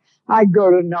 I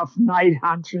go to enough night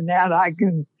hunts and that I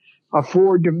can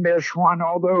afford to miss one,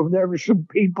 although there were some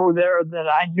people there that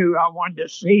I knew I wanted to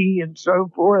see and so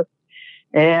forth.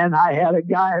 And I had a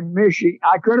guy in Michigan.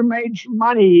 I could have made some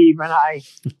money even.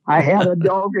 I had a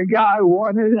dog a guy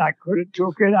wanted. I could have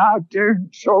took it out there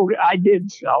and sold it. I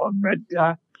did sell it,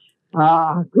 but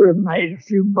I could have made a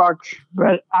few bucks.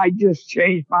 But I just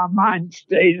changed my mind and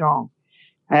stayed on.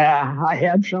 I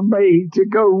had somebody to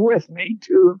go with me,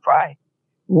 too, if I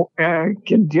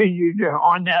continued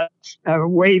on that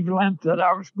wavelength that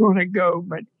I was going to go.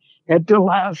 But at the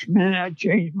last minute, I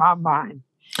changed my mind.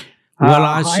 Well,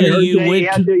 I see you went.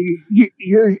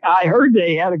 I heard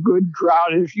they had a good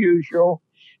crowd as usual.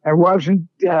 There wasn't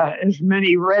as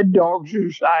many red dogs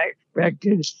as I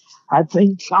expected. I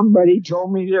think somebody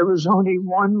told me there was only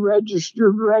one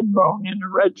registered Redbone in the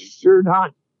registered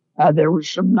hunt. There were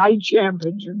some night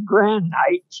champions and grand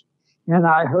nights, and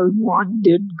I heard one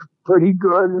did pretty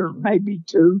good, or maybe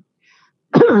two.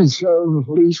 So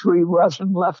at least we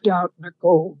wasn't left out in the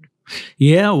cold.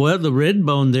 Yeah, well, the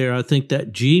Redbone there, I think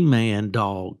that G-Man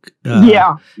dog.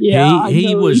 Yeah.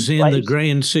 He was in the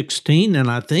Grand 16, and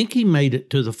I think he made it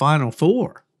to the Final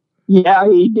Four. Yeah,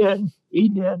 he did.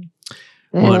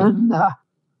 And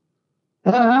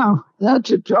that's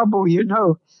the trouble,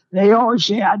 They always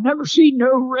say, I never see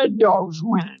no red dogs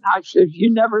winning. I said,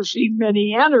 you never see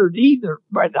many entered either.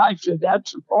 But I said,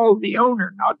 that's the fault of the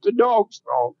owner, not the dog's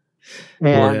fault.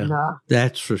 And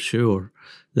that's for sure.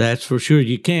 That's for sure.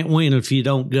 You can't win if you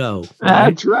don't go. Right?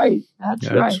 That's right. That's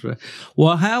right.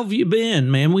 Well, how have you been,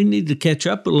 man? We need to catch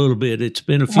up a little bit. It's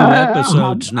been a few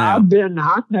episodes now. I've been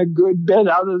hunting a good bit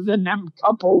other than them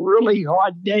couple really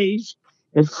hot days.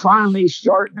 It's finally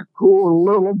starting to cool a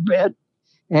little bit.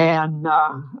 And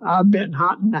I've been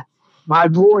hunting. My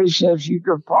voice, as you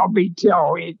could probably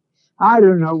tell, I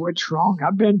don't know what's wrong.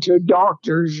 I've been to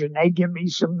doctors, and they give me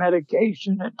some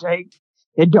medication to take.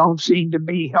 It don't seem to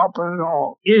be helping at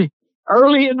all.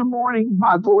 Early in the morning,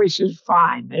 my voice is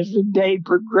fine. As the day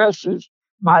progresses,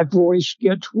 my voice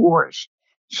gets worse.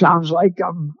 Sounds like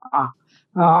I'm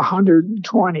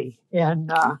 120.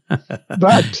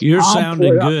 But you're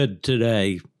sounding good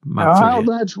today, my friend.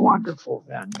 Well, that's wonderful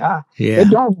then. It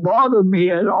don't bother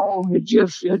me at all.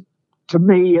 To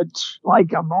me, it's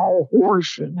like I'm all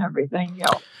hoarse and everything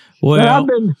else. Well, but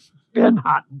I've been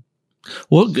hunting.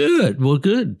 Well,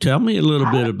 good. Tell me a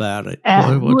little bit about it.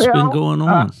 What's been going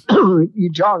on?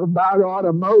 You talk about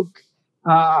Autumn Oak.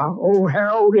 Old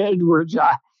Harold Edwards,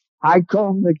 I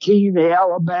call him the king of the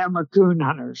Alabama coon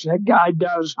hunters. That guy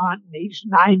does hunting. He's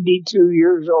 92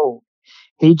 years old.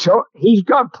 He's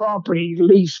got property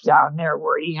leased down there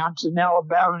where he hunts in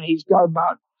Alabama, and he's got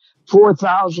about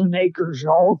 4,000 acres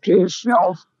all to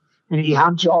himself, and he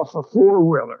hunts off a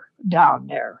four-wheeler down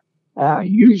there.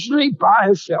 Usually by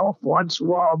himself, once in a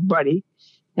while, buddy.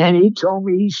 And he told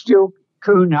me he's still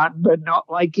coon hunting, but not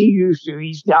like he used to.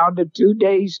 He's down to 2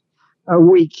 days a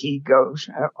week he goes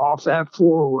off that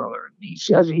four-wheeler. And he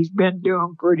says he's been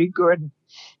doing pretty good.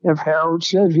 If Harold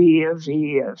says he is,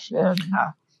 he is. And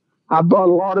I bought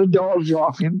a lot of dogs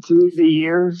off him through the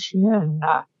years, and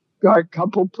got a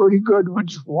couple pretty good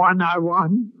ones. One I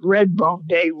won Redbone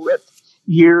Day with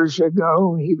years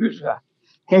ago. He was a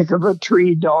heck of a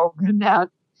tree dog and that.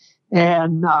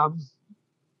 And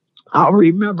I'll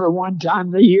remember one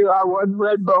time the year I won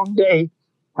Redbone Day,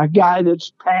 a guy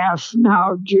that's passed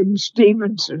now, Jim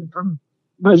Stevenson from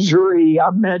Missouri.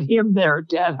 I met him there at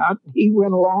that hunt. He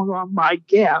went along on my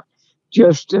calf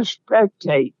just to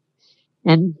spectate.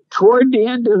 And toward the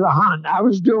end of the hunt, I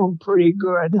was doing pretty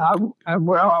good. I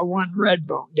won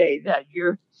Redbone Day that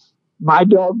year. My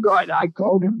dog I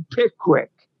called him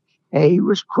Pickwick. He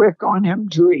was quick on them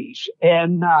trees.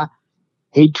 And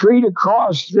he treed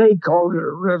across, they called it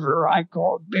a river, I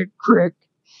called Big Creek.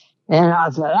 And I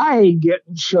thought, I ain't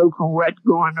getting soaking wet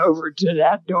going over to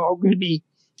that dog. And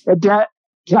at that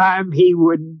time, he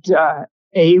wouldn't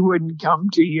come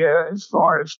to you as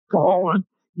far as calling.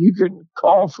 You can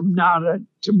call from now to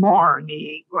tomorrow, and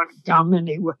he ain't going to come. And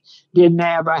he didn't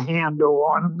have a handle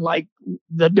on him like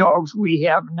the dogs we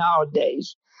have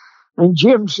nowadays. And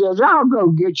Jim says, I'll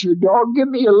go get your dog. Give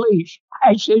me a leash.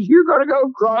 I says, you're going to go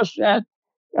across that.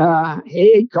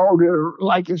 He called it,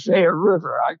 like I say, a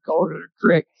river. I called it a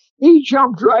creek. He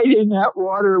jumped right in that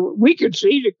water. We could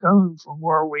see the coon from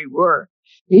where we were.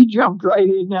 He jumped right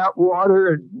in that water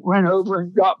and went over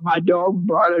and got my dog and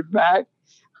brought it back.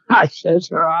 I said,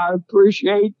 sir, I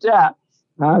appreciate that.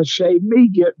 Saved me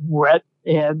getting wet.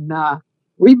 And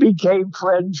we became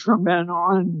friends from then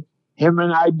on. Him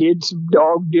and I did some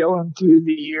dog dealing through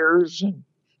the years. And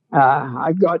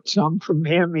I got some from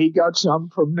him. He got some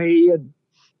from me. And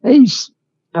he's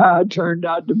turned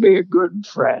out to be a good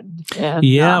friend. And,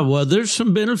 well, there's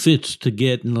some benefits to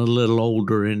getting a little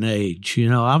older in age.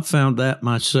 I've found that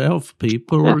myself.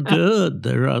 People are good.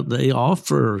 They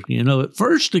offer, at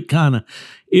first it kind of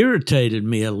irritated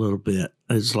me a little bit.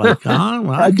 It's like,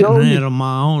 I can handle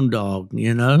my own dog,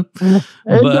 It don't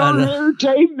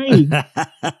irritate me.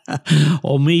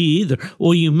 Or me either.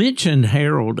 Well, you mentioned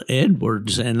Harold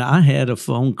Edwards, and I had a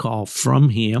phone call from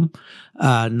him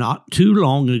not too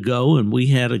long ago, and we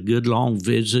had a good long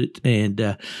visit.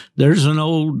 And there's an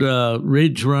old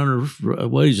Ridge Runner,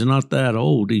 well, he's not that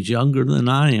old. He's younger than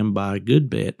I am by a good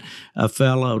bit, a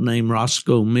fellow named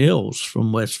Roscoe Mills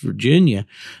from West Virginia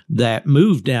that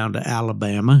moved down to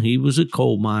Alabama. He was a coal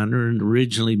miner and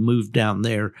originally moved down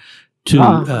there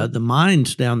to the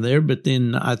mines down there, but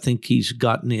then I think he's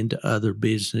gotten into other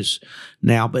business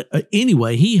now. But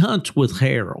anyway, he hunts with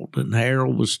Harold, and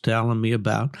Harold was telling me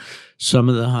about some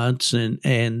of the hunts,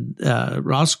 and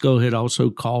Roscoe had also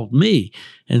called me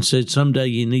and said, someday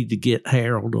you need to get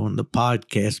Harold on the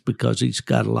podcast because he's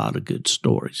got a lot of good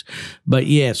stories. But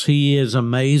yes, he is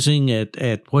amazing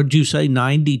at what'd you say,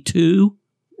 92?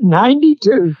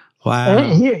 92. Wow.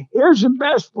 And here's the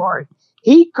best part.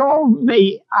 He called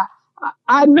me.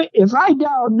 If I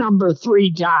dial number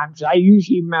 3 times, I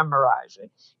usually memorize it.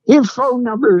 His phone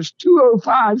number is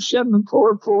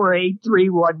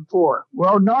 205-744-8314.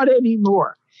 Well, not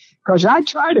anymore, because I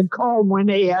tried to call him when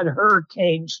they had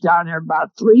hurricanes down there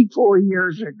about 3-4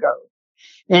 years ago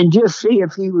and just see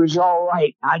if he was all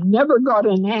right. I never got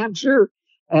an answer.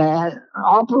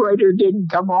 Operator didn't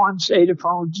come on, say the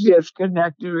phone's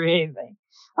disconnected or anything.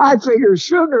 I figure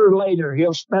sooner or later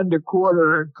he'll spend a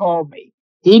quarter and call me.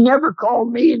 He never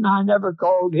called me, and I never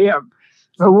called him.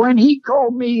 But when he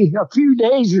called me a few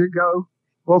days ago,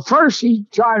 well, first he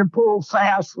tried to pull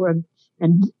fast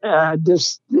and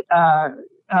disguise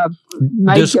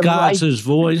his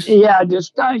voice. Yeah,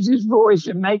 disguise his voice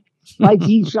and make like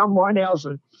he's someone else.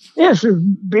 This is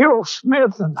Bill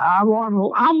Smith, and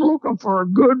I'm looking for a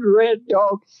good red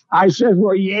dog. I said,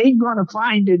 well, you ain't going to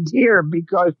find it here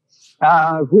because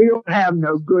we don't have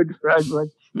no good red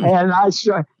one. And I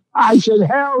said,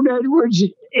 Harold Edwards,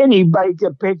 anybody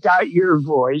could pick out your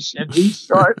voice. And he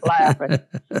started laughing.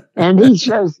 And he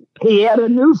says he had a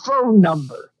new phone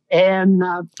number. And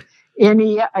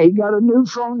he got a new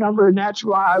phone number, and that's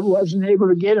why I wasn't able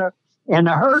to get her. And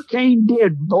the hurricane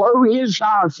did blow his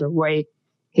house away.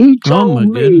 He told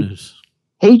me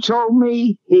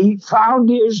he found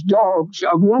his dogs.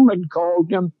 A woman called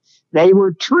them. They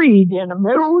were treed in the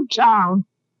middle of town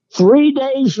 3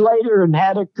 days later and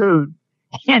had a coon.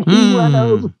 And he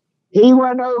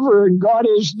went over and got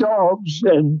his dogs,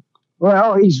 and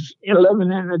well, he's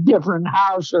living in a different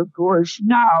house, of course,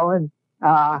 now, and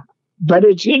but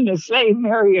it's in the same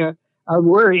area of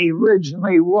where he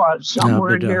originally was,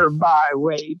 somewhere nearby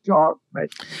where he talked. But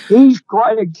he's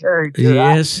quite a character.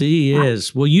 Yes, he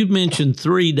is. Well, you mentioned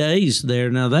 3 days there.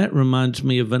 Now that reminds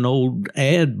me of an old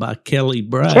ad by Kelly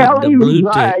Bragg. Kelly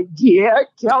Bragg.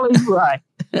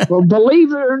 Well,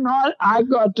 believe it or not, I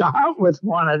got to hunt with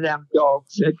one of them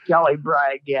dogs that Kelly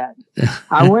Bragg had.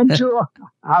 I went to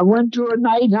a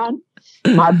night hunt.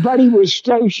 My buddy was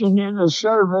stationed in the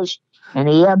service, and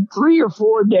he had 3 or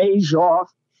 4 days off.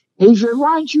 He said,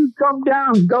 why don't you come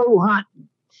down and go hunting?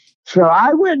 So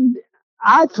I went.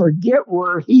 I forget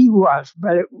where he was,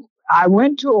 but I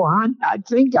went to a hunt. I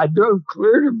think I drove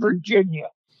clear to Virginia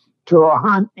to a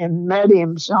hunt and met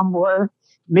him somewhere.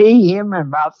 Me, him, and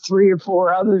about 3 or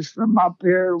 4 others from up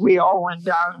here. We all went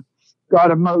down, got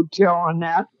a motel and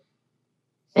that.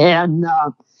 And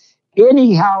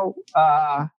anyhow,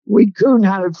 we coon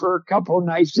hunted for a couple of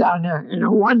nights down there. And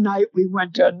one night we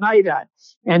went to a night hunt,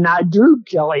 and I drew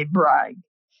Kelly Bragg.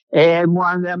 and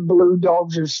one of them blue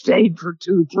dogs has stayed for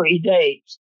 2-3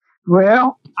 days.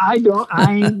 Well, I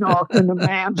ain't knocking a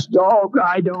man's dog.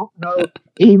 I don't know.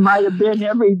 He might have been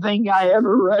everything I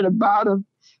ever read about him,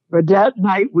 but that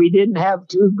night we didn't have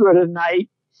too good a night.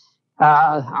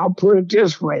 I'll put it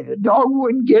this way. The dog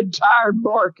wouldn't get tired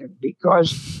barking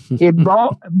because he'd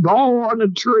ball on a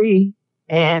tree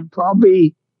and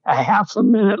probably a half a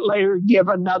minute later give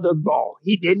another ball.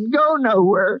 He didn't go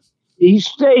nowhere. He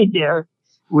stayed there.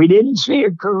 We didn't see a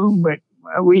coon, but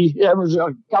there was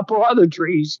a couple other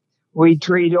trees we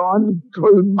treed on,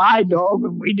 including my dog,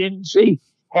 and we didn't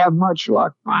have much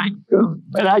luck finding coon.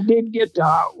 But I did get to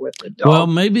hunt with the dog. Well,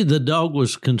 maybe the dog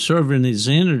was conserving his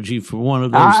energy for one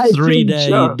of those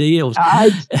 3-day deals.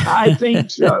 I think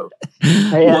so.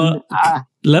 And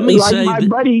let me like say, my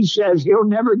buddy says, he'll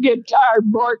never get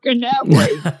tired barking that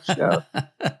way. So.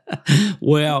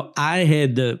 Well, I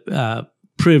had the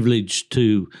privilege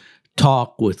to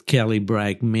talk with Kelly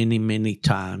Bragg many, many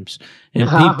times. And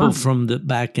people from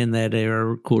back in that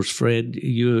era, of course, Fred,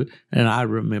 you and I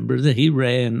remember that he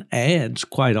ran ads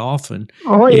quite often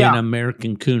in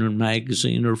American Cooner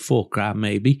Magazine or Full Cry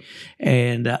maybe,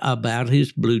 and about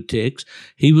his blue ticks.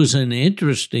 He was an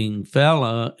interesting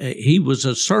fella. He was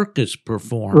a circus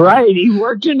performer. Right, he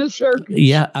worked in a circus.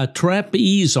 Yeah, a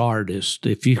trapeze artist,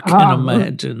 if you can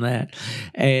imagine that.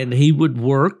 And he would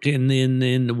work, and then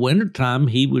in the wintertime,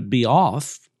 he would be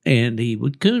off. And he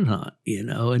would coon hunt,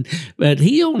 but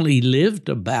he only lived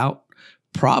about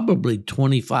probably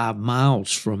 25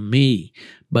 miles from me.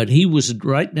 But he was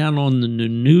right down on the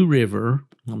New River.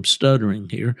 I'm stuttering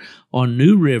here on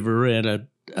New River at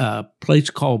a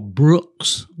place called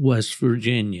Brooks, West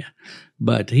Virginia.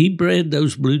 But he bred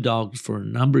those blue dogs for a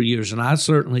number of years, and I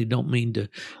certainly don't mean to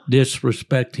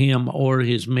disrespect him or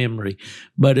his memory,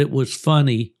 but it was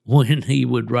funny when he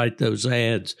would write those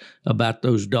ads about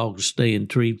those dogs staying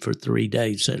treed for 3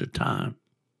 days at a time.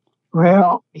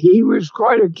 Well, he was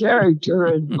quite a character,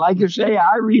 and like I say,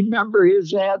 I remember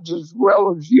his ads as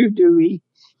well as you do.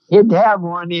 He'd have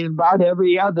one in about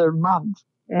every other month,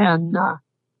 and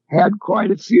had quite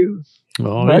a few.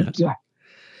 Oh, but,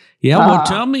 yeah, well,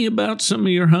 tell me about some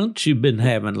of your hunts you've been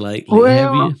having lately.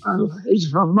 Well, have you?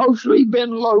 It's mostly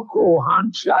been local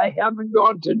hunts. I haven't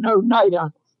gone to no night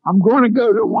hunt. I'm going to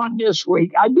go to one this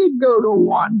week. I did go to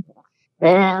one,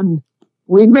 and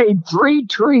we made 3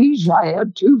 trees. I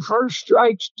had 2 first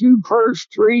strikes, 2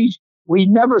 first trees. We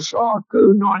never saw a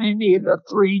coon on any of the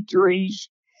 3 trees.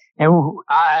 And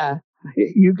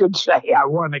you could say I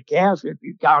won a calf if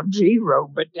you count 0,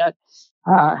 but that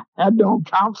don't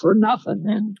count for nothing.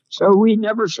 And so we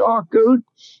never saw a coon.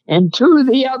 And 2 of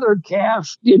the other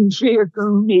calves didn't see a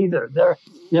coon either.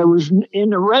 There was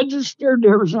in the register,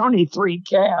 there was only 3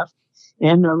 calves.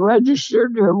 In the register,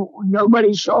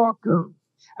 nobody saw a coon.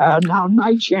 Now,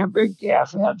 Night Champion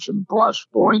calf had some plus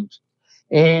points,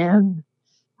 and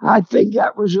I think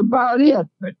that was about it.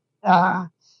 But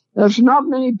there's not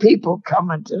many people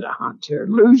coming to the hunt here,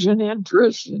 losing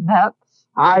interest in that.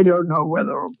 I don't know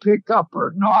whether it'll pick up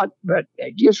or not, but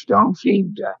they just don't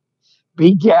seem to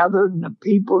be gathering the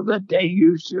people that they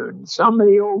used to. And some of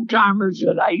the old timers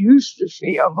that I used to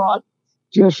see a lot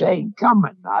just ain't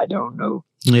coming. I don't know.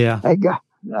 Yeah.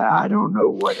 I don't know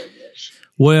what it is.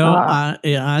 Well,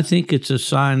 I think it's a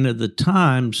sign of the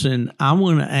times, and I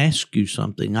want to ask you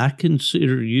something. I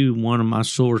consider you one of my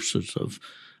sources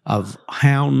of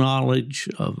hound knowledge.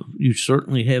 You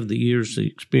certainly have the years of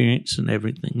experience and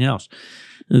everything else.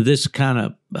 This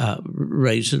kind of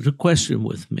raises a question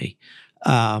with me.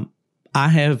 I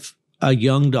have a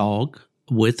young dog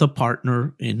with a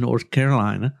partner in North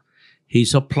Carolina.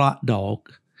 He's a plot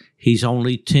dog. He's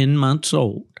only 10 months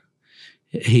old.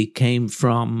 He came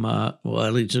from,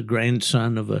 he's a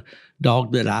grandson of a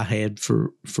dog that I had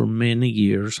for many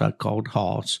years. I called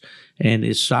Hoss, and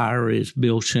his sire is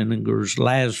Bill Scheninger's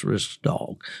Lazarus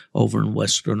dog over in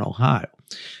Western Ohio.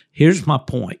 Here's my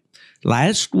point.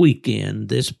 Last weekend,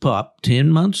 this pup, 10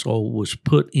 months old, was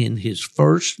put in his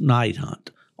first night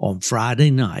hunt on Friday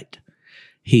night.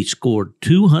 He scored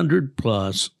 200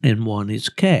 plus and won his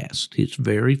cast, his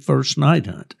very first night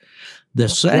hunt. The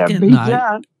second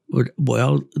night...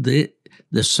 Well, the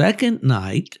second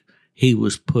night, he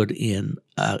was put in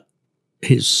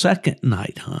his second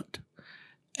night hunt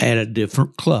at a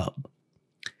different club.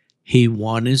 He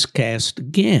won his cast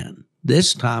again,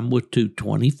 this time with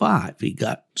 225. He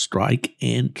got strike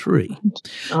and tree.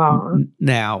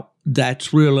 Now,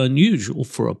 that's real unusual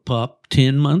for a pup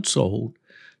 10 months old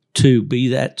to be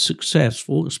that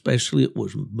successful, especially it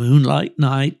was moonlight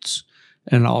nights.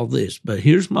 and all this. But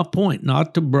here's my point,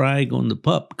 not to brag on the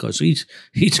pup, because he's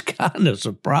kind of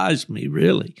surprised me,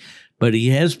 really. But he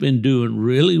has been doing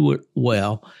really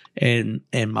well, and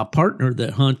my partner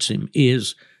that hunts him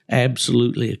is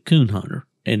absolutely a coon hunter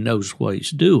and knows what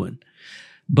he's doing.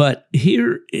 But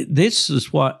this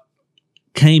is what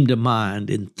came to mind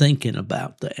in thinking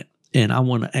about that, and I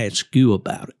want to ask you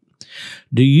about it.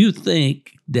 Do you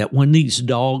think that when these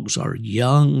dogs are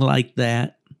young like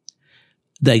that,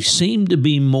 they seem to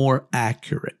be more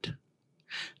accurate?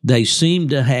 They seem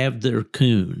to have their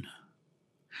coon.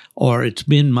 Or it's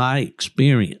been my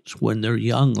experience when they're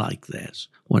young like this,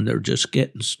 when they're just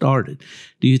getting started.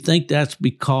 Do you think that's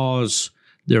because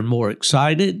they're more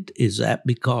excited? Is that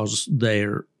because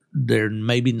they're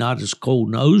maybe not as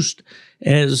cold-nosed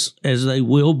as they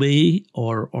will be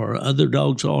or other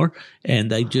dogs are,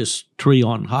 and they just tree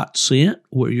on hot scent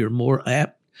where you're more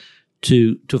apt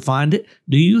to find it?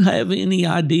 Do you have any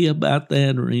idea about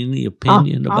that or any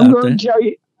opinion about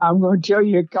that? I'm going to tell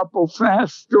you a couple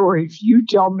fast stories. You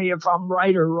tell me if I'm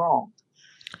right or wrong.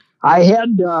 I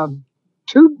had the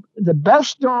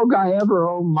best dog I ever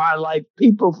owned in my life.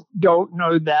 People don't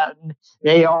know that, and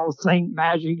they all think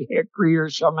Magic Hickory or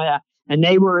some of that, and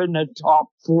they were in the top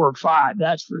 4 or 5,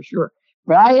 that's for sure.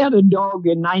 But I had a dog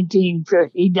in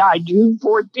 1950. He died June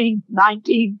 14th,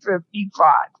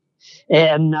 1955.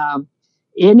 And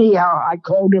anyhow, I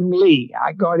called him Lee.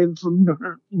 I got him from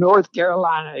North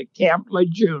Carolina at Camp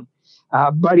Lejeune.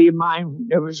 A buddy of mine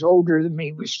that was older than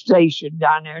me was stationed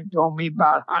down there and told me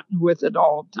about hunting with it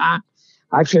all the time.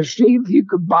 I said, see if you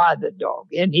could buy the dog.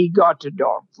 And he got the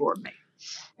dog for me.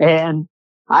 And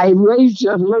I raised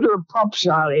a litter of pups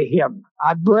out of him.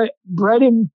 I bred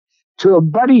him to a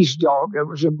buddy's dog. It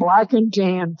was a black and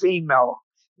tan female.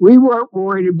 We weren't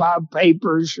worried about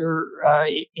papers or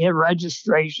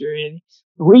registration.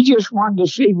 We just wanted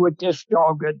to see what this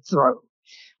dog could throw.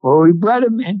 Well, we bred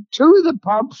him, and 2 of the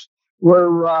pups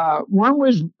were, one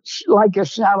was like a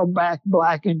saddleback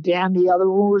black and tan, the other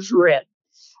one was red.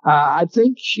 I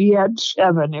think she had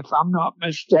 7, if I'm not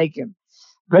mistaken.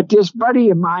 But this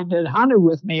buddy of mine that hunted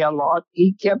with me a lot,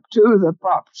 he kept 2 of the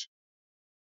pups.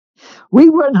 We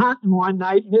went hunting one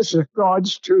night, and this is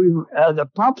God's truth. The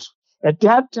pups at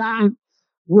that time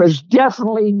was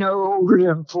definitely no older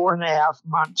than 4.5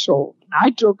 months old. And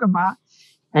I took them out,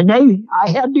 and I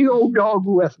had the old dog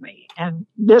with me. And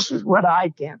this is what I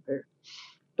can't do.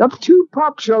 The 2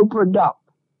 pups opened up.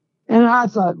 And I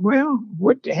thought, well,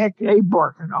 what the heck are they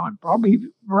barking on? Probably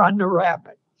run the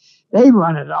rabbit. They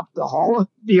run it up the hall.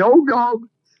 The old dog,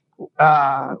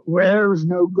 where there was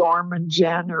no Garmin's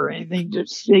in or anything to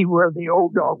see where the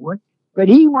old dog went, but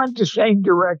he went the same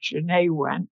direction they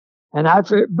went. And I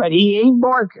thought, but he ain't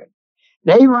barking.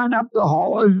 They run up the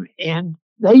hall and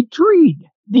they treed.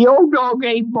 The old dog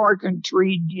ain't barking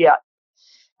treed yet.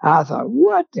 I thought,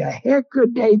 what the heck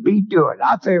could they be doing?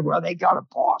 I figured, well, they got a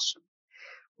possum.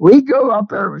 We go up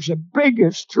there. It was the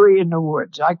biggest tree in the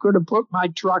woods. I could have put my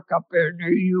truck up there and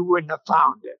you wouldn't have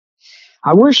found it.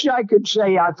 I wish I could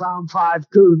say I found 5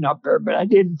 coon up there, but I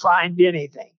didn't find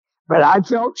anything. But I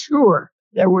felt sure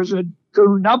there was a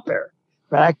coon up there,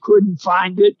 but I couldn't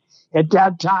find it. At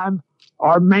that time,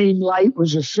 our main light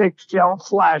was a 6L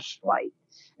flashlight.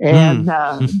 And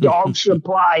Dog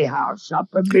Supply House up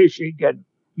in Michigan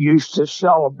used to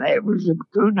sell them. It was a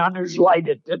coon hunter's light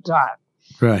at the time.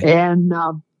 Right. And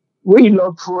we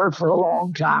looked for it for a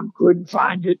long time, couldn't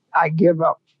find it. I give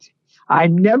up. I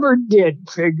never did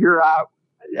figure out.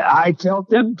 I felt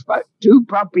them 2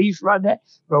 puppies run that,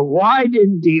 but why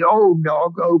didn't the old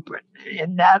dog open?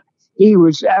 And that he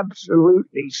was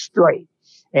absolutely straight.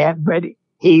 But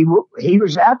he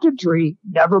was at the tree,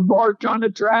 never barked on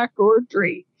a track or a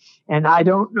tree. And I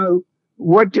don't know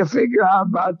what to figure out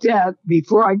about that.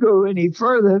 Before I go any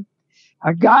further,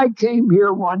 a guy came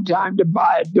here one time to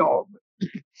buy a dog.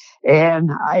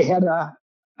 And I had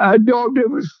a dog that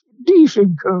was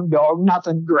decent coon dog,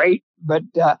 nothing great, but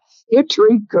it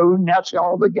treat coon. That's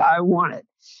all the guy wanted.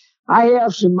 I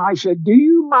asked him, I said, do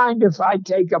you mind if I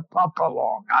take a pup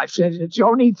along? I said, it's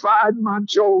only 5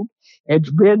 months old.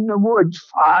 It's been in the woods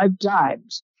 5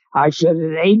 times. I said,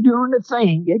 it ain't doing a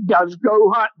thing. It does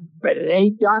go hunting, but it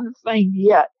ain't done a thing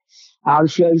yet. I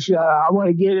says, I want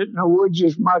to get it in the woods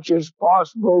as much as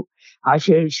possible. I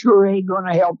said, it sure ain't going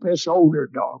to help this older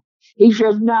dog. He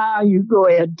says, nah, you go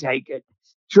ahead and take it.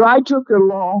 So I took it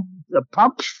along. The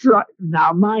pup struck.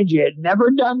 Now, mind you, it never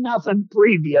done nothing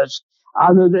previous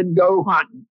other than go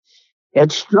hunting.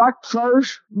 It struck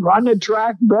first, run the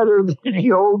track better than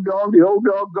the old dog. The old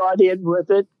dog got in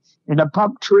with it, and the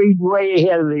pup treed way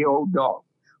ahead of the old dog.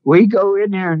 We go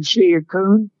in there and see a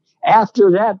coon,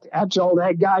 after that, that's all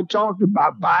that guy talked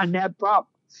about, buying that pup.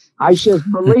 I said,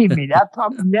 believe me, that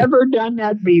pup never done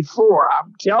that before.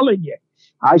 I'm telling you.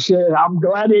 I said, I'm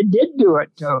glad it did do it.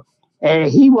 So,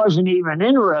 he wasn't even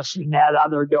interested in that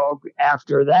other dog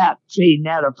after that, seeing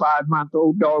that a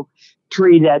 5-month-old dog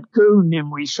treat that coon,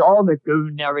 and we saw the coon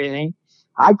and everything.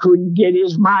 I couldn't get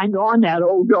his mind on that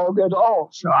old dog at all.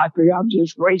 So I figured I'm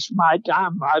just wasting my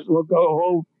time. Might as well go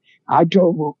home. I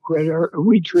told him we'll quit her.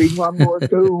 We treat one more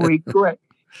coon, we quit.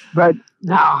 But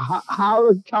now, how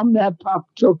it come that pup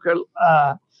took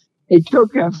it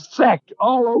took effect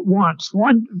all at once,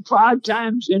 5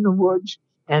 times in the woods,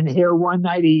 and here one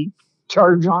night he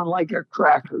turns on like a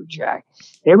Cracker Jack.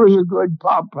 It was a good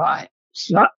pup.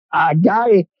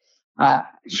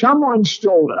 Someone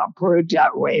stole it, I'll put it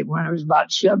that way, when it was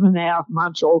about 7.5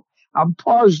 months old. I'm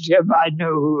positive I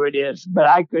know who it is, but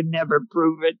I could never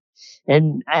prove it.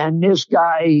 And this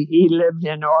guy, he lived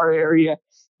in our area.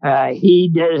 He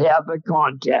did have the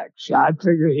contacts. I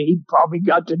figured he probably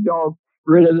got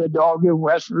rid of the dog in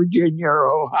West Virginia or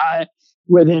Ohio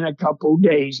within a couple of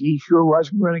days. He sure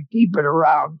wasn't going to keep it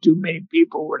around. Too many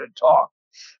people would have talked.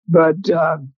 But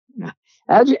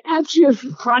that's just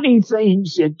funny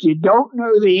things that you don't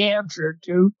know the answer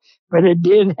to, but it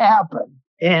did happen.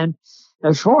 And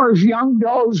as far as young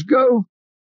dogs go,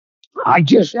 I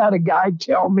just had a guy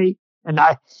tell me, and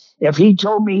if he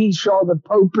told me he saw the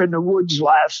Pope in the woods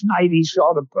last night, he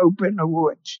saw the Pope in the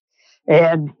woods.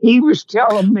 And he was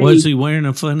telling me. Was he wearing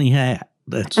a funny hat?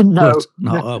 No.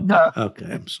 Okay,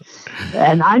 I'm sorry.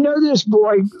 And I know this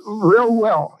boy real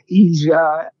well. He's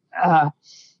got a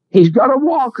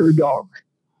walker dog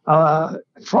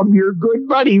from your good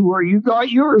buddy where you got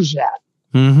yours at.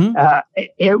 Mm-hmm.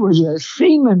 It was a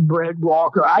semen bred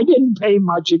walker. I didn't pay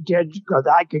much attention because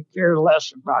I could care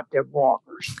less about them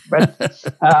walkers.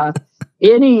 But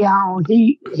anyhow,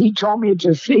 he told me it's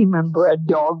a semen bred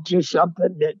dog, just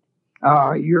something that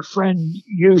your friend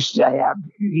used to have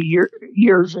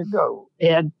years ago.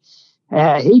 And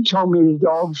he told me the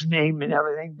dog's name and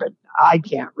everything, but I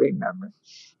can't remember.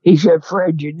 He said,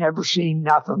 Fred, you never seen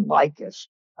nothing like this.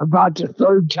 About the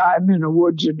 3rd time in the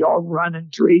woods, a dog running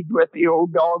treed with the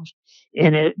old dogs,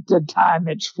 and at the time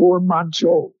it's 4 months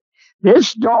old.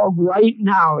 This dog right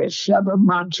now is 7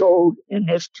 months old, and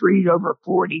this treed over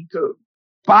 40 coon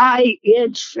by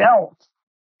itself.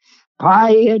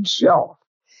 And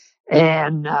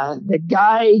the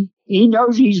guy, he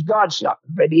knows he's got something,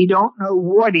 but he don't know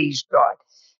what he's got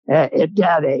at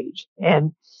that age.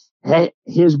 And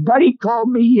his buddy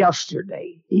called me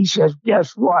yesterday. He says,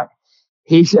 guess what?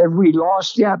 He said, we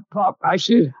lost that pup. I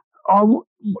said, oh,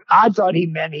 I thought he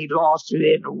meant he lost it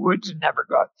in the woods and never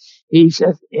got it. He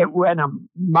said, it went 1.25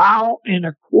 miles.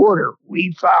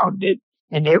 We found it,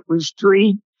 and it was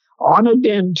treed on a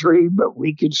den tree, but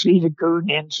we could see the coon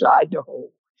inside the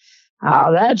hole.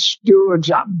 Now, that's doing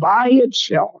something by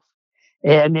itself,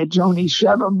 and it's only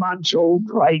 7 months old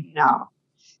right now.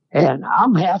 And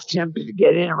I'm half tempted to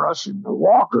get interested in the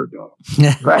walker dog.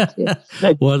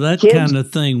 Well, that kind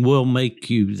of thing will make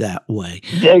you that way.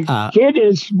 The kid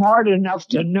is smart enough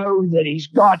to know that he's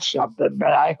got something,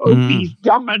 but I hope he's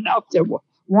dumb enough to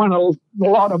want a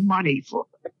lot of money for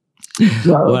it.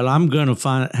 So, well, I'm going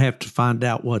to have to find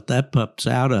out what that pup's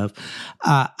out of.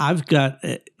 I've got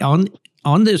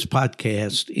on this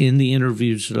podcast, in the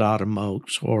interviews at Autumn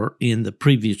Oaks, or in the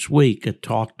previous week, I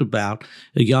talked about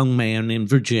a young man in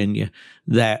Virginia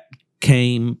that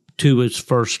came to his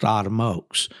first Autumn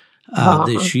Oaks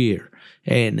this year.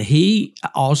 And he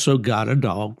also got a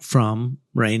dog from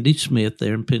Randy Smith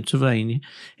there in Pennsylvania.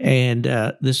 And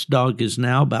this dog is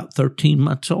now about 13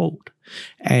 months old.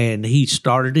 And he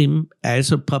started him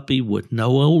as a puppy with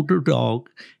no older dog,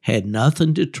 had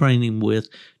nothing to train him with,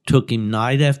 took him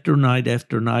night after night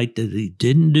after night that he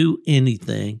didn't do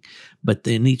anything, but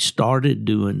then he started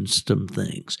doing some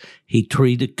things. He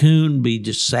treed a coon, but he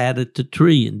just sat at the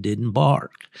tree and didn't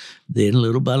bark. Then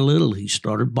little by little, he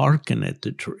started barking at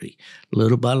the tree.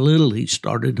 Little by little, he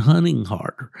started hunting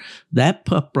harder. That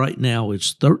pup right now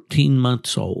is 13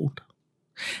 months old.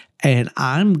 And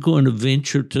I'm going to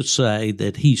venture to say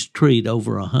that he's treed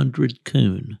over 100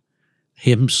 coon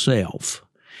himself.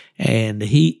 And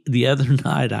the other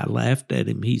night I laughed at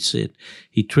him. He said,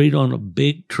 he treed on a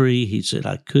big tree. He said,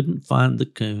 I couldn't find the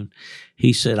coon.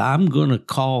 He said, I'm going to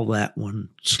call that one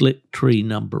slip tree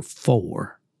number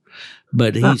 4.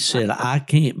 But he said, I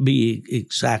can't be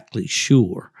exactly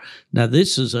sure. Now,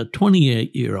 this is a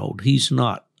 28-year-old. He's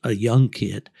not a young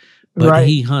kid, but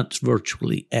he hunts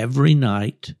virtually every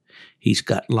night. He's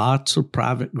got lots of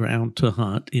private ground to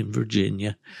hunt in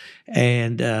Virginia,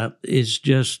 and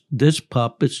this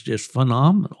pup is just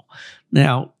phenomenal.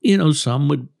 Now, some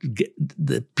would get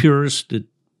the purists to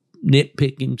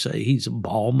nitpick him, say he's a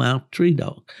ball-mouthed tree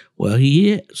dog. Well,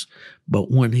 he is,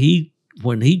 but when he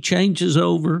changes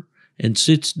over and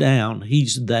sits down,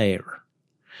 he's there.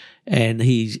 And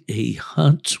he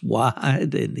hunts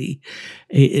wide, and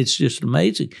it's just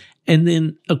amazing. And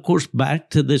then, of course, back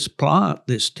to this plot,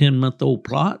 this 10-month-old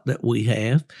plot that we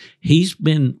have,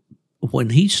 when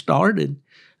he started,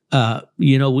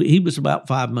 he was about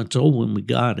 5 months old when we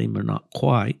got him, or not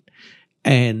quite.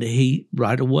 And he,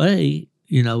 right away,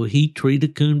 he treed a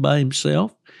coon by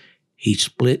himself. He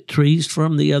split trees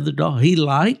from the other dog. He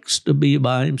likes to be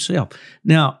by himself.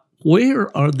 Now,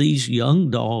 where are these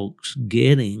young dogs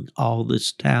getting all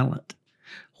this talent?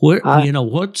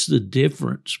 What's the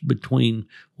difference between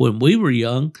when we were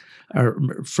young, or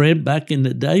Fred, back in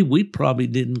the day, we probably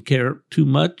didn't care too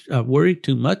much, worry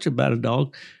too much about a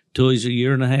dog till he's 1.5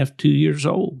 years, 2 years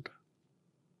old.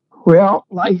 Well,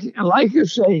 like you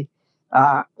say,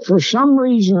 for some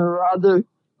reason or other,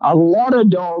 a lot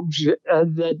of dogs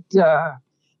that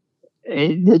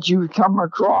you come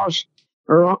across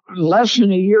are less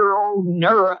than 1 year old, and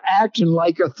they're acting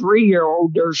like a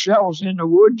 3-year-old themselves in the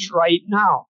woods right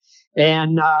now.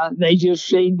 And they just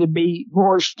seem to be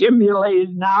more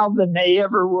stimulated now than they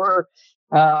ever were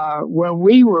when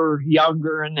we were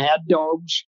younger and had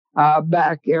dogs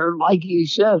back there. Like you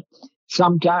said,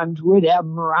 sometimes we'd have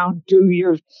them around 2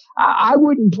 years. I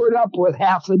wouldn't put up with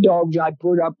half the dogs I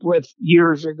put up with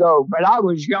years ago, but I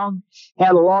was young,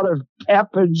 had a lot of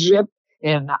pep and zip,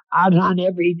 and I'd hunt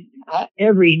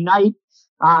every night.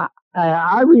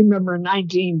 I remember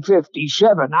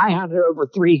 1957, I hunted over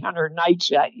 300 nights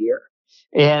that year.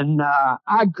 And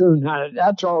I coon hunted.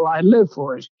 That's all I lived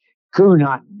for, is coon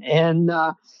hunting. And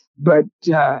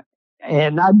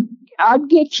I'd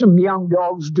get some young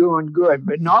dogs doing good,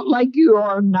 but not like you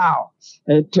are now.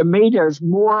 To me, there's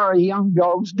more young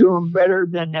dogs doing better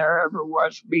than there ever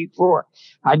was before.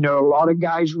 I know a lot of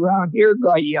guys around here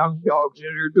got young dogs that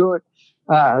are doing.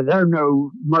 They're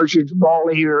no Merchants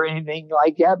Bally or anything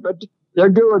like that, but they're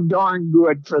doing darn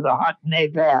good for the hunting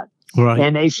they've had. Right.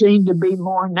 And they seem to be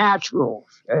more natural.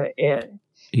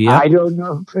 I don't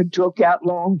know if it took that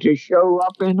long to show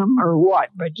up in them or what,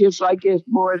 but just like this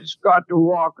boy, Scott the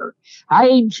Walker, I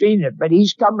ain't seen it, but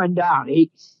he's coming down.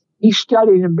 He's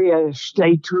studying to be a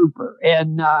state trooper,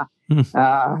 and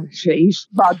so he's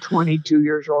about 22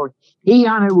 years old. He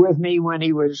hunted with me when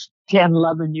he was 10,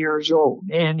 11 years old,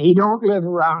 and he don't live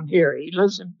around here. He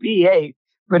lives in PA,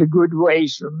 but a good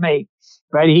ways from me.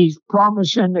 But he's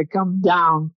promising to come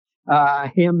down,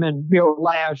 him and Bill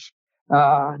Lash,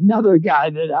 another guy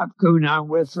that I've cooned on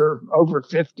with for over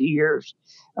 50 years.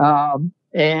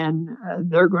 And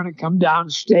they're going to come down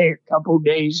and stay a couple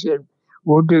days, and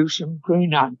we'll do some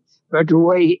coon on. But the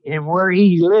way and where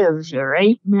he lives, there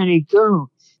ain't many coon.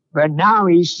 But now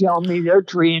he's telling me they're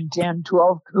treeing 10,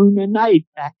 12 coon a night.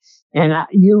 And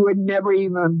you would never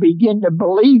even begin to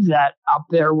believe that up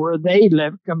there where they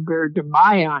live compared to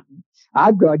my hunting.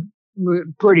 I've got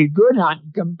pretty good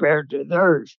hunting compared to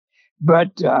theirs.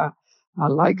 But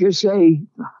like I say,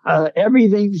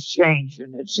 everything's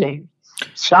changing, it seems.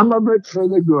 Some of it for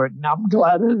the good, and I'm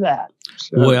glad of that.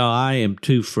 So. Well, I am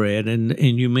too, Fred. And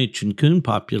you mentioned coon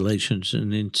populations,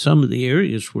 and in some of the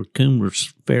areas where coon were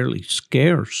fairly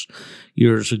scarce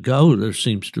years ago, there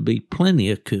seems to be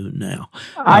plenty of coon now.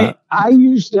 I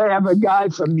used to have a guy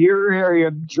from your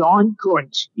area, John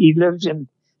Kuntz. He lives in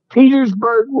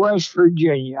Petersburg, West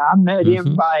Virginia. I met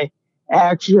him by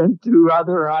accident through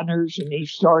other hunters, and he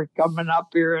started coming up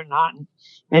here and hunting.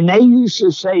 And they used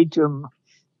to say to him,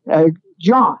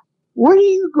 John, what are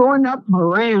you going up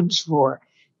Moran's for?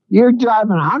 You're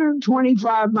driving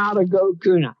 125 miles to go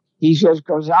coon. He says,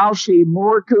 because I'll see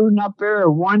more coon up there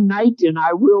in one night than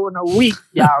I will in a week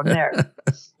down there.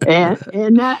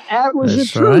 and that was the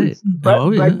truth.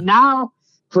 Right. But now,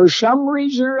 for some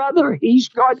reason or other, he's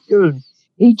got coon.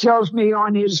 He tells me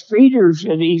on his feeders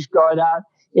that he's got out,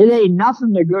 it ain't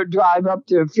nothing to go drive up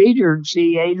to a feeder and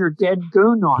see 8 or 10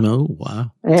 coon on it. No,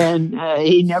 wow. And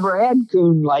he never had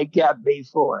coon like that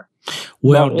before.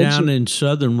 Well, down in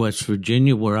southern West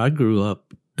Virginia where I grew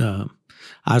up,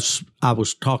 I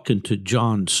was talking to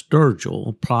John Sturgill,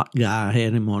 a plot guy. I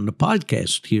had him on the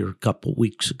podcast here a couple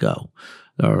weeks ago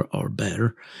or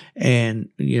better. And,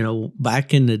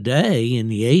 back in the day, in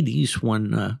the 80s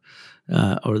when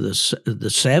or the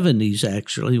 70s,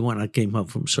 actually, when I came home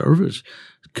from service,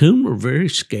 coon were very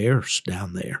scarce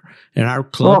down there, and our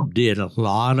club did a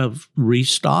lot of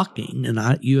restocking.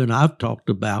 And you and I've talked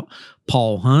about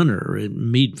Paul Hunter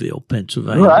in Meadville,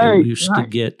 Pennsylvania. Right, we used to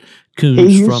get coons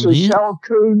he used from to him. Sell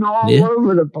coon all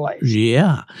over the place.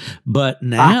 Yeah, but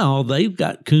now they've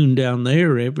got coon down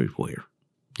there everywhere.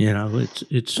 You know, it's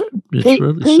really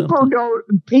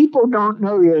something. People don't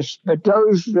know this, but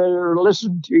those that are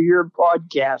listening to your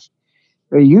podcast,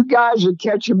 you guys will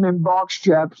catch them in box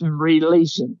traps and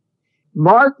release them.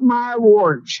 Mark my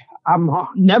words, I'm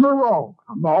never wrong.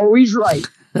 I'm always right.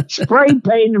 Spray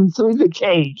paint them through the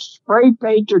cage. Spray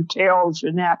paint their tails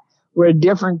and that with a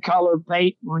different color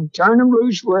paint. And turn them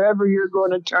loose wherever you're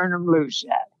going to turn them loose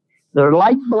at. They're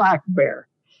like black bear.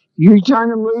 You turn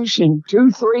them loose in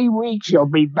 2-3 weeks, you'll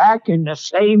be back in the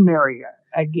same area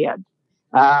again.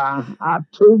 I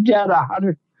proved that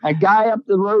 100. A guy up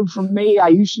the road from me, I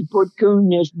used to put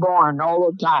coon in this barn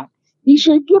all the time. He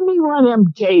said, give me one of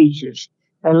them cages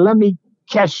and let me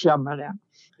catch some of them.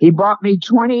 He bought me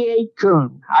 28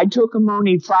 coon. I took them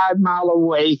only 5 miles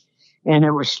away, and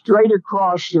it was straight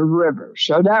across the river.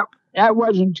 So that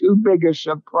wasn't too big a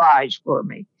surprise for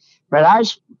me. But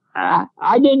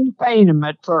I didn't paint them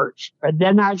at first, but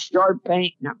then I started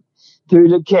painting them through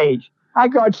the cage. I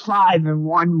got 5 in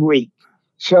 1 week.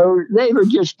 So they were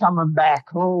just coming back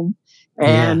home.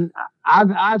 And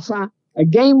I found a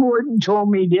game warden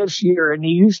told me this year, and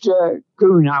he used to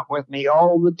coon hunt with me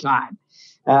all the time.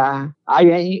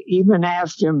 I even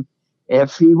asked him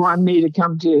if he wanted me to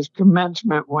come to his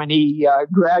commencement when he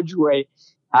graduated.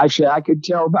 I said, I could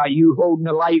tell by you holding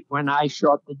the light when I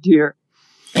shot the deer.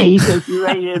 He says, you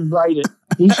ain't invited.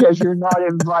 He says, you're not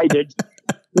invited.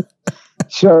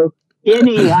 So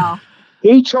anyhow,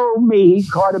 he told me he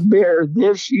caught a bear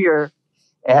this year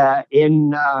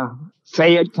in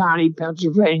Fayette County,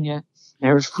 Pennsylvania.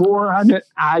 And it was 400.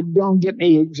 I don't get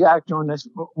me exact on this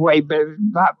way, but it was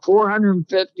about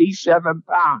 457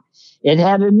 pounds. It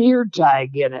had an ear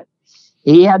tag in it.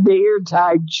 He had the ear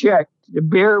tag checked. The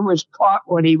bear was caught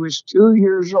when he was 2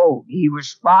 years old. He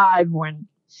was 5 when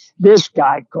this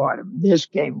guy caught him. This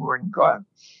game warden caught him.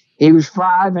 He was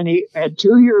 5, and at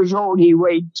 2 years old, he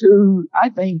weighed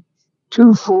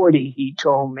 240, he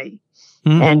told me.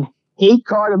 And he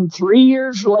caught him 3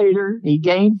 years later. He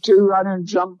gained 200 and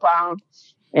some pounds,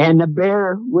 and the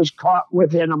bear was caught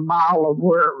within a mile of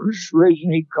where it was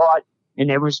originally caught,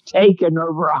 and it was taken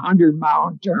over 100 mile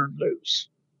and turned loose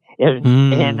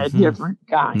in a different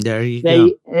kind. There you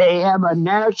go. They have a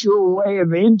natural way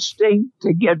of instinct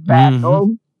to get back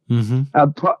home. A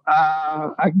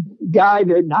guy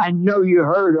that I know you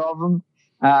heard of him,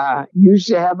 used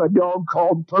to have a dog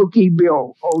called Pokey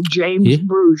Bill, old James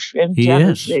Bruce in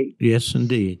Tennessee. Yes,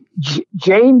 indeed.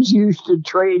 James used to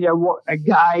trade a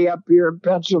guy up here in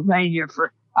Pennsylvania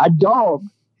for a dog,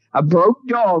 a broke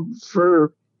dog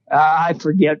for, I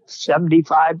forget,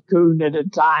 75 coon at a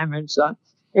time. And so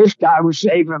this guy was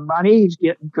saving money. He's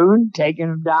getting coon, taking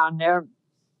him down there.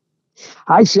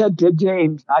 I said to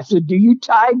James, I said, do you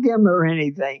tag them or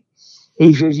anything?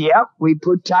 He says, yep, we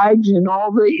put tags in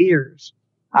all the ears.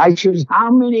 I says,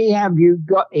 how many have you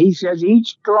got? He says,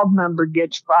 each club member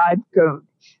gets 5 coon.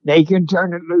 They can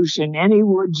turn it loose in any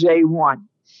woods they want.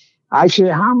 I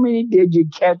said, how many did you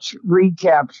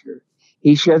recapture?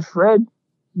 He said, Fred,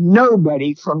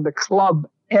 nobody from the club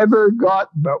ever got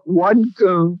but 1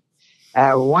 coon.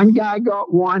 One guy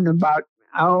got one about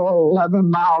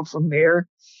 11 miles from here.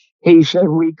 He said,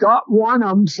 we got one of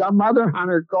them. Some other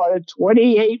hunter caught it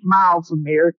 28 miles from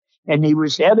here, and he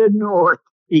was headed north,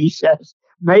 he says.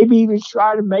 Maybe he was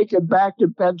trying to make it back to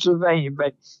Pennsylvania,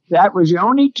 but that was the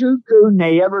only 2 coon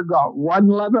they ever got,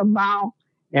 111 mile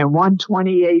and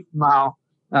 128 mile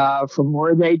from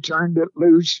where they turned it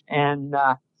loose. And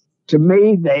to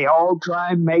me, they all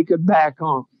try and make it back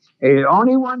home. The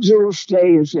only ones that will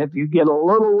stay is if you get a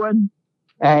little one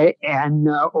or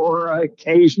an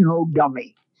occasional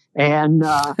dummy. And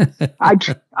I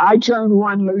turned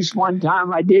one loose one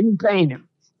time. I didn't paint him,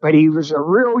 but he was a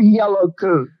real yellow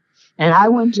coon. And I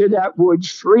went to that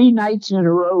woods 3 nights in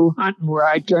a row hunting where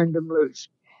I turned him loose.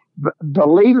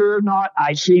 Believe it or not,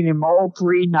 I seen him all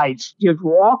 3 nights just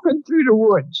walking through the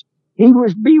woods. He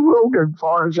was bewildered as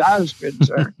far as I was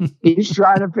concerned. He's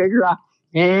trying to figure out.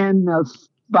 And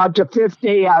about the 5th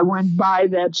day, I went by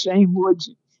that same woods.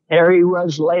 There he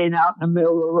was laying out in the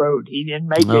middle of the road. He didn't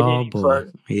make it any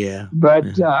further. Yeah. But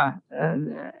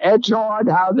it's odd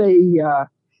how they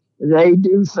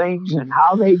do things and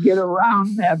how they get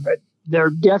around that. But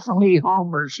they're definitely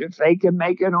homers. If they can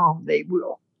make it home, they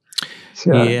will.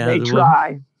 So they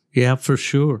try. Yeah, for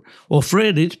sure. Well,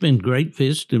 Fred, it's been great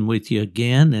visiting with you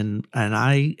again, and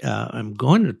I am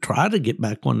going to try to get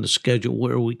back on the schedule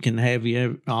where we can have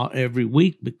you every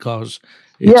week, because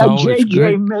it's always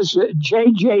great.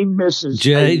 JJ misses.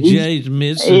 JJ's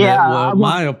missing it. Well,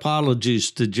 my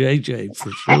apologies to JJ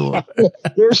for sure.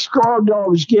 His squaw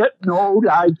dog's getting old.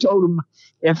 I told him,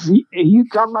 if you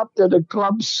come up to the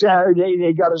club Saturday,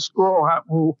 they got a squirrel hunt.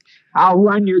 Well, I'll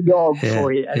run your dog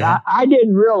for you. And I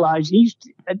didn't realize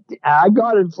I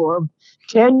got it for him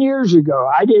 10 years ago.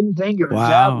 I didn't think it was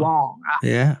that long.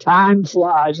 Time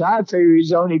flies. I figure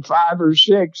he's only 5 or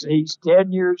 6. He's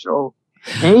 10 years old.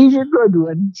 And he's a good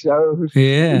one. So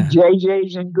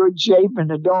JJ's in good shape, and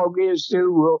the dog is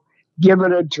too. We'll give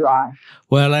it a try.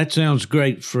 Well, that sounds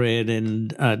great, Fred. And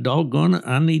doggone,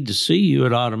 I need to see you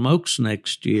at Autumn Oaks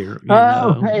next year.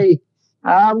 Hey,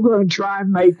 I'm going to try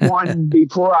and make one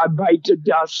before I bite the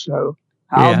dust. So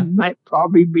I might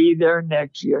probably be there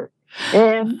next year.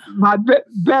 And my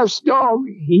best dog,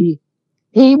 he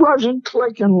wasn't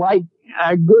clicking like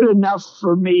good enough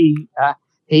for me.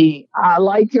 I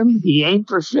like him. He ain't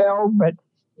for sale, but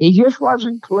he just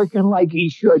wasn't clicking like he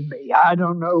should be. I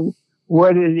don't know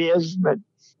what it is, but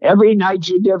every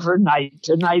night's a different night.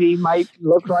 Tonight he might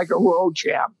look like a world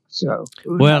champ. So,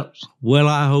 well,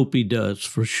 I hope he does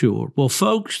for sure. Well,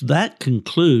 folks, that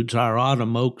concludes our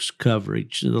Autumn Oaks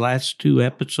coverage. The last 2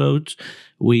 episodes,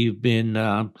 we've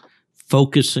been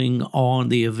focusing on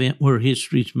the event where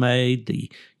history's made.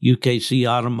 The UKC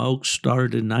Autumn Oaks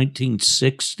started in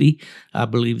 1960. I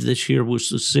believe this year was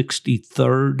the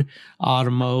 63rd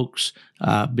Autumn Oaks.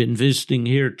 I've been visiting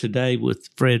here today with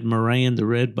Fred Moran, the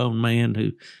Redbone Man,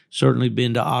 who certainly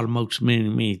been to Autumn Oaks many,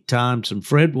 many times. And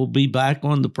Fred will be back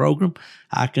on the program,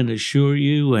 I can assure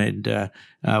you. And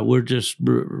we're just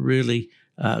really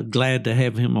glad to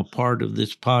have him a part of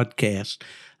this podcast.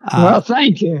 Well,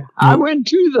 thank you. I went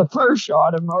to the first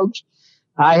Autumn Oaks.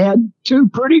 I had 2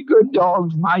 pretty good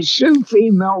dogs. My Sioux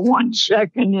female won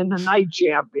second in the night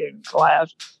champion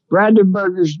class.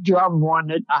 Brandenburger's drum won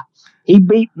it. He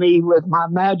beat me with my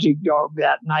magic dog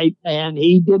that night, and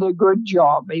he did a good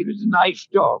job. He was a nice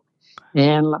dog.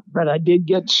 But I did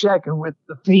get second with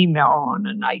the female on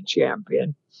the night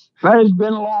champion. But it's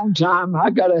been a long time.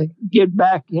 I got to get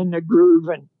back in the groove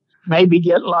and maybe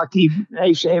get lucky.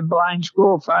 They say a blind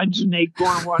squirrel finds an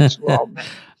acorn once in a while.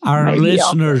 Our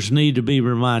listeners need to be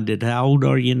reminded, how old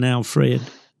are you now, Fred?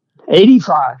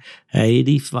 85.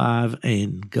 85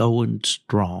 and going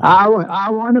strong. I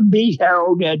want to beat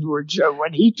Harold Edwards. So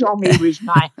when he told me he was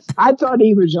 9, I thought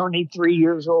he was only 3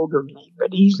 years older than me,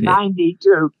 but he's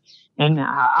 92, and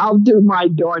I'll do my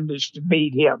darndest to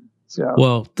beat him. So.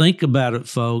 Well, think about it,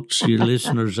 folks. Your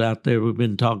listeners out there, we've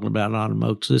been talking about Autumn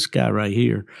Oaks. This guy right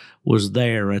here was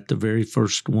there at the very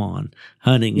first one,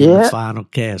 hunting in the final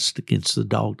cast against the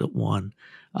dog that won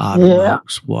Autumn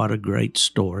Oaks. What a great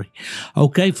story.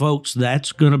 Okay, folks,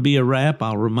 that's going to be a wrap.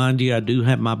 I'll remind you, I do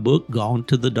have my book, Gone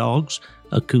to the Dogs,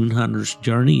 A Coon Hunter's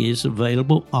Journey, is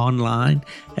available online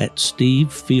at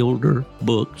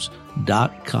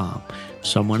stevefielderbooks.com.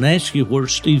 Someone asks you,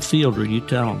 where's Steve Fielder? You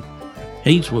tell them.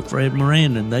 He's with Fred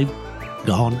Moran, and they've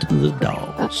gone to the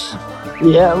dogs.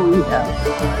 Yeah, we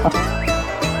have.